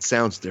 then it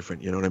sounds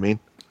different. You know what I mean?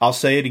 I'll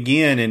say it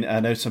again, and I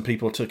know some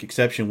people took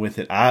exception with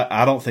it.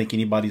 I don't think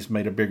anybody's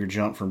made a bigger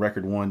jump from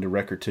record 1 to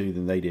record 2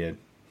 than they did.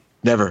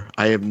 Never.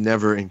 I have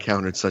never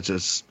encountered such a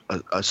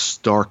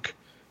stark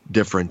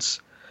difference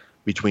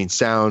between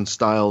sound,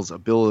 styles,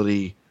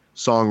 ability,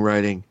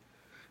 songwriting.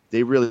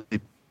 They really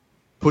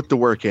put the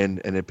work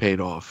in, and it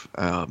paid off.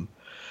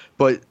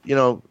 But,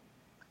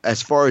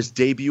 as far as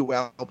debut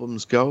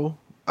albums go,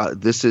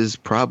 this is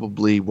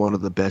probably one of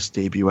the best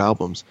debut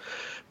albums.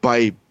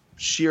 By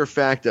sheer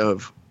fact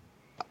of,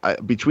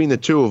 between the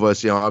two of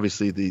us,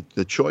 obviously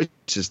the choice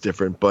is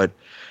different, but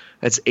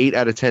that's 8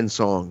 out of 10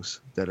 songs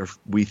that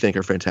we think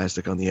are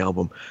fantastic on the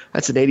album.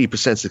 That's an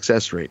 80%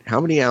 success rate. How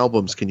many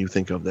albums can you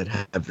think of that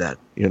have that?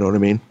 You know what I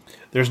mean?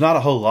 There's not a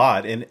whole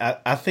lot, and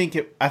I think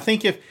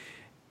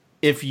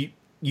if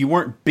you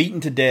weren't beaten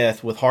to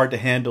death with Hard to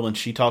Handle and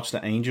She Talks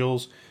to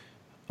Angels,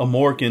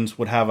 Americans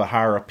would have a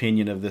higher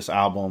opinion of this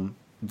album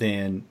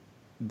than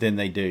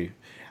they do.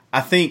 I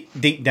think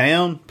deep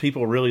down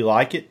people really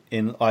like it,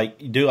 and like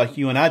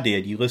you and I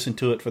did. You listen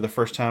to it for the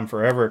first time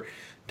forever,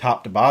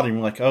 top to bottom.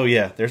 You're like, oh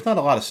yeah, there's not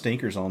a lot of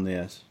stinkers on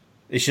this.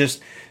 It's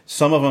just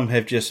some of them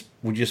have just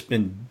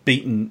been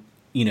beaten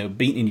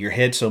in your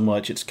head so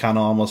much it's kind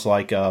of almost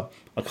like a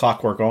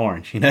Clockwork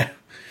Orange,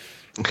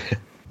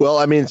 Well,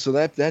 I mean, so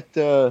that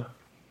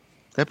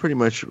pretty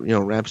much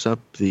wraps up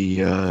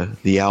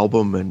the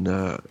album,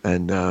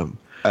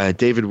 and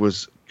David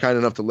was kind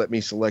enough to let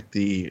me select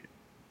the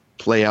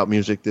play out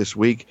music this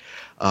week.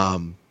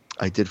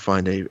 I did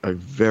find a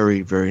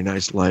very, very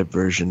nice live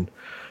version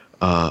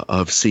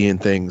of Seeing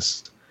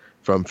Things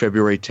from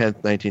February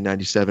 10th,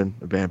 1997,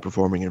 a band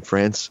performing in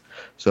France.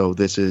 So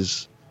this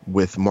is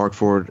with Mark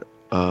Ford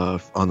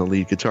on the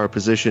lead guitar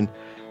position,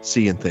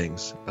 Seeing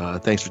Things.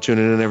 Thanks for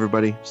tuning in,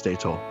 everybody. Stay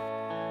tall.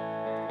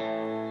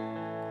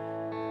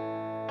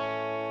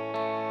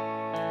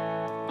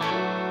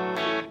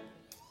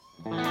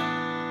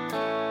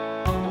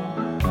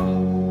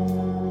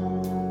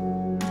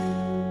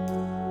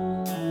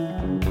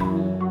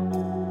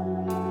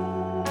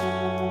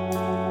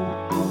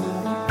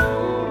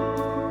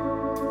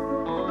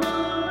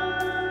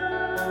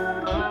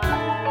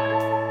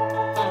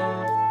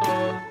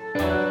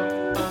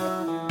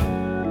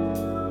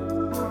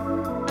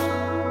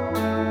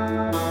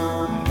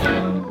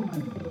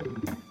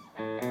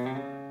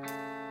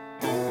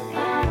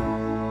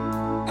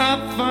 I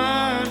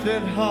find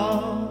it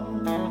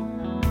hard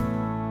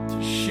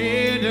to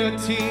shed a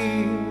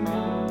tear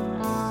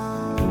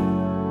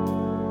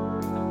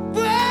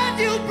when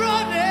you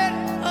brought it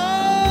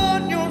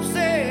on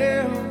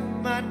yourself,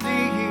 my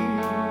dear.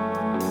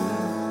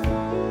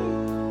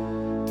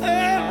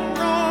 And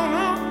wrong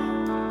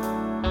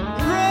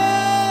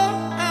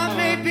I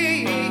may be.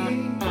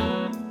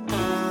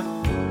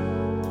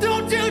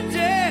 Don't you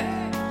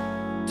dare,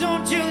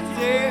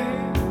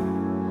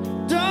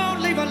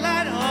 don't leave a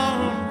light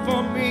on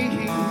for me.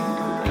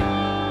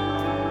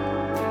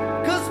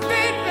 'Cause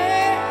baby,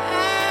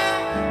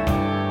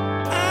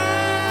 I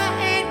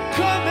ain't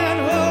coming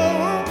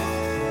home.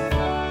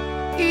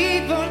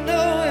 Even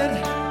though it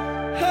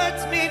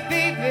hurts me,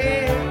 baby,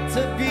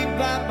 to be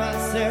by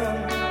myself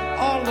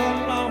all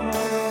alone.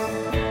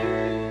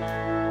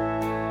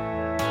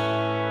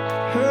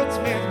 Hurts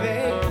me, baby.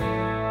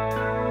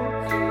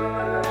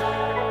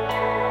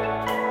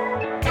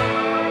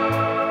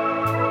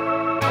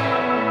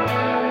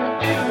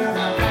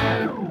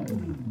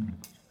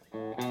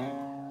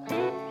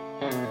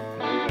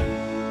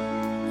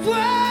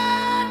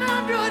 When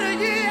under the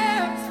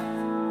years,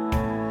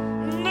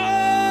 no,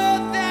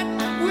 that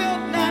will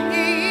not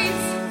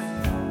ease.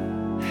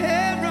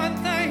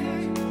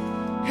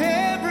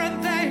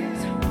 Everything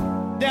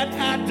that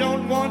I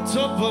don't want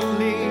to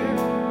believe.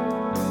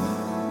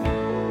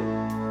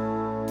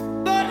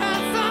 But I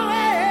saw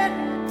it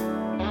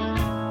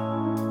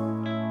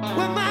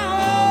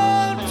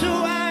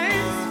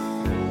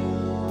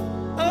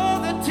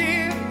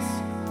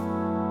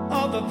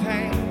the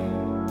pain.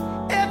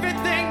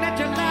 Everything that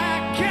you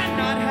like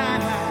cannot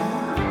hide.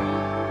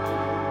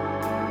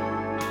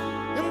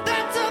 And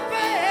that's a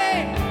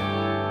pain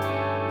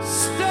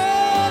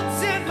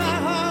starts in my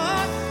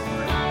heart.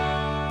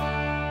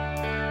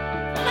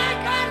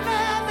 Like I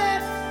love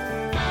it,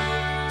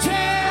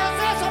 tears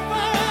us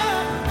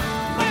apart.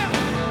 Well,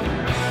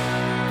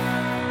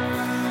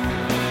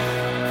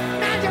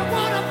 now you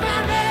wanna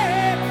find me.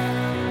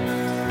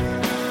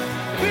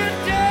 Been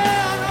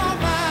down on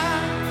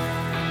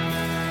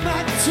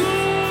my two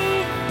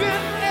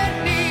bended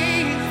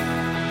knees.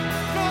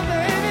 No,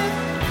 baby,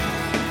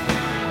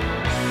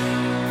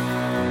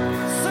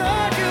 so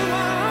you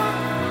won't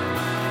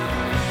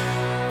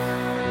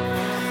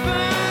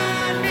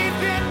find me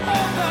bent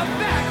over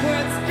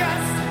backwards,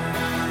 just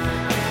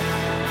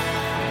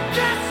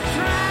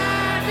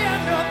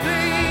trying to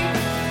please.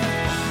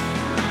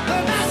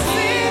 But I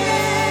see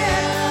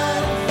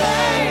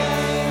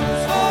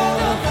things for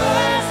the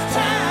first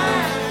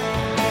time.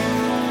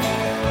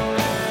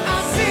 I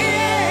see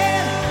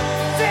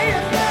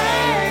things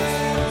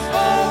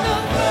for the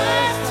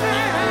first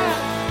time.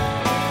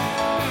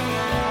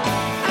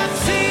 I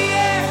see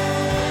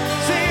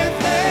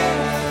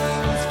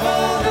things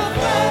for the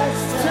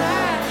first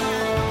time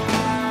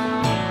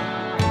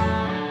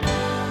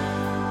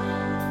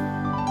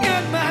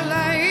in my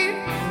life.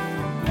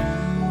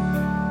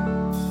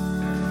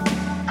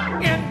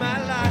 In my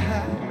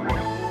life.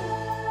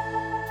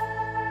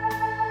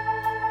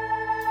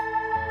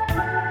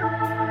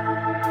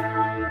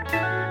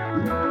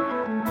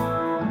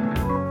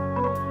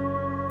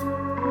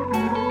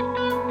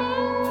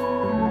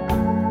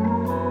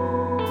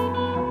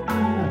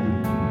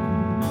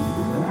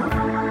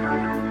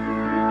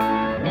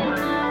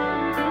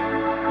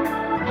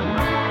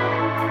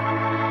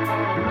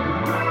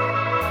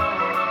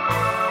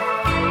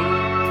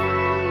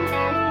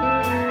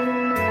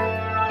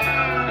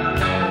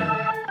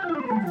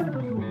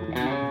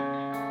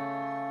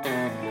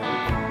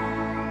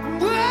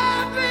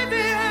 Well,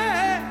 baby,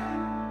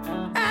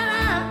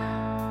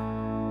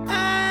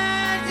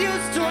 I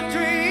used to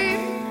dream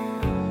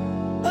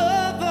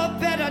of a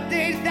better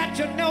days that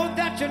you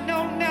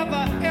know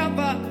never,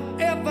 ever,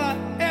 ever,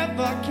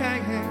 ever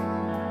came.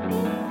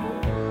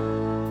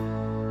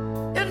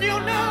 And you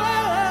know,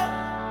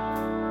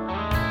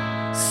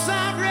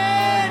 sorry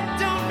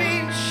don't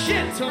mean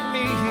shit to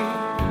me.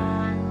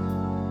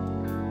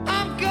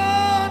 I'm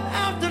gone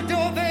out the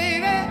door,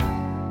 baby.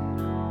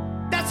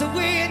 That's the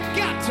way it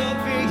got to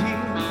be.